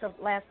the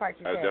last part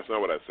you said? That's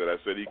not what I said. I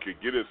said he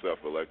could get himself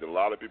elected. A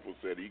lot of people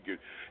said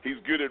he's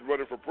good at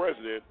running for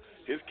president.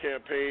 His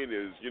campaign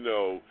is,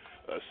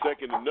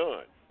 second to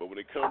none. But when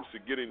it comes to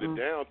getting the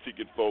down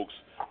ticket folks,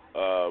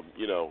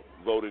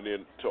 voting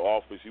into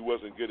office, he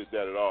wasn't good at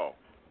that at all.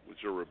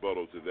 What's your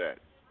rebuttal to that?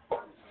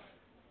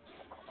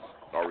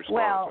 Or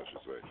response, I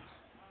should say.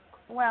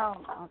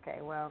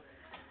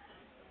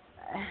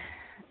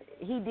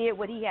 He did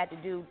what he had to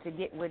do to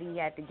get what he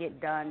had to get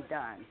done.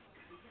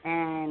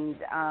 And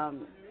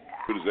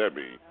what does that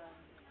mean?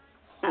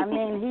 I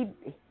mean,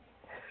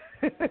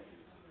 he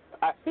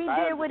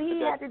did what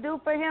he had to do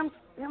for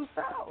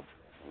himself.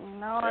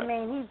 I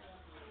mean,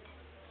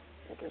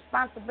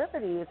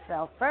 responsibility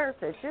itself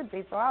first. It should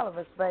be for all of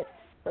us, but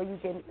so you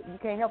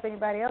can't help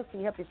anybody else.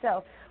 You help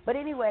yourself. But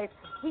anyway,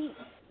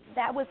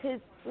 that was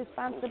his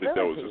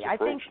responsibility. I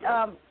think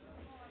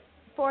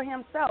for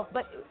himself.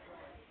 But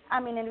I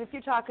mean, and if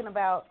you're talking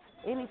about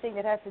anything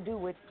that has to do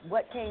with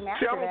what came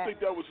after I don't think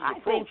that was his I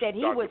approach. think that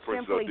he Dr. would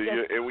Prince, simply though,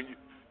 just. And when you,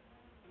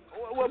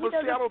 I don't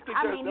think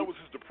that was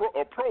his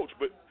approach.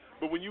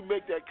 But when you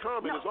make that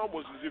comment, it's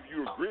almost as if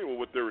you're agreeing with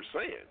what they were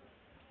saying,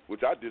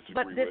 which I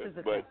disagree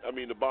with. But I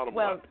mean, the bottom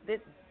line.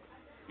 This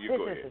is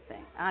the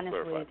thing. Honestly,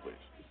 clarify,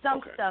 please. Some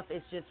stuff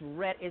is just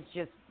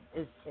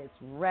it's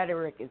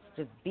rhetoric.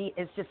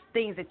 It's just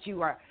things that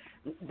you are.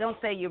 Don't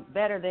say you're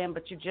better than,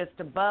 but you're just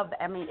above.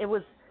 I mean, it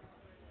was.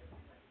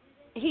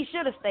 He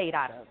should have stayed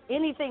out of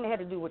anything that had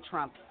to do with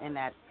Trump in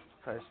that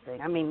first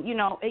thing. I mean,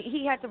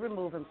 he had to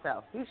remove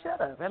himself. He should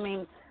have. I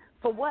mean,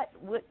 for what?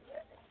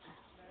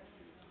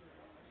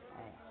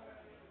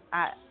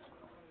 I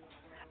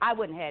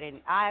wouldn't have had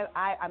any.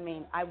 I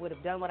mean, I would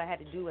have done what I had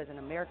to do as an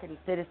American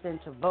citizen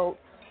to vote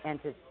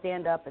and to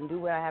stand up and do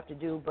what I have to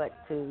do, but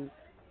to,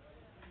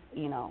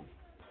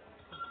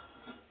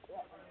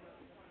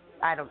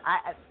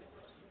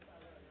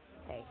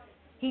 hey.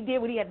 He did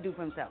what he had to do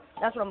for himself.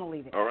 That's what I'm going to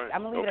leave it. All right.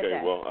 I'm going to leave it at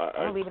that. Well, I'm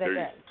going to leave it at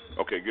that.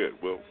 Okay, good.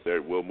 Well,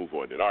 we'll move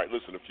on then. All right,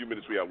 listen, a few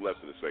minutes we have left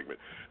in the segment.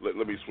 Let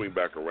me swing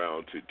back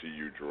around to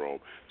you, Jerome.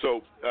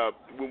 So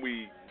when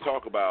we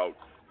talk about,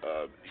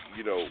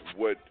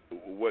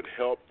 what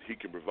help he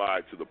can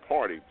provide to the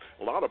party,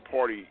 a lot of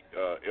party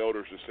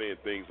elders are saying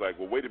things like,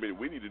 well, wait a minute,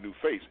 we need a new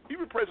face.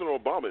 Even President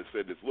Obama has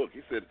said this. Look,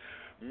 he said,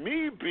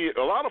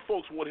 a lot of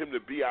folks want him to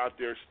be out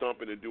there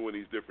stumping and doing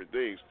these different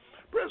things.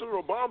 President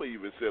Obama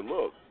even said,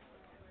 look,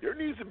 there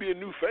needs to be a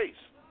new face.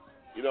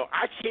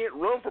 I can't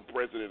run for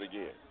president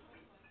again.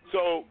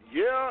 So,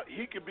 yeah,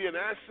 he could be an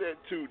asset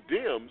to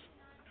Dems,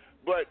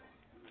 but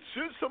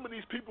should some of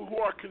these people who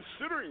are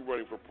considering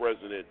running for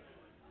president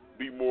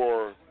be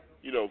more,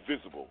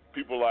 visible?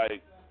 People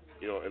like,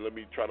 and let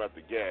me try not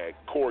to gag,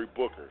 Cory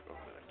Booker. Oh,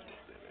 I can't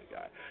stand that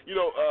guy.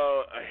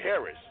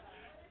 Harris.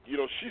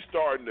 She's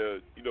starting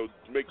to,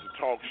 make the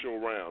talk show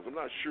rounds. I'm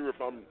not sure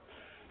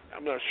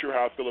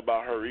how I feel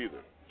about her either.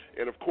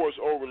 And, of course,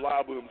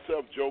 reliable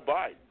himself, Joe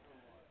Biden.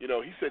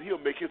 He said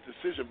he'll make his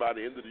decision by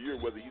the end of the year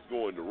whether he's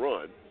going to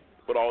run,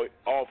 but all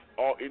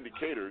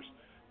indicators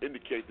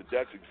indicate that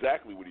that's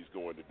exactly what he's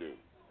going to do.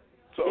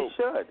 So he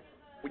should.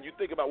 When you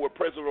think about what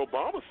President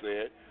Obama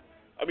said,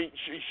 I mean,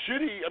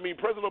 should he? I mean,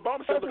 President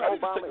Obama said,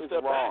 President Obama is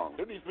wrong.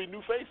 There needs to be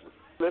new faces.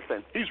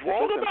 Listen. He's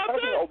wrong about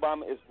President that?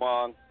 Obama is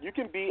wrong. You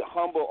can be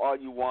humble all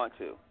you want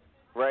to,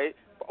 right?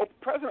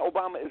 President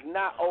Obama is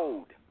not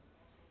old,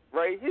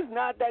 right? He's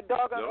not that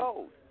doggone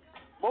old.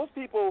 Most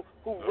people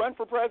who run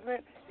for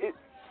president,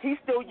 he's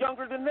still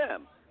younger than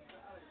them.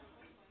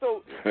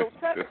 So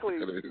technically,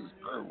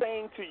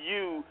 saying to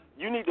you,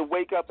 you need to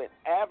wake up and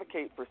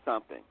advocate for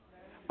something.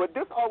 But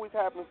this always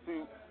happens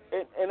to,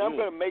 and I'm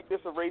going to make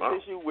this a race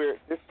issue where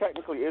this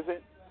technically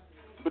isn't,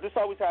 but this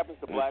always happens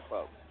to black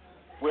folks.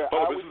 Where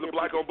this is a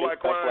black-on-black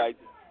crime? Like,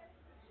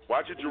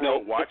 watch it,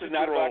 Jerome. No, this is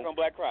not a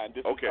black-on-black crime.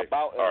 This is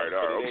about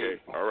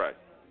all right.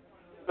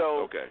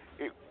 So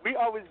we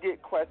always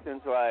get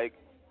questions like,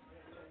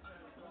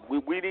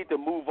 we need to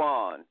move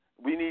on.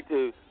 We need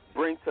to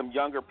bring some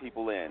younger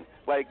people in.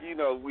 Like,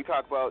 we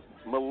talk about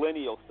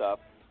millennial stuff,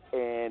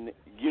 and,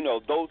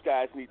 those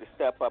guys need to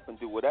step up and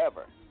do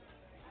whatever.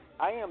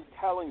 I am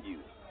telling you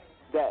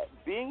that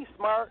being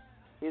smart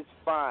is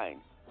fine.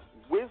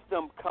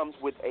 Wisdom comes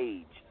with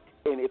age.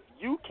 And if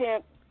you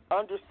can't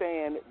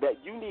understand that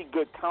you need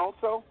good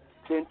counsel,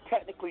 then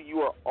technically you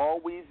are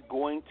always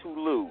going to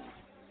lose.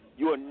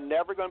 You are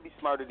never going to be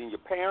smarter than your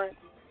parents,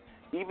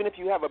 even if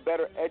you have a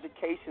better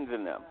education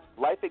than them.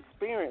 Life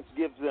experience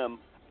gives them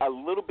a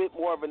little bit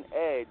more of an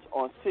edge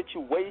on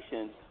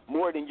situations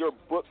more than your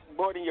book,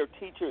 more than your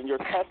teacher and your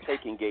test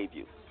taking gave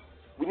you.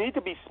 We need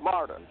to be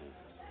smarter,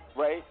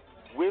 right?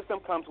 Wisdom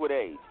comes with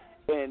age,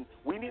 and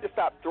we need to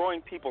stop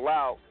throwing people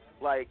out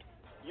like,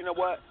 you know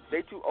what,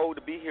 they too old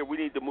to be here, we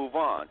need to move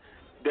on.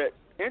 The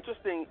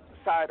interesting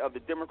side of the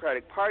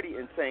Democratic Party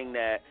in saying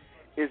that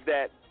is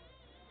that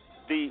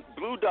the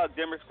blue dog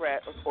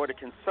Democrat or the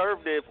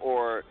conservative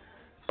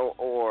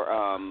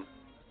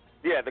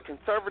the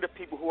conservative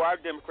people who are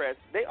Democrats,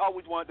 they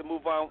always wanted to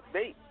move on.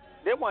 They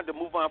wanted to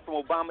move on from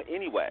Obama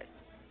anyway,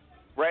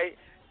 right?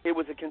 It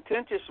was a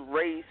contentious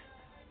race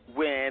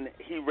when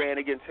he ran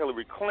against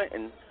Hillary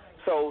Clinton,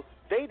 so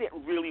they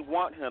didn't really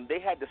want him. They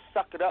had to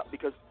suck it up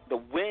because the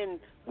wind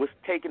was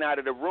taken out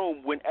of the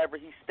room whenever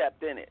he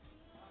stepped in it.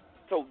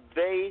 So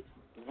they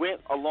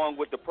went along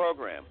with the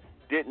program,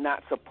 did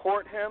not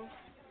support him,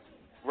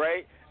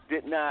 right?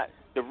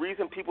 The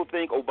reason people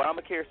think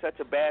Obamacare is such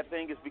a bad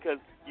thing is because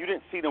you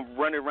didn't see them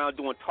running around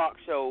doing talk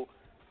show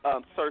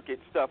circuit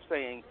stuff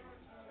saying,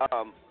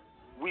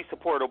 we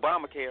support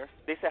Obamacare.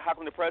 They said, how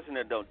come the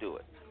president don't do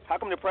it? How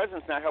come the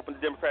president's not helping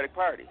the Democratic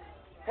Party?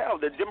 Hell,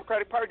 the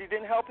Democratic Party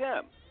didn't help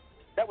him.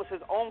 That was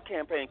his own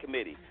campaign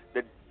committee.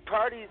 The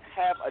parties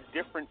have a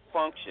different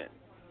function.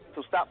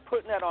 So stop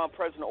putting that on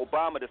President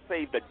Obama to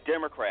save the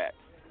Democrats.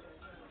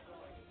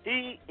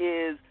 He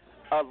is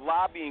a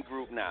lobbying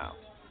group now.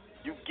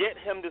 You get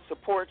him to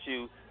support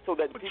you so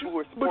that the people who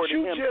are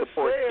supporting him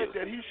support you. But you just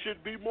said that he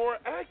should be more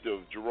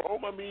active,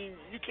 Jerome. I mean,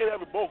 you can't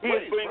have it both He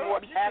ways. is being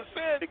more active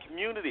in the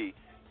community.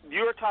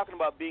 You're talking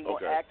about being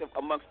more active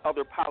amongst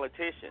other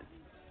politicians,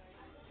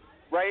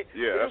 right?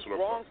 Yeah, that's what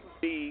I'm wrong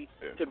for me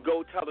to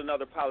go tell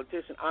another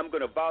politician, I'm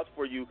going to vouch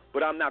for you,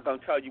 but I'm not going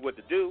to tell you what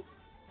to do.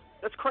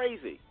 That's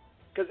crazy.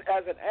 Because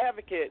as an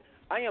advocate,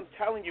 I am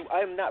telling you I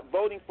am not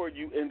voting for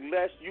you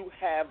unless you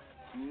have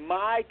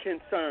my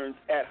concerns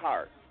at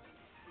heart.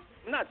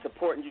 I'm not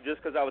supporting you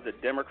just because I was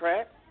a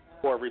Democrat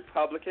or a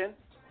Republican,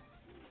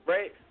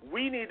 right?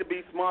 We need to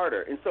be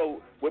smarter. And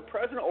so with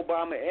President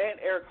Obama and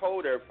Eric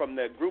Holder from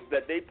the group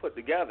that they put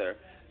together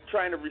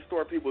trying to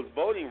restore people's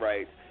voting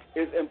rights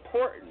is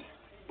important.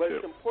 But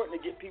it's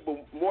important to get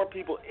more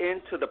people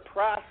into the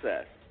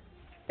process.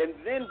 And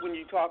then when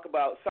you talk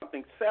about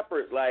something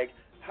separate like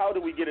how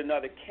do we get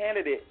another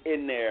candidate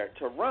in there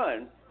to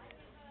run,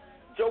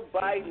 Joe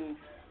Biden,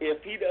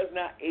 if he does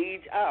not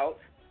age out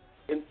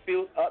and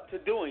feels up to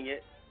doing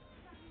it,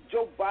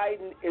 Joe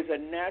Biden is a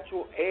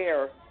natural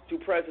heir to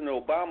President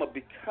Obama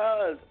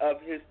because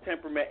of his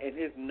temperament and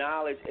his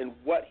knowledge and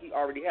what he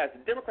already has.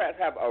 The Democrats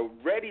have a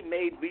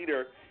ready-made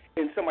leader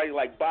in somebody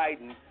like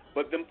Biden,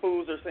 but them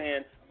fools are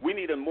saying we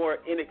need a more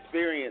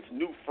inexperienced,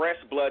 new, fresh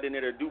blood in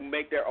it or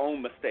make their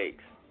own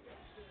mistakes.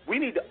 We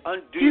need to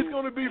undo. He's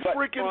going to be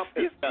freaking.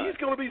 He's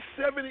going to be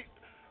 70.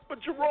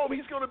 But Jerome,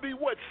 he's going to be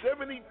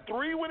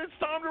 73 when it's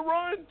time to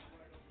run.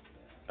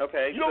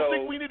 Okay. You don't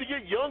think we need to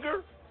get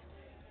younger?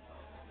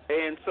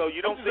 And so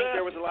you don't think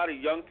there was a lot of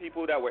young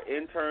people that were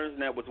interns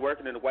and that was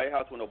working in the White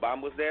House when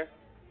Obama was there?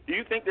 Do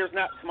you think there's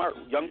not smart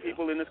young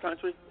people in this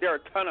country? There are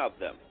a ton of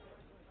them.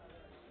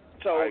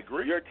 So I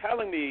agree. You're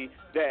telling me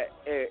that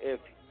if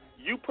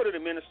you put an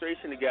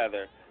administration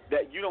together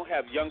that you don't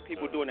have young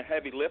people doing the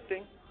heavy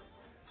lifting?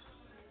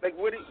 Like,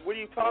 what are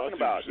you talking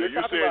about? You're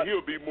saying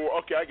he'll be more.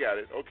 Okay, I got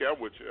it. Okay, I'm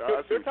with you.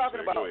 You're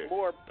talking about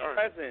more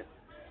presence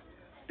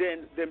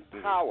than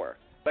power.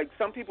 Like,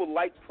 some people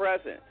like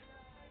presence.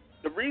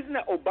 The reason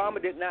that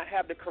Obama did not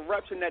have the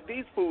corruption that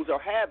these fools are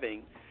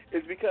having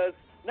is because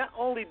not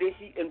only did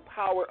he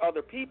empower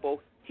other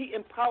people, he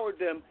empowered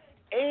them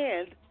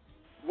and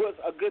was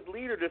a good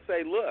leader to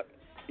say, look,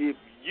 if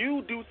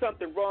you do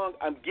something wrong,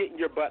 I'm getting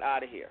your butt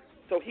out of here.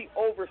 So he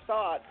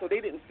oversaw it so they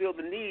didn't feel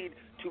the need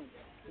to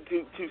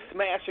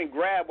smash and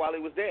grab while he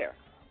was there.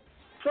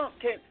 Trump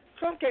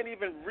can't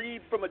even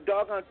read from a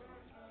doggone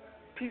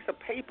piece of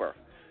paper.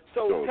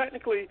 So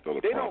technically,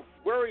 they don't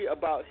worry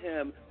about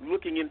him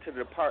looking into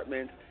the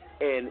departments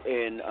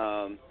and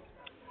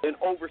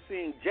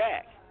overseeing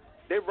Jack.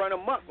 They run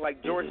amok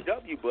like George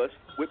W. Bush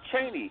with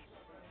Cheney.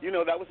 You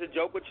know, that was a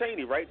joke with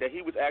Cheney, right? That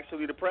he was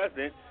actually the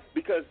president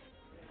because,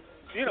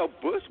 you know,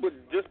 Bush would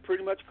just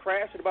pretty much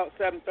crash at about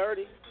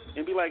 7:30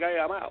 and be like, hey,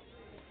 I'm out.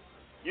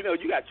 You know,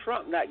 you got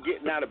Trump not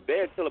getting out of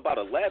bed till about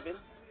 11.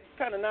 What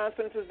kind of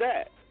nonsense is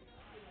that?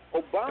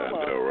 Obama.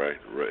 I know,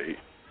 right.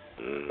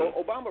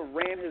 Obama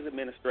ran his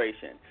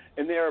administration,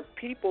 and there are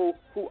people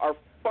who are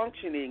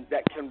functioning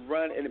that can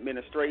run an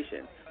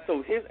administration.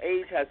 So his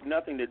age has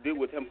nothing to do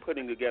with him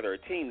putting together a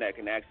team that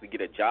can actually get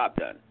a job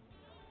done.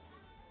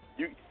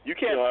 You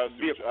can't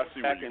be a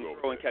quarterback and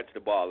throw and catch the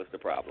ball is the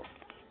problem.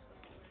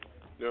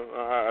 No,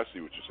 I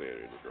see what you're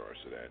saying in regards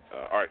to that.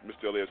 All right,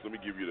 Mr. Elias, let me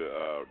give you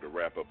the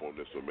wrap up on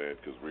this one, man,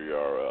 because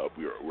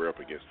we're up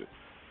against it.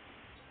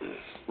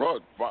 Well,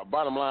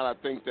 bottom line, I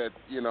think that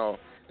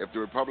if the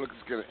Republicans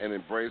can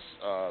embrace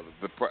our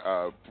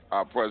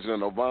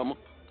President Obama,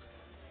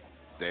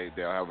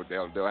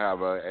 they'll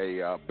have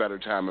a better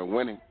time in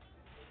winning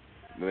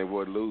than they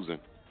would losing.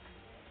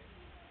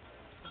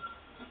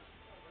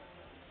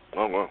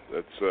 Oh well,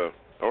 that's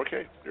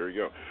Okay, there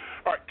you go.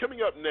 All right, coming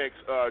up next,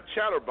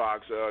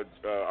 Chatterbox,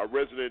 our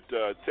resident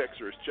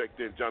texter has checked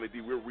in, Johnny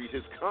D. We'll read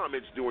his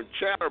comments during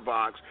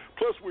Chatterbox.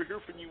 Plus, we'll hear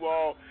from you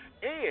all.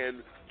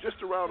 And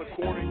just around the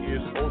corner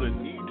is On a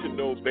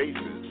Need-to-Know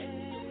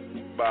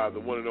Basis by the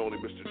one and only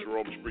Mr.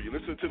 Jerome Spree. You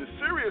listen to the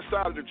Serious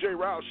Side of the J.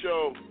 Rouse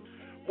Show.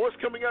 What's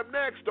coming up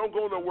next? Don't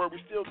go nowhere. We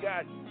still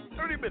got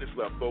 30 minutes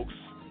left, folks.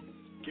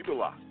 Keep it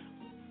locked.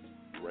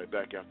 Be right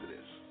back after this.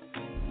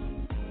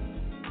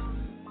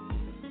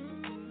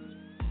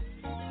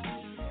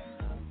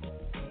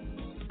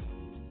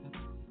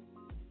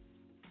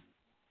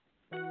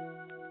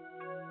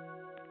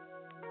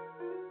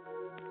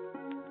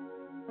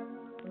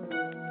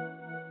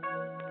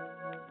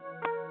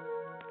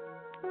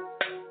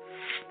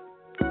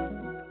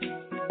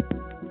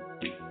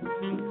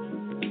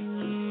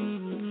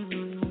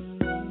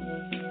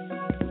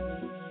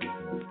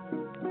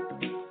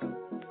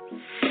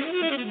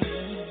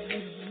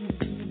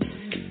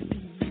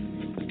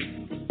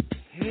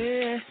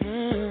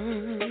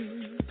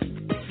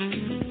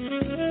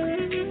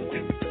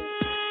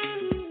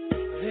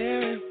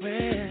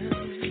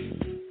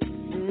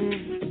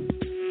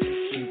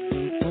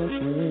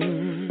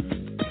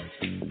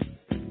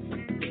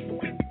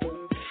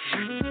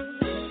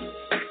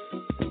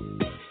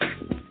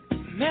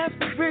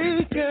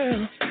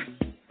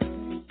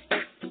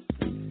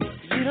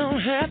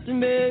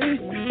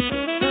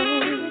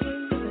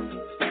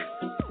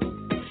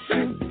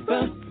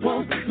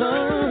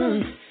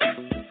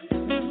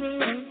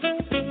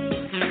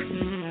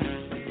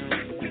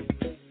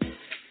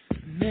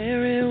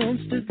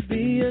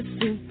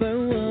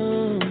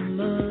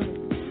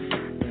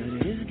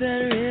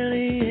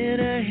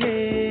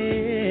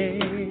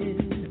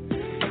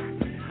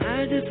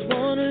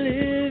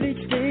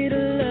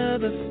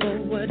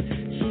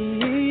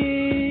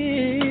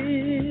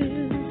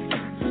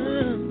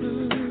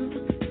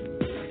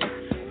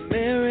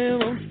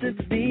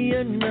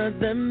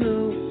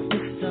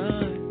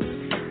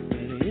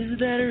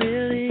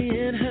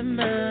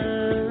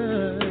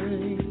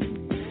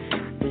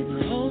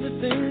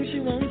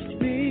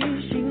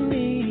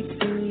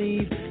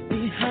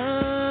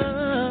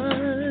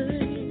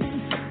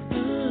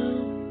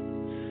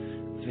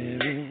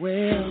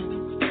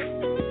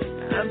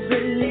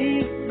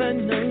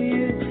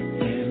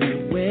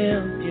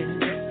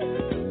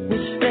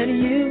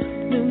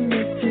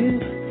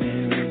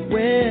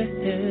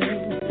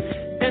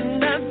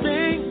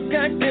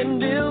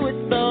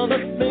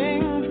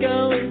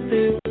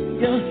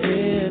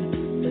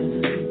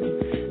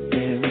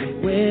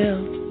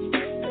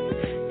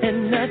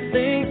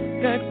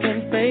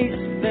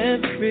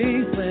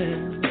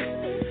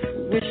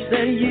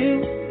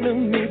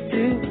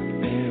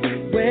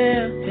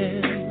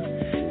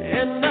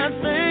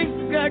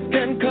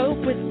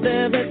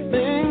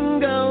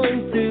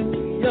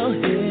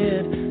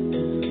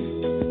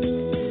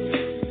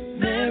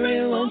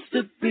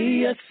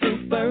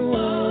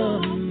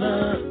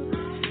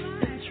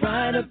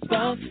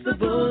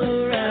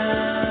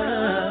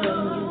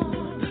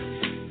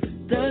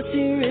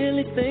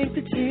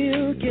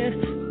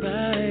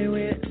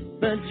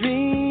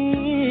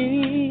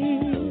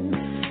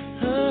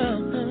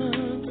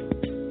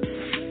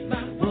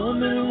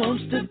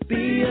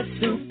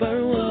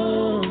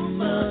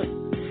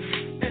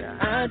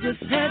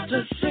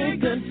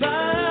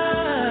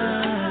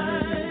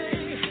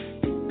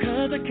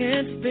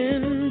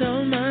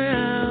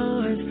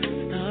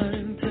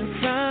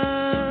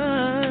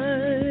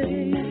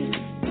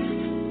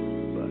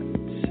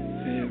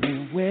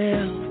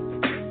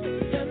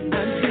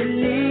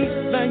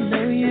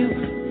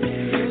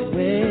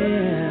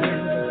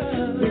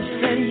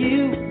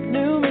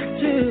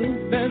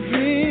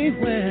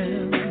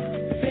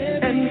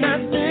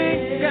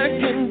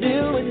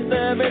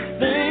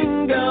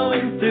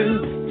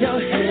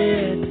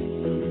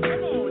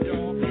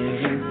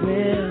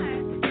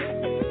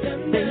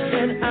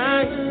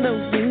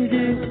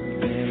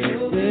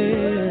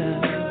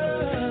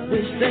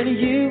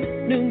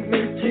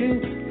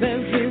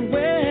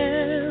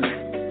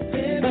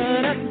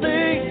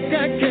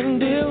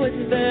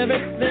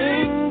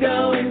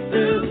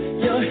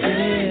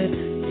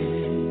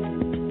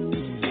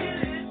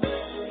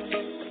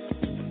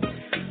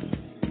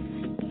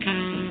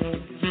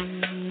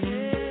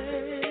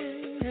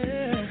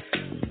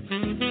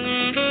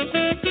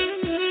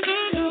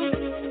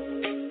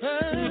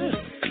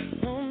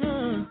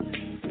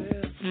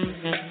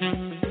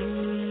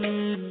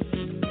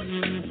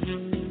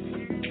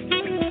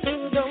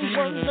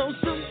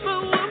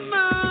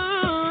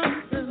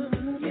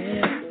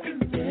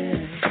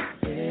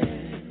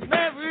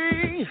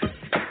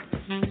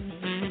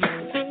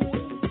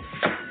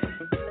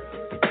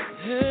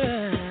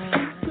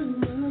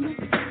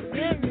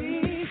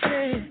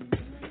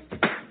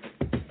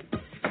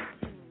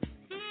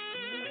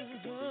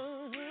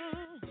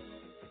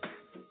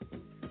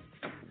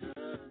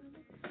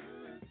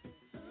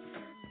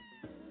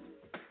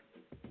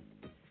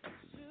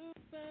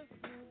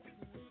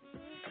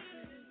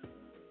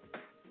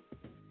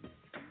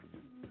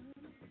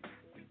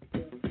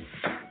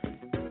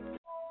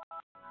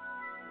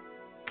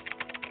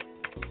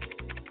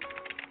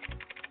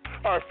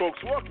 All right, folks,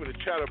 welcome to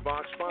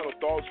Chatterbox. Final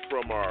thoughts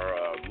from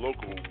our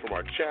from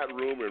our chat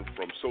room and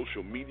from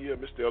social media.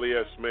 Mr.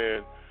 Elias,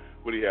 man,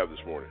 what do you have this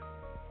morning?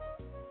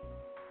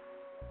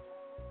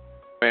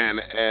 Man,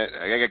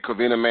 I got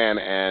Covina Man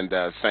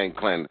and St.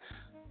 Clinton.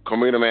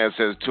 Covina Man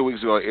says 2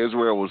 weeks ago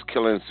Israel was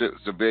killing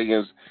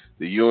civilians.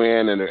 The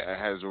UN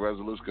has a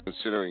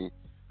resolution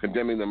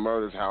condemning the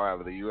murders.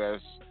 However, the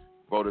U.S.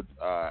 voted.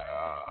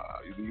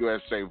 The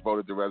USA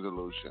voted the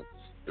resolution.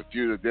 A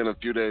few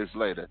days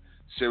later,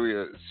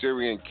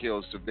 Syrian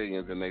killed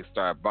civilians and they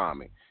start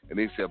bombing. And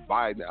he said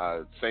Biden.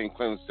 St.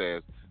 Clinton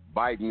says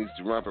Biden needs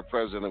to run for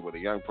president with a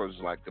young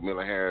person like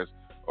Kamala Harris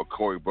or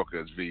Cory Booker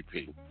as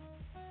VP.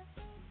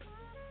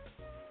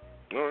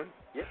 All right.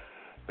 Yeah.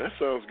 That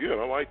sounds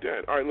good. I like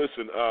that. All right,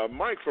 listen.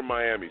 Mike from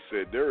Miami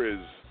said there is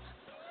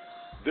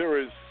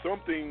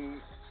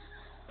something.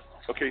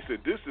 Okay, he said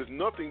this is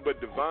nothing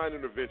but divine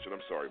intervention. I'm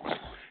sorry, Mike.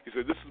 He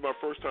said this is my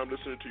first time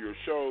listening to your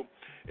show,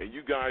 and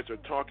you guys are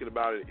talking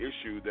about an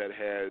issue that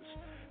has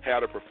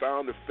had a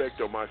profound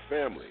effect on my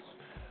family.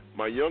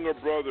 My younger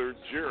brother,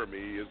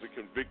 Jeremy, is a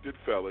convicted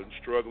felon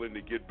struggling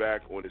to get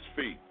back on his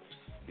feet.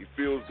 He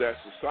feels that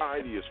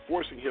society is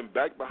forcing him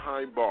back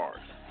behind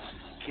bars.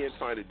 He can't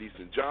find a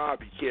decent job.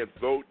 He can't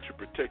vote to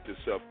protect his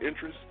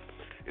self-interest.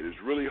 It is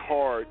really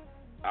hard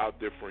out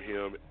there for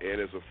him,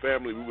 and as a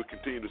family, we will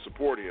continue to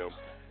support him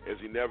as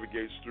he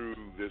navigates through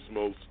this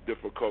most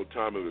difficult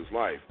time of his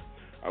life.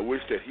 I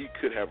wish that he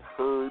could have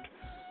heard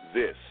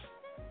this.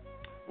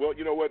 Well,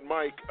 you know what,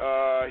 Mike?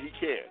 He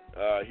can.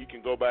 He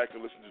can go back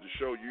and listen to the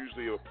show.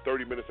 Usually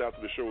 30 minutes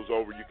after the show is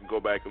over, you can go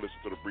back and listen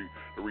to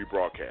the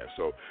rebroadcast.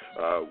 So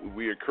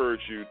we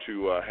encourage you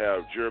to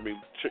have Jeremy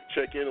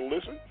check in and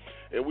listen.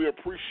 And we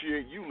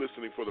appreciate you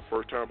listening for the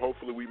first time.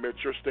 Hopefully we met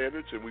your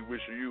standards, and we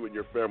wish you and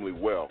your family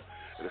well,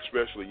 and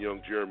especially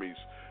young Jeremy's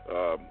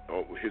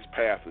his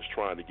path is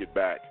trying to get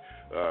back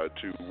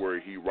to where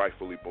he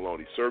rightfully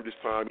belongs. He served his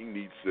time. He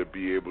needs to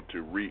be able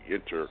to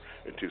re-enter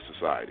into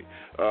society.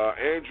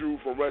 Andrew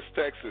from West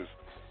Texas,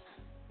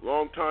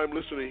 long-time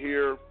listener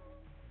here.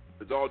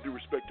 With all due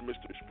respect to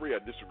Mr. Spree, I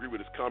disagree with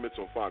his comments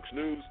on Fox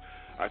News.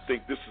 I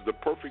think this is the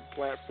perfect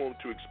platform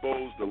to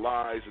expose the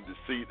lies and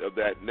deceit of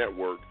that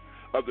network,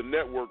 of the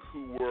network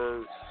who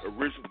were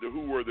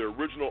the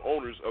original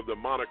owners of the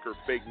moniker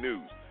fake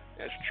news.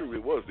 That's true,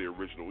 it was the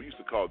original. We used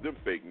to call them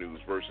fake news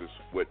versus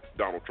what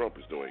Donald Trump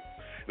is doing.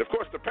 And, of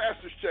course, the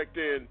pastors checked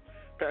in.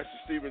 Pastor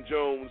Stephen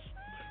Jones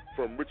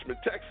from Richmond,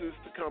 Texas.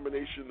 The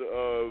combination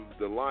of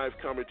the live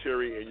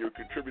commentary and your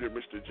contributor,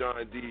 Mr.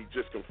 John D.,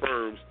 just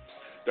confirms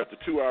that the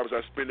 2 hours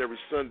I spend every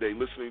Sunday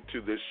listening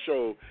to this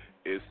show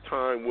is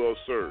time well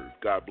served.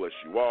 God bless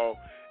you all.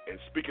 And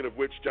speaking of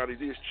which, Johnny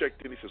D. has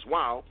checked in. He says,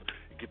 wow,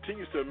 it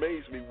continues to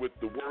amaze me with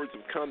the words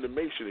of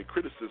condemnation and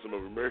criticism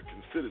of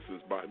American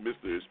citizens by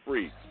Mr.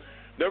 Espree.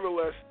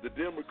 Nevertheless, the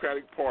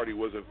Democratic Party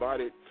was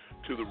invited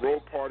to the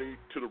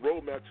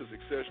roadmap to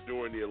success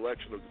during the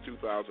election of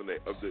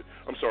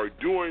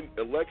during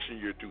election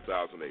year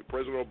 2008.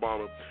 President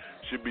Obama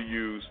should be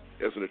used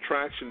as an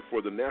attraction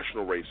for the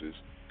national races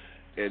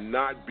and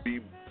not be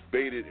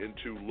baited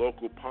into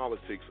local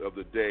politics of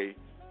the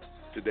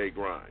day-to-day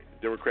grind.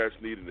 Democrats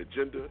need an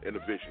agenda and a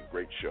vision.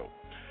 Great show.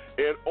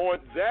 And on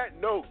that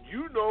note,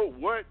 you know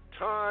what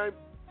time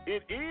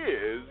it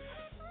is.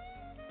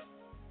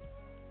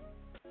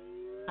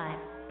 5,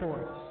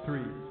 4, 3,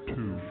 2,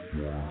 1.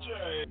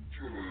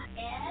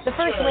 The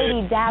First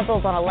Lady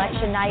dazzles on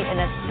election night in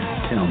a...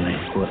 Tell me,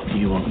 what do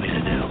you want me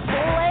to do?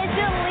 Pledge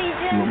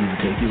allegiance You want me to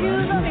take you to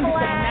out? the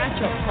flag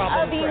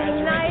of the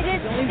United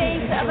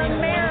States of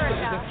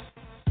America.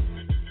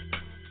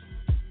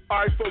 All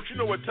right, folks, you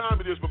know what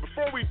time it is, but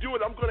before we do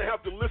it, I'm going to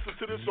have to listen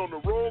to this on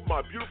the road.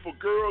 My beautiful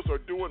girls are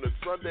doing a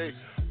Sunday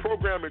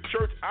program at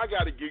church. I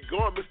got to get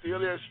going. Mr.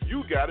 Elias,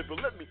 you got it,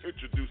 but let me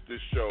introduce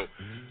this show.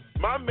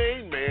 My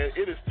main man,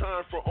 it is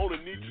time for On a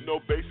Need-to-Know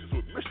Basis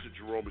with Mr.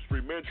 Jerome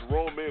Espree. Man,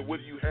 Jerome, man,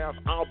 what do you have?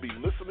 I'll be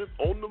listening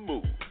on the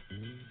move.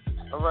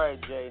 All right,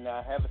 Jay.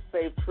 Now, have a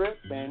safe trip,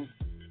 and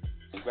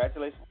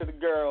congratulations to the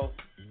girls.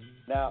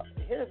 Now,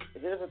 here's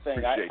the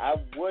thing. I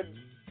would...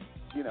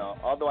 You know,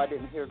 although I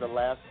didn't hear the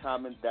last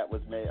comment that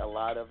was made, a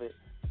lot of it,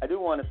 I do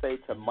want to say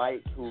to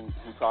Mike, who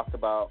talked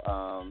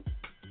about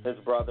his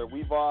brother,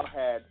 we've all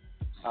had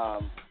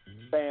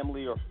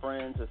family or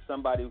friends or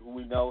somebody who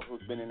we know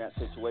who's been in that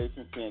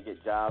situation, can't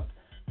get jobs.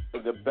 So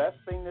the best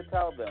thing to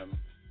tell them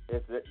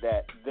is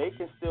that they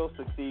can still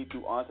succeed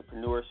through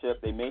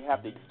entrepreneurship. They may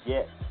have to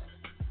get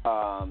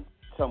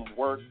some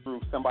work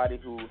through somebody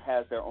who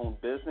has their own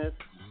business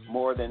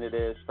more than it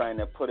is trying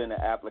to put in an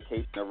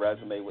application or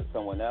resume with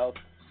someone else.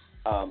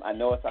 I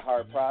know it's a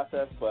hard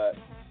process, but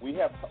we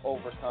have to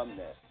overcome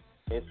this.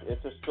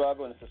 It's a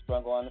struggle, and it's a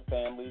struggle on the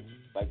families.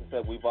 Like I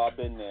said, we've all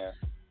been there.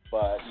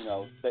 But, you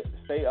know,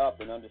 stay up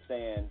and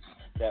understand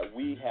that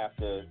we have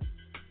to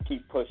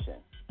keep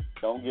pushing.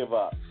 Don't give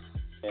up.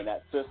 And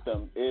that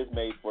system is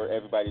made for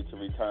everybody to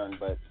return,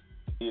 but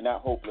you're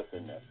not hopeless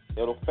in this.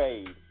 It'll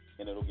fade,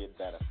 and it'll get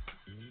better.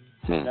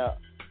 Now,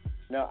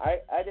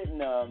 I didn't,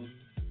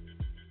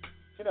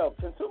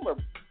 consumer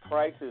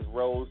prices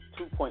rose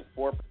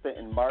 2.4%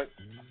 in March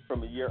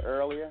from a year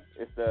earlier.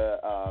 It's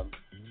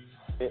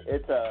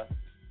a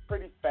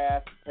pretty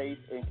fast pace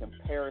in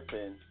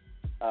comparison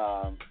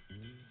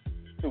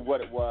to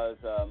what it was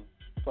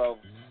 12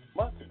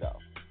 months ago.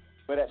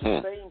 But at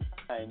the same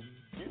time,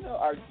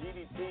 our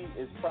GDP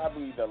is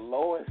probably the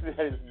lowest that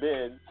it's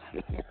been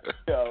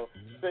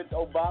since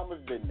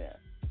Obama's been there.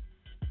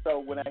 So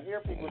when I hear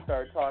people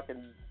start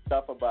talking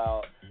stuff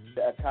about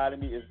the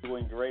economy is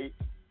doing great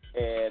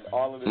and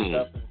all of this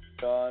stuff is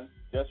gone,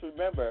 just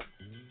remember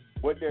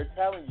what they're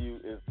telling you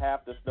is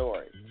half the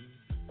story.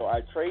 So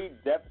our trade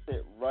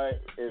deficit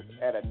is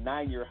at a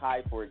 9-year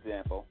high, for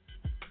example.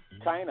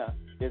 China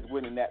is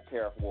winning that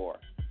tariff war.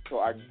 So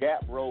our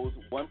gap rose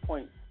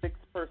 1.6%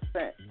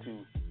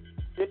 to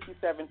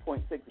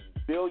 $57.6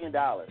 billion,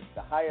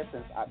 the highest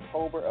since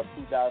October of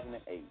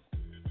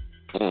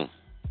 2008.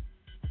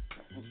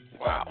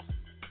 Wow.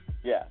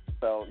 Yeah.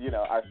 So,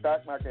 our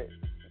stock market,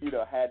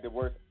 had the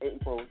worst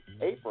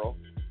April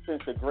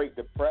since the Great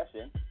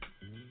Depression.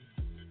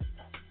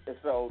 And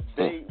so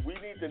we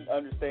need to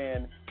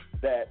understand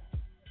that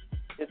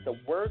it's the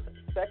worst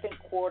second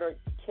quarter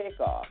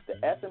kickoff.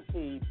 The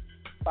S&P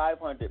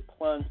 500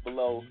 plunged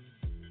below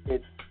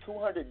its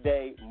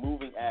 200-day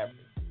moving average.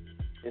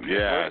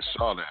 I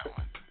saw that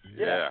one.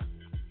 Yeah.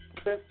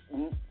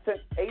 Since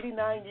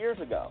 89 years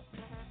ago,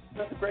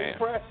 since the Great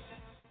Depression.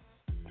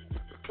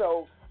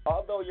 So,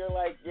 although you're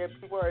like,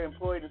 people are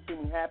employed and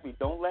seeming happy,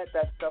 don't let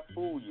that stuff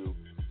fool you.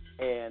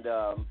 And,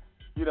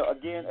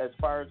 again, as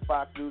far as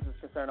Fox News is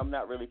concerned, I'm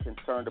not really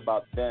concerned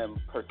about them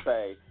per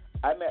se.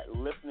 I'm at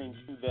listening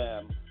to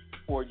them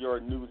for your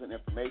news and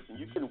information.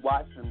 You can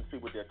watch them and see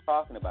what they're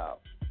talking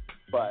about,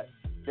 but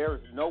there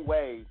is no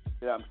way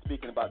that I'm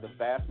speaking about the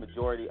vast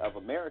majority of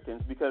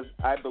Americans, because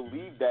I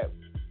believe that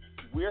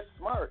we're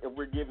smart if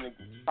we're giving the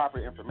proper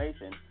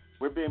information.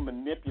 We're being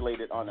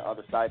manipulated on the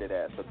other side of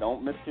that. So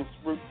don't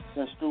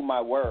misconstrue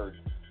my words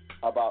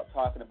about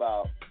talking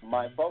about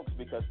my folks,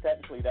 because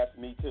technically that's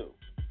me too.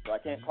 So I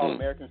can't call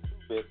Americans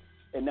stupid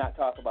and not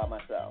talk about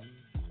myself.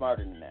 I'm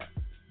smarter than that.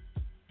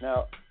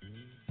 Now,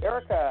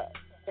 Erica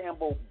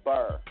Campbell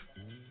Burr,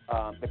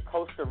 the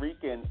Costa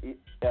Rican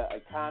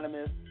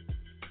economist,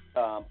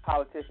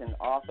 politician,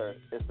 author,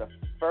 is the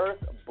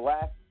first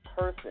black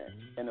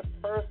person and the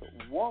first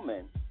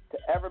woman to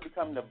ever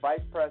become the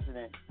vice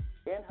president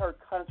in her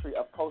country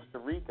of Costa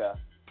Rica,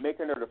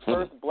 making her the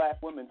first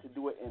black woman to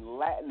do it in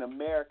Latin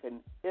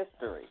American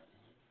history.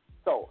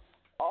 So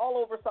all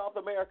over South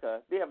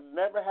America, they have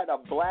never had a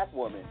black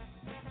woman.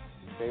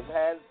 They've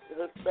had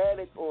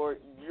Hispanic or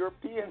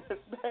European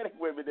Hispanic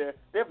women there.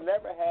 They've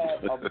never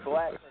had a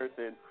black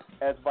person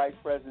as vice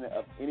president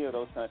of any of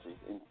those countries.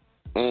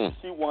 And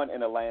she won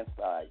in a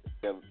landslide.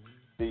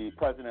 The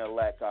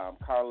president-elect,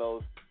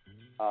 Carlos,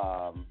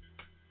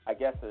 I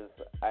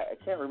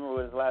can't remember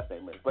what his last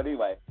name is, but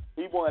anyway,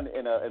 he won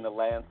in a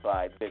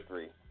landslide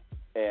victory.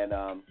 And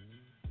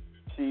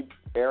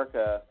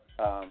Erica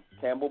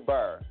Campbell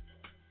Burr,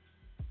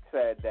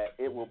 said that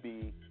it will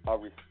be a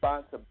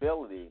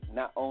responsibility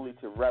not only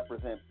to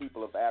represent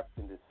people of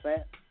African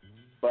descent,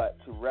 but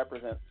to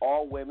represent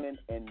all women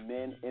and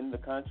men in the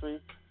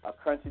country, a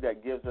country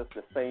that gives us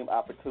the same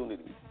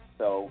opportunities.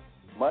 So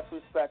much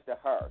respect to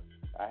her.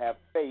 I have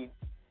faith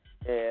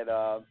in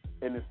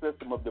the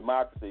system of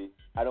democracy.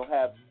 I don't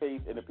have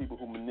faith in the people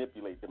who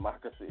manipulate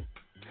democracy.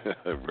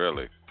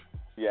 Really?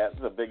 Yeah,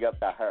 it's a big up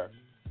to her.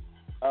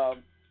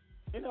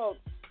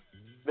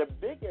 The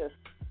biggest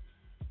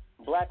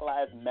Black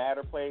Lives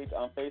Matter page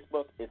on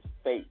Facebook is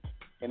fake,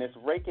 and it's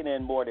raking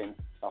in more than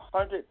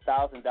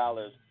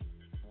 $100,000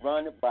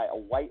 run by a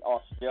white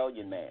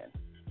Australian man.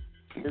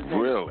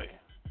 Really?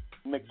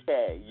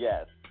 McKay,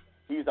 yes.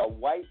 He's a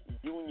white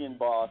union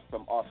boss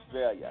from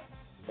Australia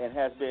and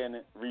has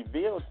been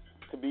revealed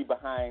to be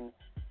behind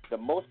the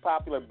most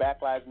popular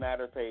Black Lives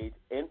Matter page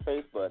in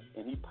Facebook,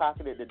 and he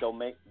pocketed the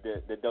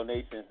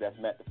donations that's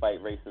meant to fight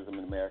racism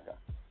in America.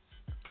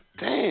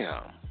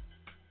 Damn.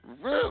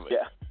 Really?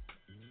 Yeah.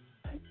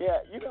 Yeah,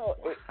 it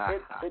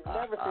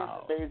never seems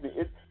to faze me.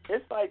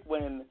 It's like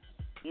when,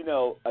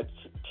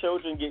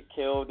 children get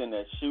killed in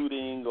a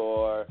shooting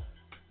or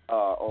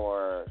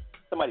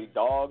somebody's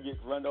dog gets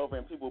run over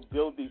and people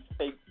build these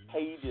fake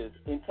pages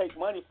and take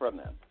money from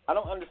them. I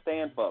don't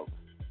understand, folks.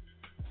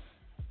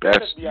 You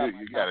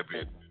got to be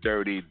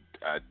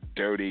a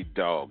dirty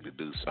dog to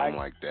do something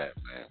like that,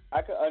 man.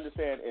 I could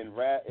understand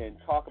and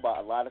talk about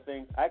a lot of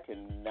things. I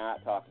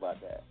cannot talk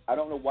about that. I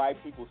don't know why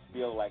people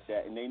feel like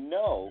that, and they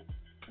know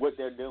what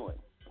they're doing.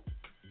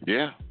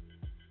 Yeah.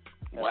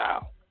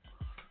 Wow.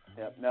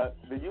 Yeah. Now,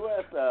 the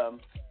U.S.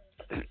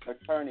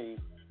 attorney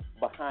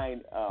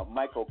behind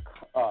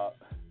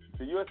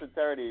the U.S.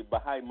 attorney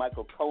behind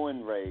Michael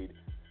Cohen raid,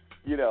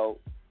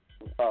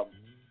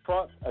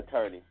 Trump's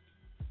attorney,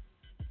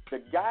 the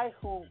guy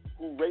who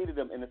raided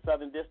him in the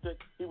Southern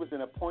District, he was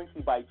an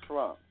appointee by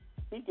Trump.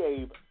 He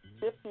gave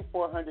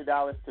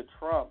 $5,400 to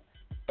Trump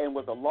and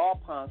was a law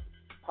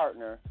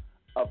partner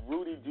of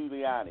Rudy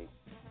Giuliani.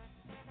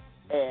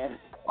 And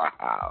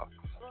wow.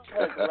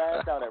 Trump has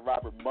lashed out at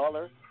Robert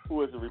Mueller,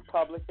 who is a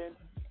Republican.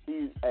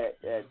 He's at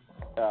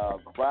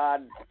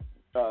Rod,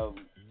 what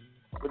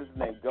is his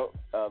name?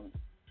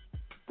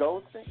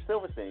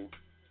 Silverstein,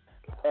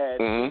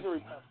 and he's a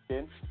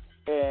Republican,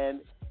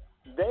 and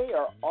they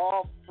are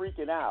all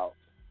freaking out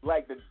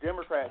like the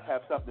Democrats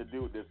have something to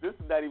do with this. This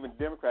is not even a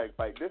Democratic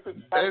fight. This is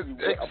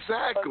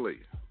exactly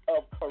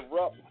of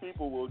corrupt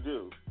people will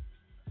do.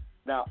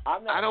 Now,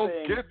 I'm not. I don't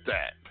saying, get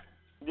that.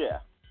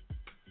 Yeah.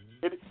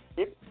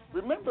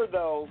 Remember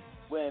though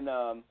when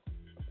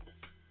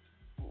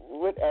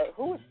who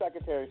was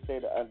Secretary of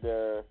State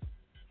under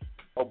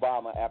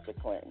Obama after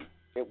Clinton?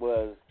 It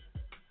was.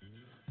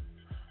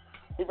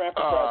 He ran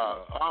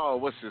for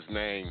president. What's his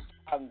name?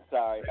 I'm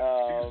sorry.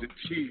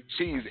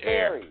 Cheese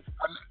Kerry.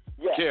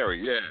 Yeah.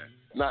 Kerry, yeah.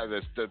 Not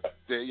the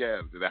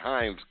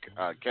Heinz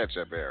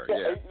ketchup era.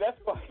 Yeah. That's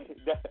why.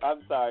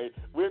 I'm sorry.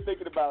 We're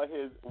thinking about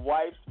his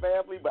wife's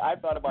family, but I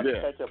thought about the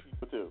ketchup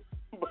people too.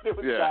 But it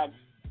was John.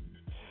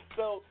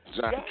 So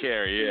John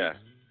Kerry, yeah.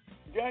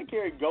 John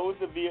Kerry goes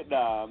to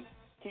Vietnam.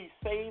 He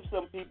saves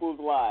some people's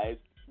lives.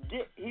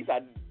 He's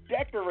a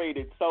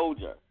decorated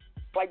soldier,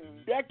 like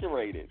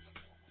decorated.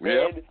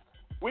 Yep. And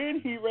when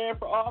he ran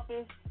for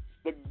office,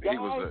 the guy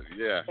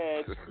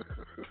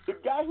the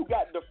guy who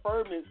got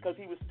deferments because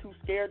he was too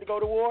scared to go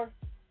to war,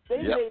 they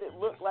made it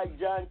look like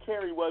John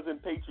Kerry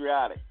wasn't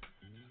patriotic.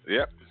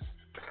 Yep,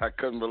 I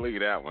couldn't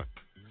believe that one.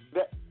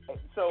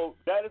 So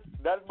that is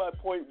my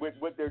point with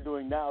what they're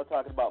doing now,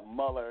 talking about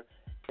Mueller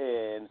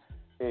and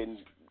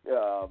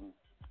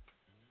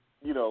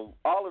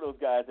all of those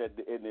guys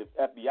in the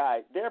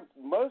FBI. They're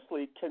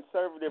mostly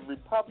conservative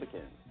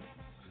Republicans.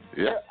 Yep.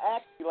 They're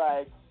acting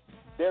like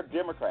they're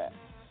Democrats.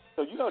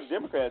 So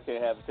Democrats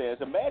can't have a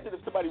chance. Imagine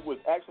if somebody was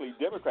actually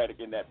Democratic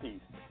in that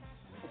piece.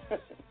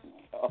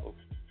 So,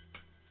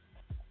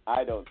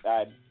 I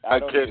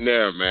not kidding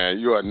there, man.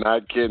 You are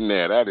not kidding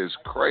there. That is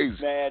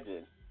crazy.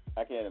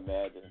 I can't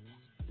imagine.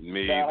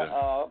 Me either.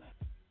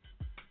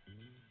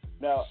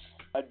 Now,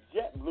 a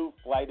JetBlue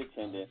flight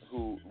attendant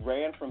who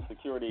ran from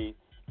security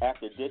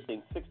after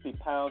ditching 60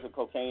 pounds of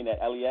cocaine at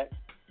LAX,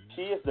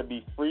 she is to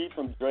be freed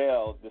from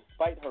jail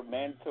despite her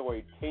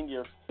mandatory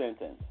 10-year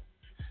sentence.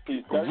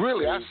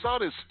 Really? I saw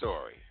this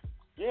story.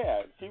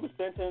 Yeah, she was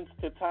sentenced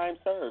to time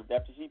served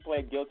after she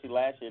pled guilty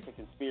last year to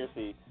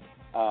conspiracy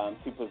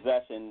to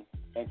possession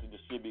and to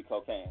distribute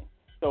cocaine.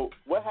 So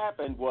what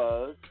happened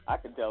was, I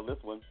can tell this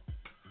one,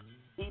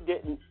 he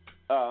didn't,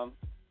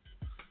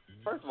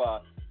 first of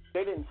all, she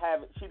didn't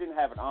have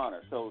it on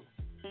her. So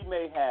she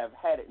may have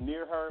had it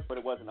near her, but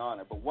it wasn't on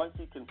her. But once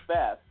she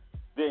confessed,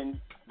 then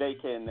they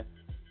can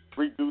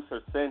reduce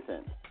her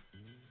sentence.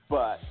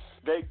 But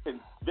they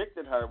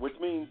convicted her, which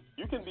means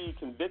you can be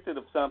convicted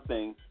of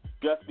something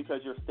just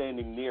because you're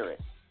standing near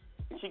it.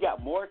 And she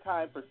got more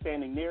time for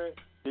standing near it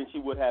than she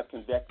would have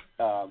from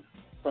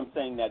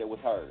saying that it was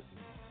hers.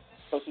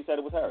 So she said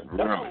it was hers.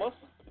 That's how most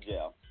people go to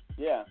jail.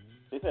 Yeah,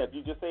 they said if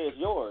you just say it's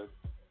yours,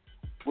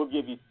 we'll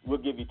give you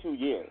 2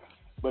 years.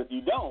 But if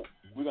you don't,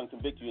 we're gonna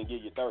convict you and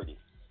give you 30.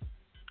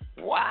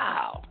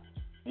 Wow.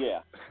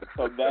 Yeah.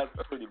 So that's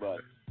pretty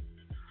much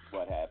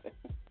what happened.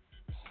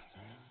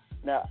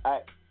 Now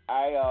I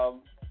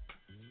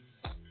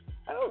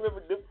don't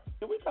remember.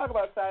 Did we talk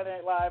about Saturday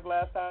Night Live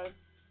last time?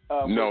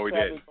 No, we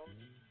didn't.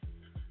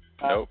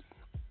 Nope.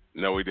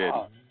 No, we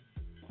didn't.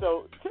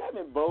 So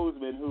Chadwick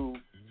Boseman, who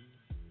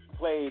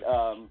played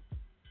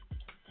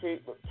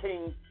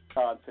King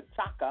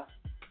T'Challa,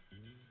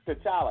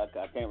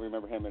 I can't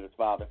remember him and his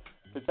father.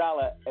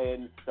 T'Challa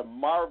in the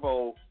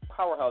Marvel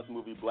powerhouse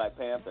movie Black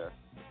Panther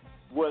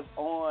was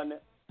on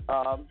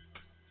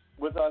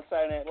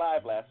Saturday Night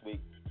Live last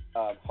week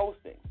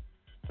hosting.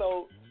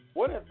 So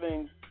one of the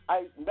things,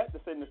 I meant to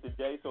send this to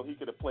Jay so he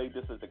could have played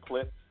this as a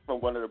clip from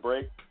one of the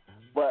breaks,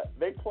 but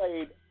they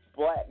played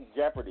Black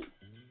Jeopardy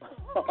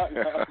on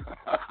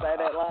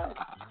Saturday Night Live.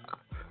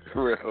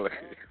 Really?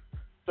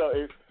 So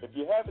if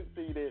you haven't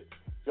seen it,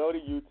 go to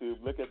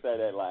YouTube, look at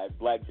Saturday Night Live,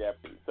 Black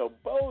Jeopardy. So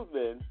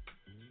Boseman,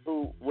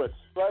 who was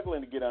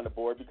struggling to get on the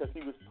board because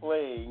he was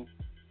playing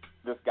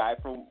this guy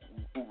who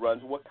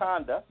runs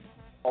Wakanda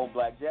on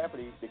Black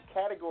Jeopardy, the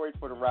categories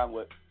for the round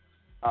was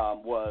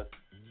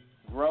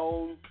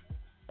grown,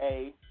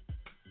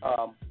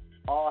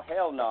 all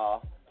hell nah,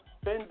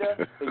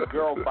 Fender, and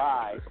girl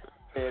bye,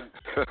 and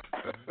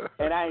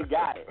I ain't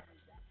got it.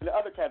 And the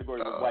other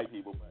category was white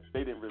people, but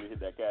they didn't really hit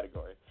that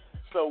category.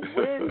 So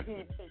when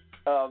he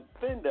picked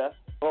Fender,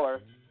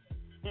 or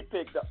he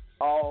picked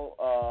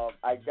all,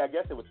 I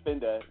guess it was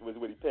Fender was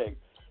what he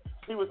picked,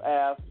 he was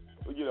asked,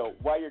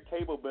 why your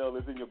cable bill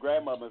is in your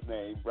grandmama's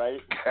name,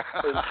 right?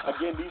 And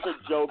again, these are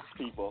jokes,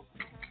 people.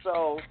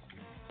 So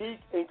he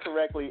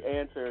incorrectly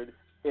answered,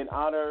 in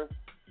honor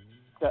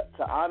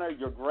to honor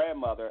your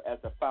grandmother as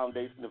the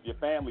foundation of your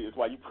family is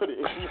why you put it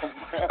in your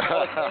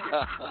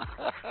grandmother's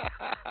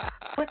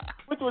name.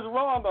 Which was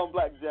wrong on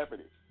Black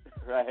Jeopardy,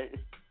 right?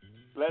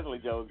 Leslie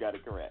Jones got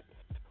it correct.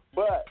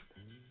 But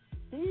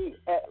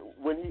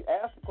when he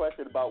asked the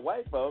question about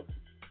white folks,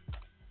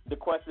 the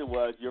question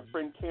was, your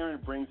friend Karen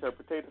brings her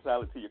potato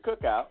salad to your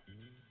cookout,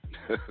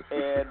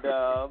 and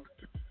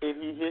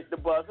and he hit the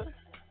buzzer,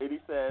 and he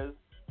says,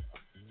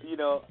 you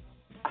know,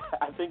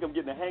 I think I'm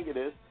getting the hang of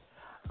this.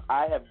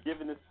 I have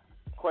given this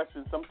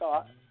question some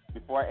thought.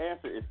 Before I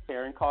answer, is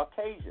Karen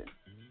Caucasian?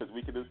 Because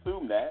we can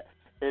assume that.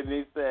 And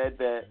they said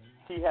that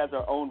she has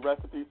her own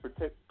recipe for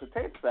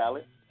potato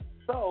salad.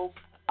 So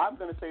I'm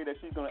going to say that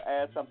she's going to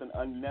add something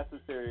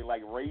unnecessary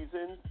like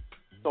raisins.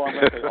 So I'm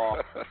going to say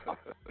off.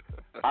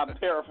 I'm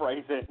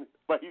paraphrasing,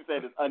 but he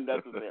said it's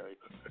unnecessary.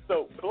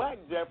 So Black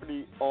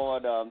Jeopardy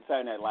on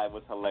Saturday Night Live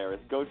was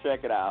hilarious. Go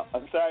check it out.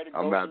 I'm sorry to go.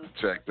 I'm about to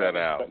check that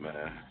out,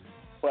 man.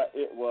 But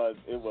it was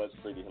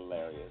pretty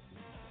hilarious.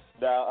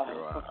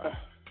 Now,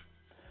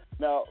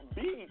 now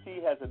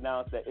BET has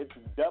announced that it's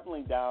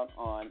doubling down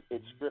on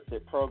its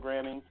scripted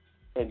programming.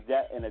 In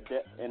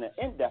an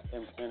in-depth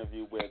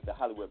interview with The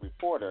Hollywood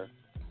Reporter,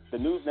 the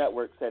news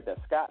network said that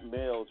Scott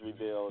Mills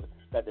revealed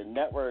that the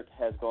network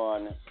has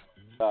gone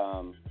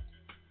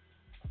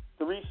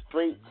 3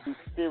 straight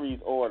series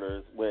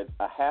orders with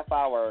a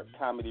half-hour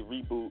comedy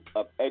reboot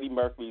of Eddie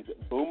Murphy's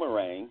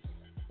Boomerang,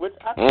 which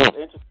I thought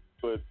was interesting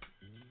with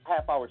a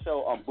half-hour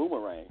show on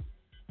Boomerang.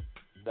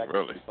 That's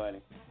really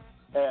funny.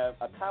 And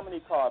a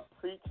comedy called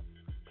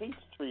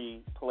Peachtree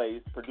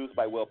Place, produced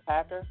by Will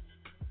Packer,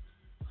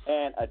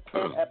 and a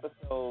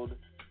 10-episode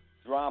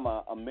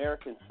drama,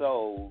 American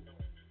Soul,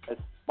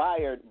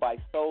 inspired by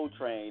Soul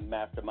Train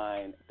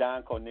mastermind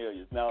Don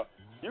Cornelius. Now,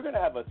 you're going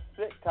to have a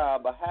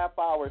sitcom, a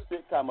half-hour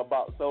sitcom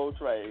about Soul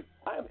Train.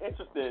 I am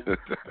interested.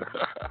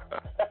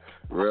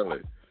 Really?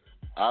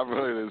 I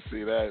really didn't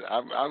see that.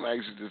 I'm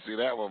anxious to see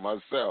that one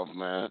myself,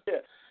 man. Yeah,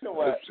 you know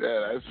what?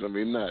 That's going to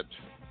be nuts.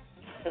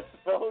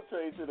 Soul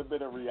Train should have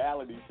been a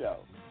reality show.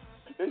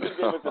 They should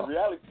give us a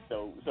reality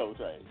show, Soul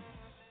Train.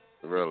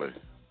 Really?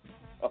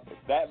 Oh,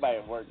 that might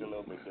have worked a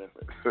little bit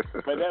different.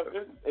 But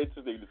it's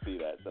interesting to see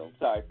that. So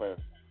sorry for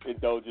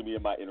indulging me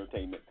in my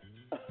entertainment.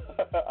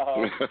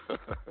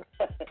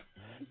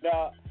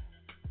 Now,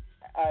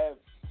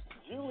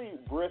 Julie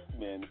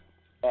Briskman,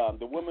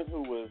 the woman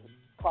who was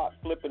caught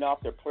flipping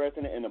off the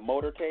president in a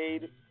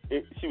motorcade,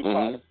 she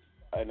was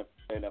caught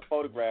in a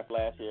photograph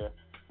last year,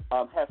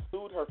 has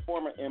sued her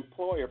former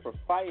employer for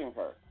firing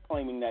her,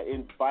 claiming that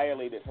it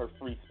violated her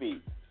free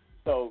speech.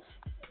 So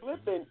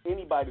flipping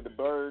anybody the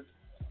bird,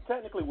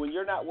 technically, when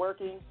you're not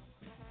working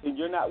and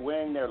you're not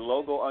wearing their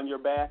logo on your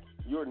back,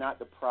 you're not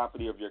the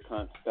property of your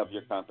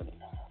company.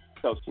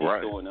 So she's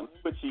doing them,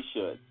 but she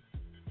should.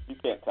 You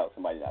can't tell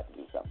somebody not to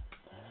do something.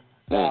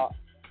 Now,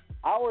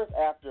 hours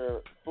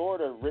after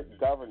Florida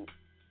Governor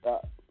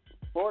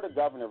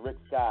Rick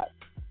Scott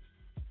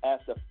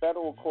asked the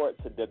federal court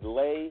to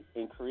delay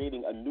in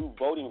creating a new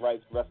voting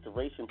rights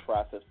restoration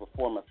process for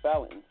former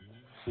felons,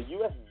 the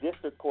U.S.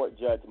 District Court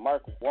Judge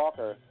Mark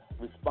Walker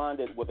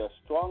responded with a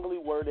strongly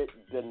worded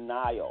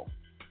denial.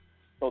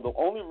 So the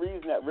only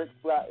reason that Rick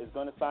Scott is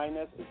going to sign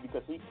this is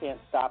because he can't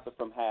stop it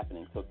from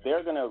happening. So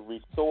they're going to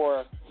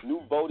restore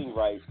new voting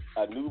rights,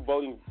 a new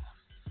voting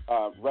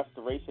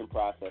restoration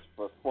process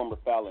for former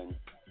felons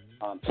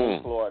in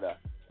Florida,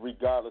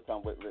 regardless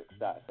on what Rick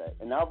Scott said.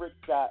 And now Rick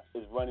Scott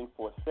is running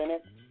for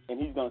Senate, and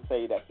he's going to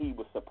say that he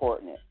was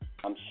supporting it,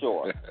 I'm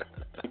sure,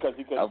 because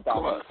he couldn't stop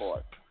it in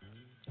court.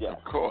 Yeah.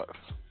 Of course.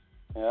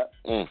 Yeah.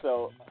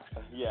 So,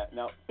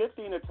 now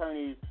 15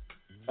 attorney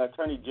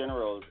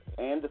generals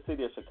and the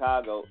city of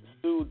Chicago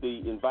sued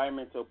the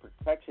Environmental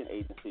Protection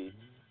Agency,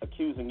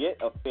 accusing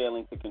it of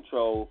failing to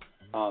control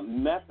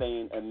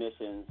methane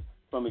emissions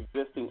from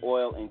existing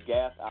oil and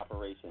gas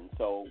operations.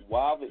 So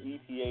while the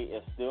EPA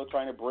is still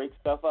trying to break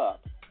stuff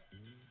up,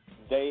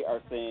 they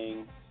are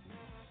saying,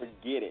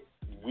 forget it.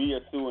 We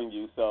are suing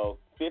you. So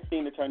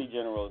 15 attorney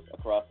generals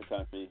across the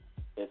country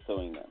is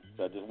suing them.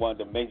 So I just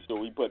wanted to make sure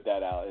we put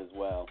that out as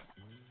well.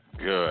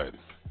 Good.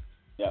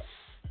 Yep.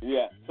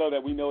 Yeah, so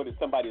that we know that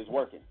somebody is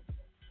working.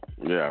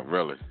 Yeah,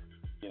 really.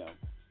 You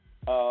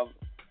know.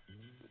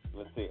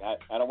 Let's see.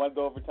 I don't want to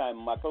go over time.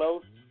 Am I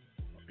close?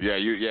 Yeah,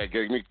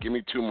 give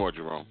me 2 more,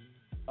 Jerome.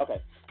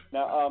 Okay.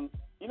 Now,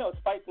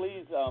 Spike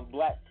Lee's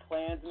Black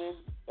Klansman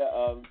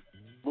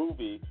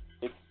movie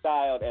is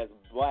styled as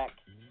Black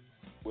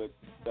with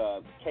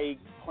K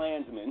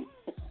Klansman,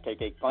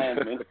 KK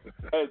Klansman.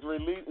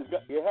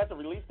 It has a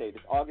release date.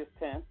 It's August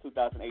 10th,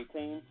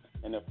 2018.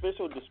 An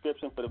official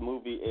description for the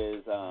movie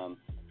is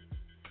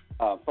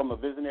from a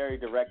visionary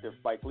director,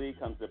 Spike Lee,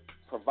 comes a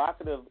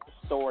provocative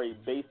story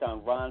based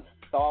on Ron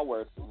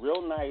Stallworth's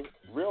real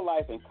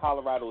life in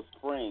Colorado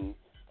Springs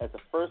as the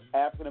first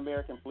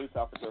African-American police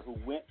officer who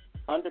went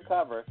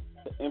undercover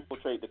to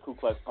infiltrate the Ku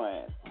Klux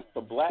Klan. So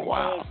Black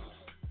Klan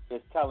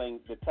is telling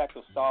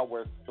Detective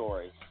Stallworth's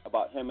story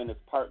about him and his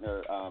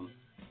partner,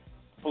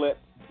 Flip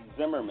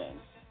Zimmerman,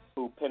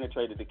 who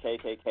penetrated the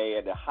KKK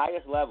at the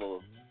highest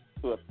level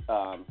to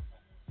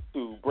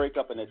break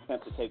up an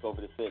attempt to take over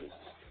the city.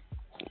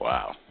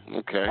 Wow.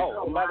 Okay.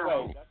 Oh, and by the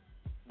way,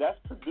 that's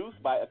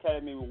produced by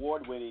Academy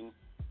Award-winning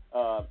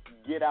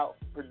Get Out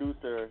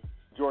producer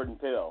Jordan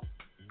Peele.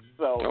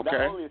 So not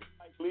only is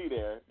Spike Lee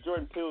there,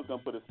 Jordan Peele's going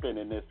to put a spin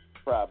in this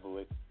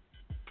probably.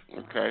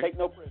 Okay. Take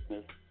no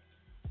prisoners.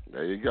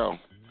 There you go.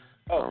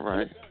 All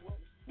right.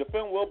 The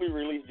film will be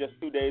released just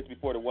 2 days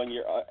before the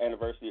 1-year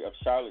anniversary of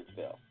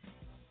Charlottesville.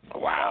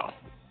 Wow.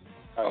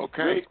 Right,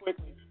 Okay.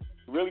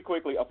 Really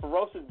quickly, a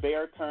ferocious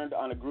bear turned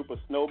on a group of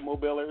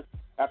snowmobilers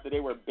after they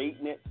were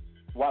baiting it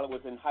while it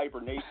was in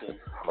hibernation.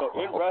 So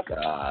in Russia,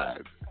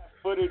 God.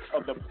 footage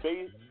of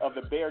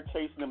the bear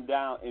chasing them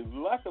down, and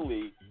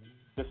luckily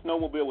the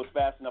snowmobile was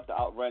fast enough to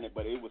outrun it,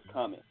 but it was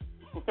coming.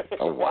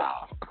 Oh,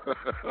 wow.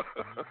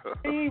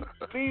 leave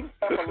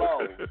stuff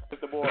alone.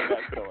 It's the more of that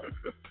story.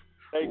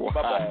 Thank you.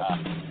 Bye-bye.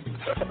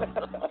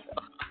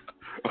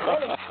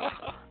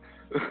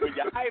 When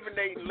you're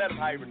hibernating, let them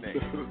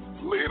hibernate.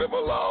 Leave them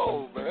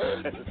alone,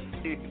 man.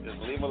 Just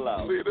leave them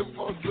alone. Leave them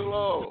folks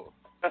alone.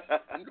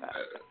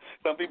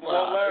 Some people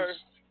won't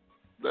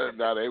learn.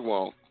 No, they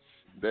won't.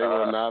 They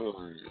will not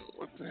learn.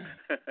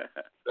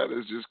 That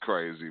is just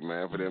crazy,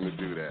 man, for them to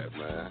do that,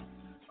 man.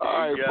 All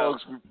right,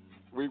 folks,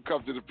 we've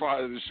come to the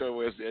part of the show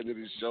where it's the end of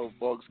the show,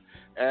 folks,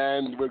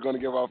 and we're going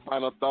to give our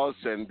final thoughts.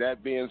 And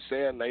that being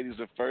said, ladies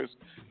are first.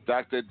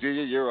 Dr.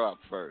 Delia, you're up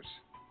first.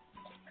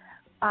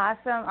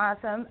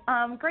 Awesome.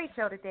 Great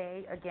show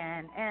today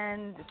again,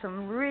 and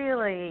some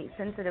really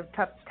sensitive,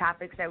 tough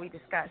topics that we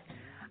discussed.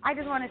 I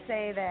just want to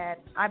say that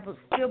I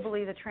still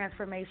believe the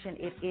transformation,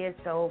 it is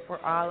so for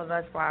all of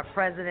us, for our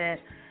president,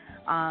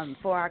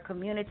 for our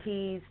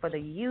communities, for the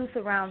youth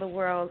around the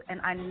world,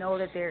 and I know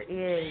that there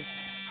is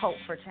hope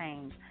for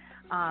change.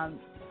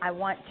 I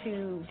want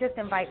to just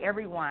invite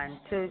everyone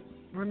to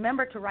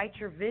remember to write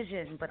your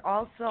vision, but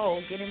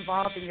also get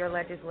involved in your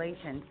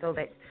legislation so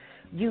that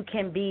you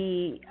can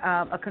be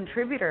a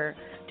contributor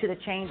to the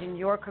change in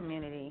your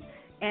community.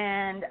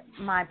 And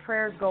my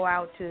prayers go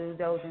out to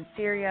those in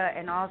Syria,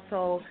 and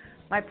also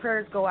my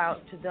prayers go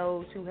out to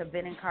those who have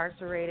been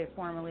incarcerated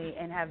formerly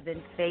and have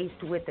been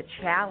faced with the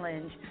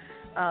challenge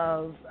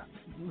of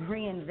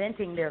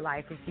reinventing their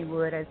life, if you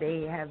would, as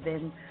they have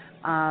been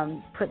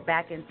put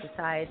back in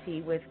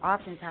society with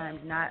oftentimes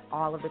not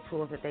all of the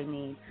tools that they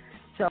need.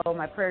 So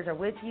my prayers are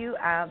with you.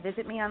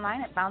 Visit me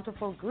online at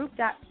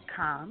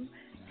bountifulgroup.com.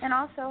 And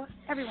also,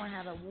 everyone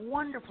have a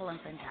wonderful and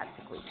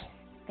fantastic week.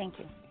 Thank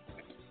you.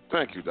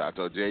 Thank you,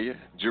 Dr. Delia.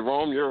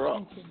 Jerome, you're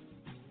up. Thank you.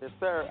 Yes,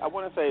 sir. I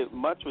want to say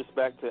much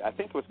respect to, I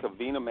think it was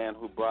Kavina Man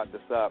who brought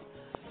this up,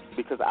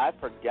 because I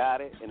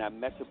forgot it and I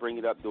meant to bring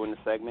it up during the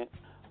segment.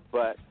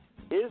 But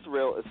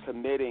Israel is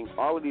committing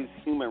all of these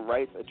human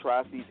rights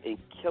atrocities and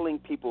killing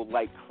people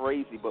like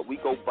crazy, but we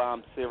go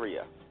bomb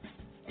Syria.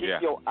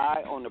 Keep your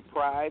eye on the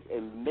prize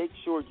and make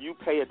sure you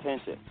pay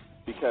attention,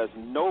 because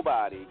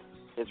nobody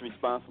is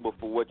responsible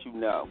for what you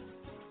know.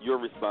 You're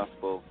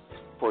responsible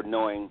for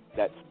knowing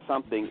that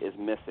something is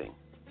missing.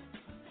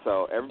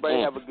 So everybody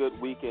have a good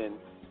weekend,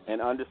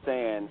 and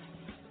understand,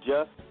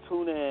 just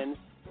tune in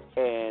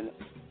and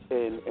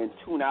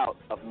tune out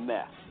of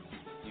mess.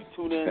 You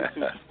tune in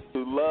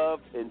to love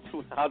and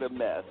tune out of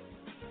mess.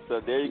 So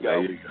there you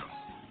go.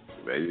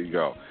 There you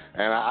go.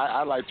 And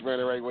I'd like to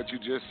reiterate what you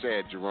just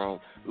said,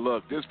 Jerome.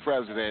 Look, this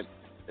president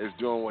is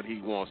doing what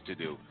he wants to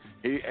do.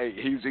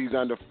 He's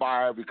under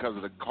fire because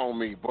of the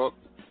Comey book.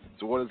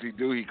 So what does he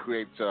do? He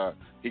creates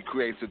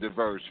a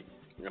diversion.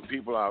 And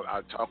people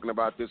are talking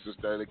about this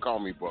instead of the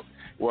Comey book.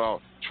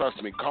 Well,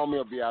 trust me, Comey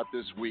will be out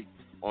this week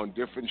on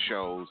different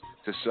shows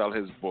to sell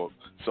his book.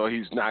 So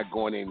he's not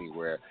going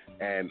anywhere.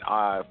 And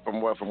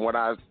from what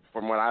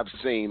I've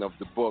seen of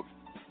the book,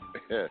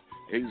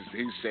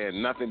 he's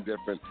saying nothing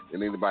different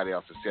than anybody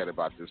else has said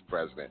about this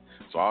president.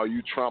 So all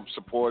you Trump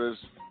supporters,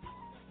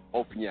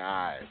 open your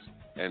eyes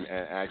and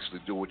actually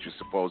do what you're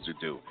supposed to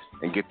do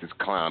and get this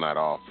clown out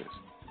of office.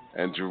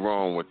 And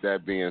Jerome, with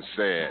that being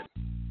said,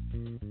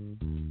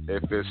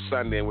 if it's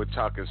Sunday and we're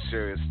talking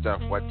serious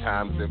stuff, what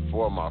time is it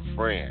for, my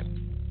friend?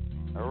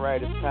 All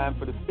right, it's time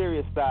for the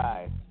serious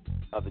side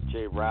of the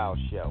J. Rouse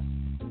Show.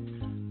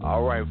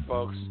 All right,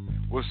 folks.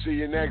 We'll see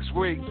you next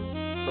week.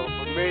 So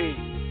for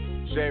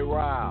me, J.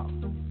 Rouse,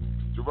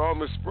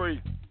 Jerome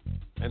Esprit,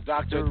 and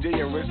Dr. D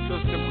and Rich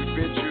System, we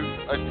bid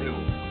you adieu.